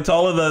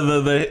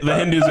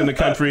Hindus in the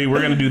country,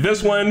 we're gonna do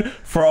this one.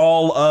 For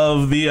all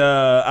of the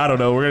I don't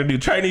know, we're gonna do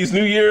Chinese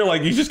New Year.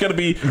 Like, you just gotta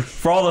be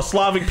for all the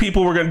Slavic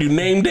people. We're gonna do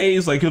name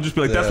days. Like, he'll just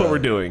be like, "That's what we're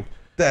doing."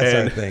 that's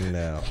And- our thing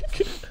now.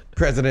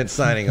 President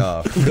signing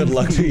off. Good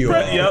luck to you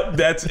all. Yep,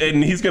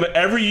 and he's gonna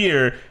every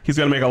year he's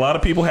gonna make a lot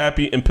of people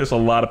happy and piss a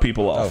lot of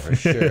people Oh, off. for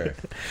sure.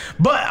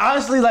 But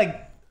honestly,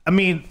 like, I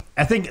mean,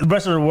 I think the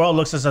rest of the world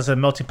looks at us as a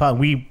melting pot.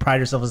 We pride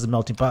ourselves as a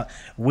melting pot.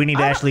 We need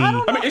to actually. I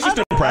mean, it's just I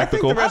think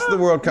impractical. the rest of the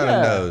world kind of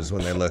Yeah. knows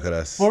when they look at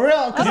us. For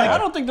real? 'Cause, I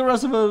don't think the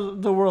rest of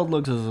the world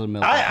looks as a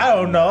milk. I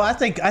don't know. I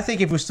think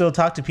if we still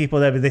talk to people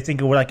that they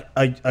think we're like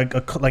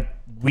like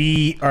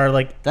we are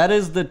like. That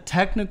is the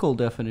technical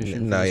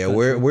definition. No, for this yeah,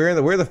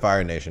 country. we're the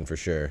Fire Nation for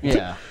sure.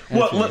 Yeah.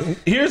 Well, look,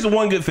 here's the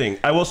one good thing.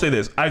 I will say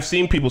this. I've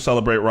seen people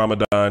celebrate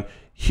Ramadan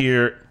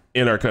here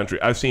in our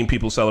country. I've seen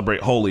people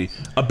celebrate Holi,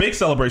 a big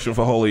celebration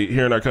for Holi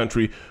here in our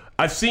country.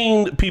 I've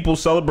seen people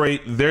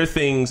celebrate their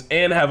things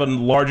and have a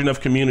large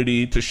enough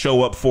community to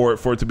show up for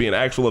it to be an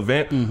actual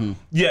event.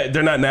 Yeah,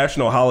 they're not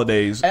national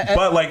holidays,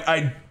 but like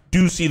I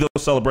do see those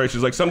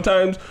celebrations. Like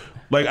sometimes,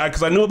 like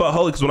because I knew about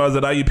Holi because when I was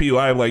at IUPUI,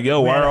 I'm like,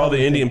 yo, why are all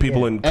the Indian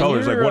people in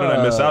colors? Like, what did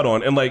I miss out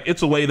on? And like,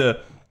 it's a way to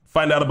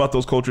find out about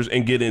those cultures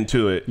and get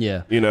into it.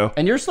 Yeah. You know?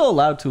 And you're still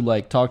allowed to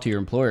like talk to your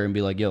employer and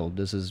be like, yo,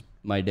 this is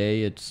my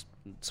day. It's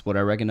what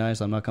I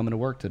recognize. I'm not coming to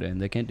work today, and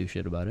they can't do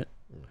shit about it.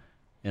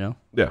 You know?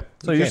 Yeah.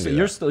 So You can't do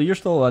that. you're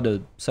still allowed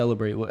to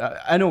celebrate.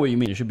 I know what you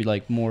mean. It should be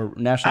like more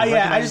national. Yeah, I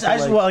recognized,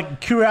 just but, want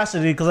like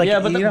curiosity because like yeah,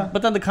 but you know.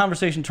 but then the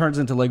conversation turns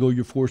into like, oh,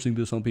 you're forcing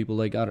this on people.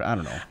 Like I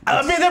don't know.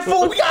 I mean, they're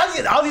full. We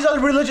got all these other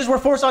religions were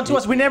forced onto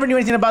us. We never knew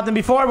anything about them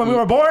before when we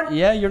were born.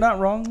 Yeah, you're not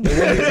wrong.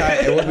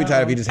 It would be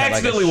tight if you just had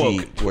like a Accidentally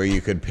sheet where you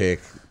could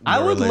pick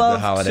I would love the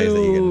holidays that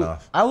you're getting to.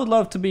 off. I would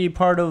love to be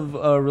part of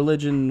a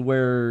religion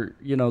where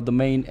the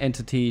main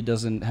entity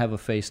doesn't have a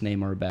face,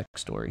 name, or a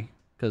backstory.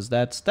 Because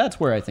that's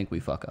where I think we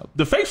fuck up.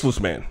 The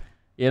faceless man.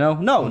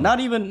 No, not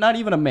even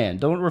a man.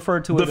 Don't refer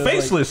to The it as like,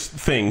 faceless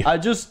thing. I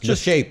just The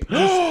shape.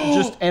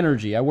 just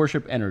energy. I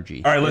worship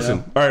energy. All right,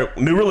 listen. All right,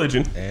 new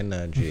religion.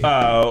 Energy.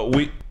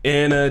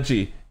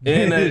 Energy.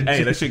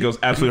 Hey, that shit goes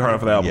absolutely hard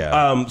off the album.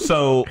 Yeah.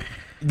 So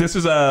this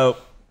is the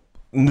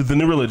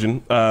new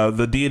religion.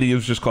 The deity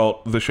is just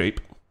called the shape.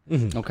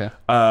 Okay.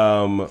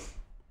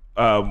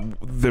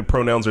 the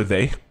pronouns are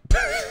they.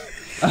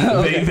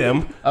 They,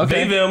 them.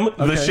 Okay. They, them,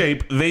 the Okay.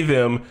 shape, they,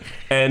 them.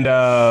 And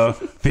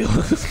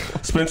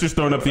Spencer's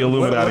throwing up the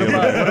Illuminati. over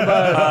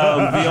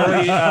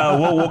there.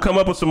 We'll come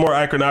up with some more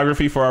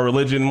iconography for our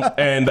religion.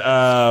 And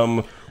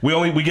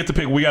we get to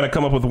pick, we got to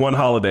come up with one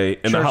holiday.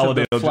 And Church the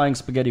holiday. of the Flying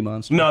Spaghetti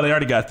Monster. No, they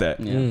already got that.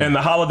 And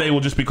the holiday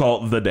will just be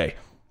called the day.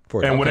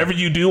 And whatever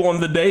you do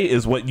on the day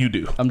is what you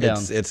do. I'm down.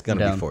 It's going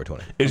to be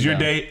 420. Is your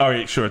day? All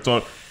right, sure. It's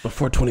on. But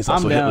 420 is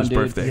also I'm down, Hitler's dude.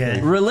 birthday. Yeah.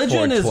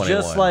 Religion is 421.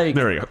 just like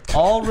There we go.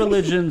 all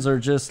religions are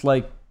just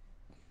like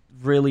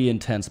really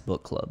intense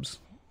book clubs.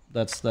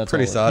 That's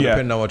Pretty all solid, Yeah.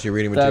 depending on what your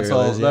reading That's material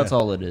all. is. That's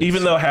all it is.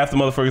 Even though half the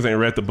motherfuckers ain't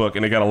read the book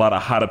and they got a lot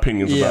of hot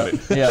opinions Yeah. about it.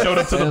 Yeah. Showed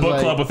up to the It's book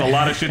like- club with a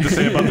lot of shit to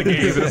say about the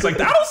gays. And it's like,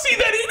 I don't see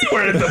that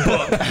anywhere in the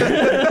book.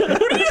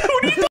 What are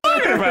you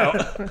talking about?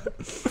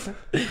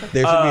 There should be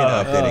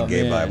an updated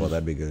gay man. Bible.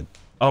 That'd be good.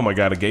 Oh my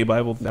God, a gay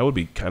Bible? That would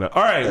be kind of...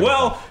 All right,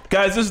 well,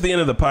 guys, this is the end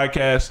of the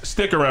podcast.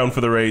 Stick around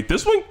for the raid.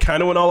 This one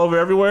kind of went all over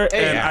everywhere,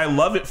 and I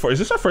love it for... Is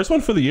this our first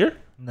one for the year?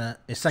 Nah,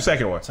 it's second.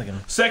 Second one.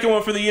 Second. Second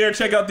one for the year.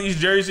 Check out these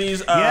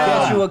jerseys.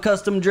 Yeah. Get you a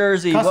custom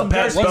jersey. Custom What-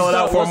 jersey. Spell it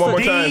out for him one more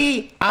time.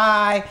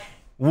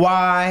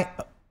 DIY.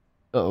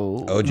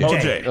 Oh, OJ.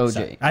 OJ.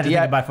 OJ. I had to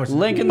think about it for a second.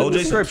 Link in the OJ.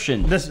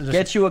 description. This-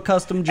 Get you a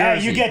custom jersey.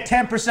 Hey, you get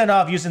 10%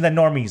 off using the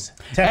normies.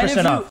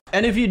 10% off.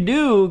 And if you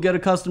do get a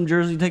custom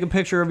jersey, take a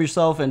picture of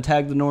yourself and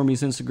tag the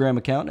Normies Instagram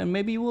account, and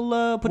maybe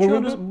we'll put you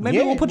on.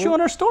 We'll put you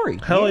on our story.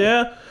 Hell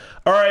yeah.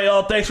 All right,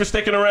 y'all. Thanks for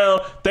sticking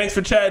around. Thanks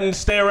for chatting.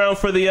 Stay around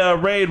for the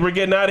raid. We're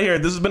getting out of here.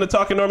 This has been the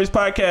Talking Normies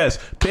podcast.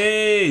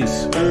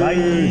 Peace. Bye.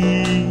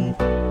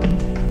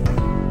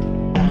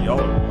 Y'all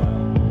are wild.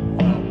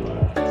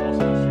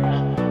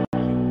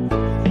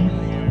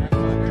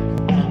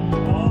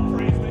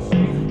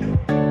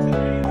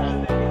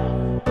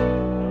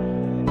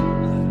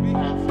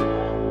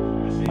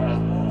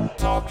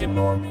 Talking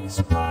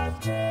Normies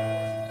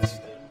Podcast.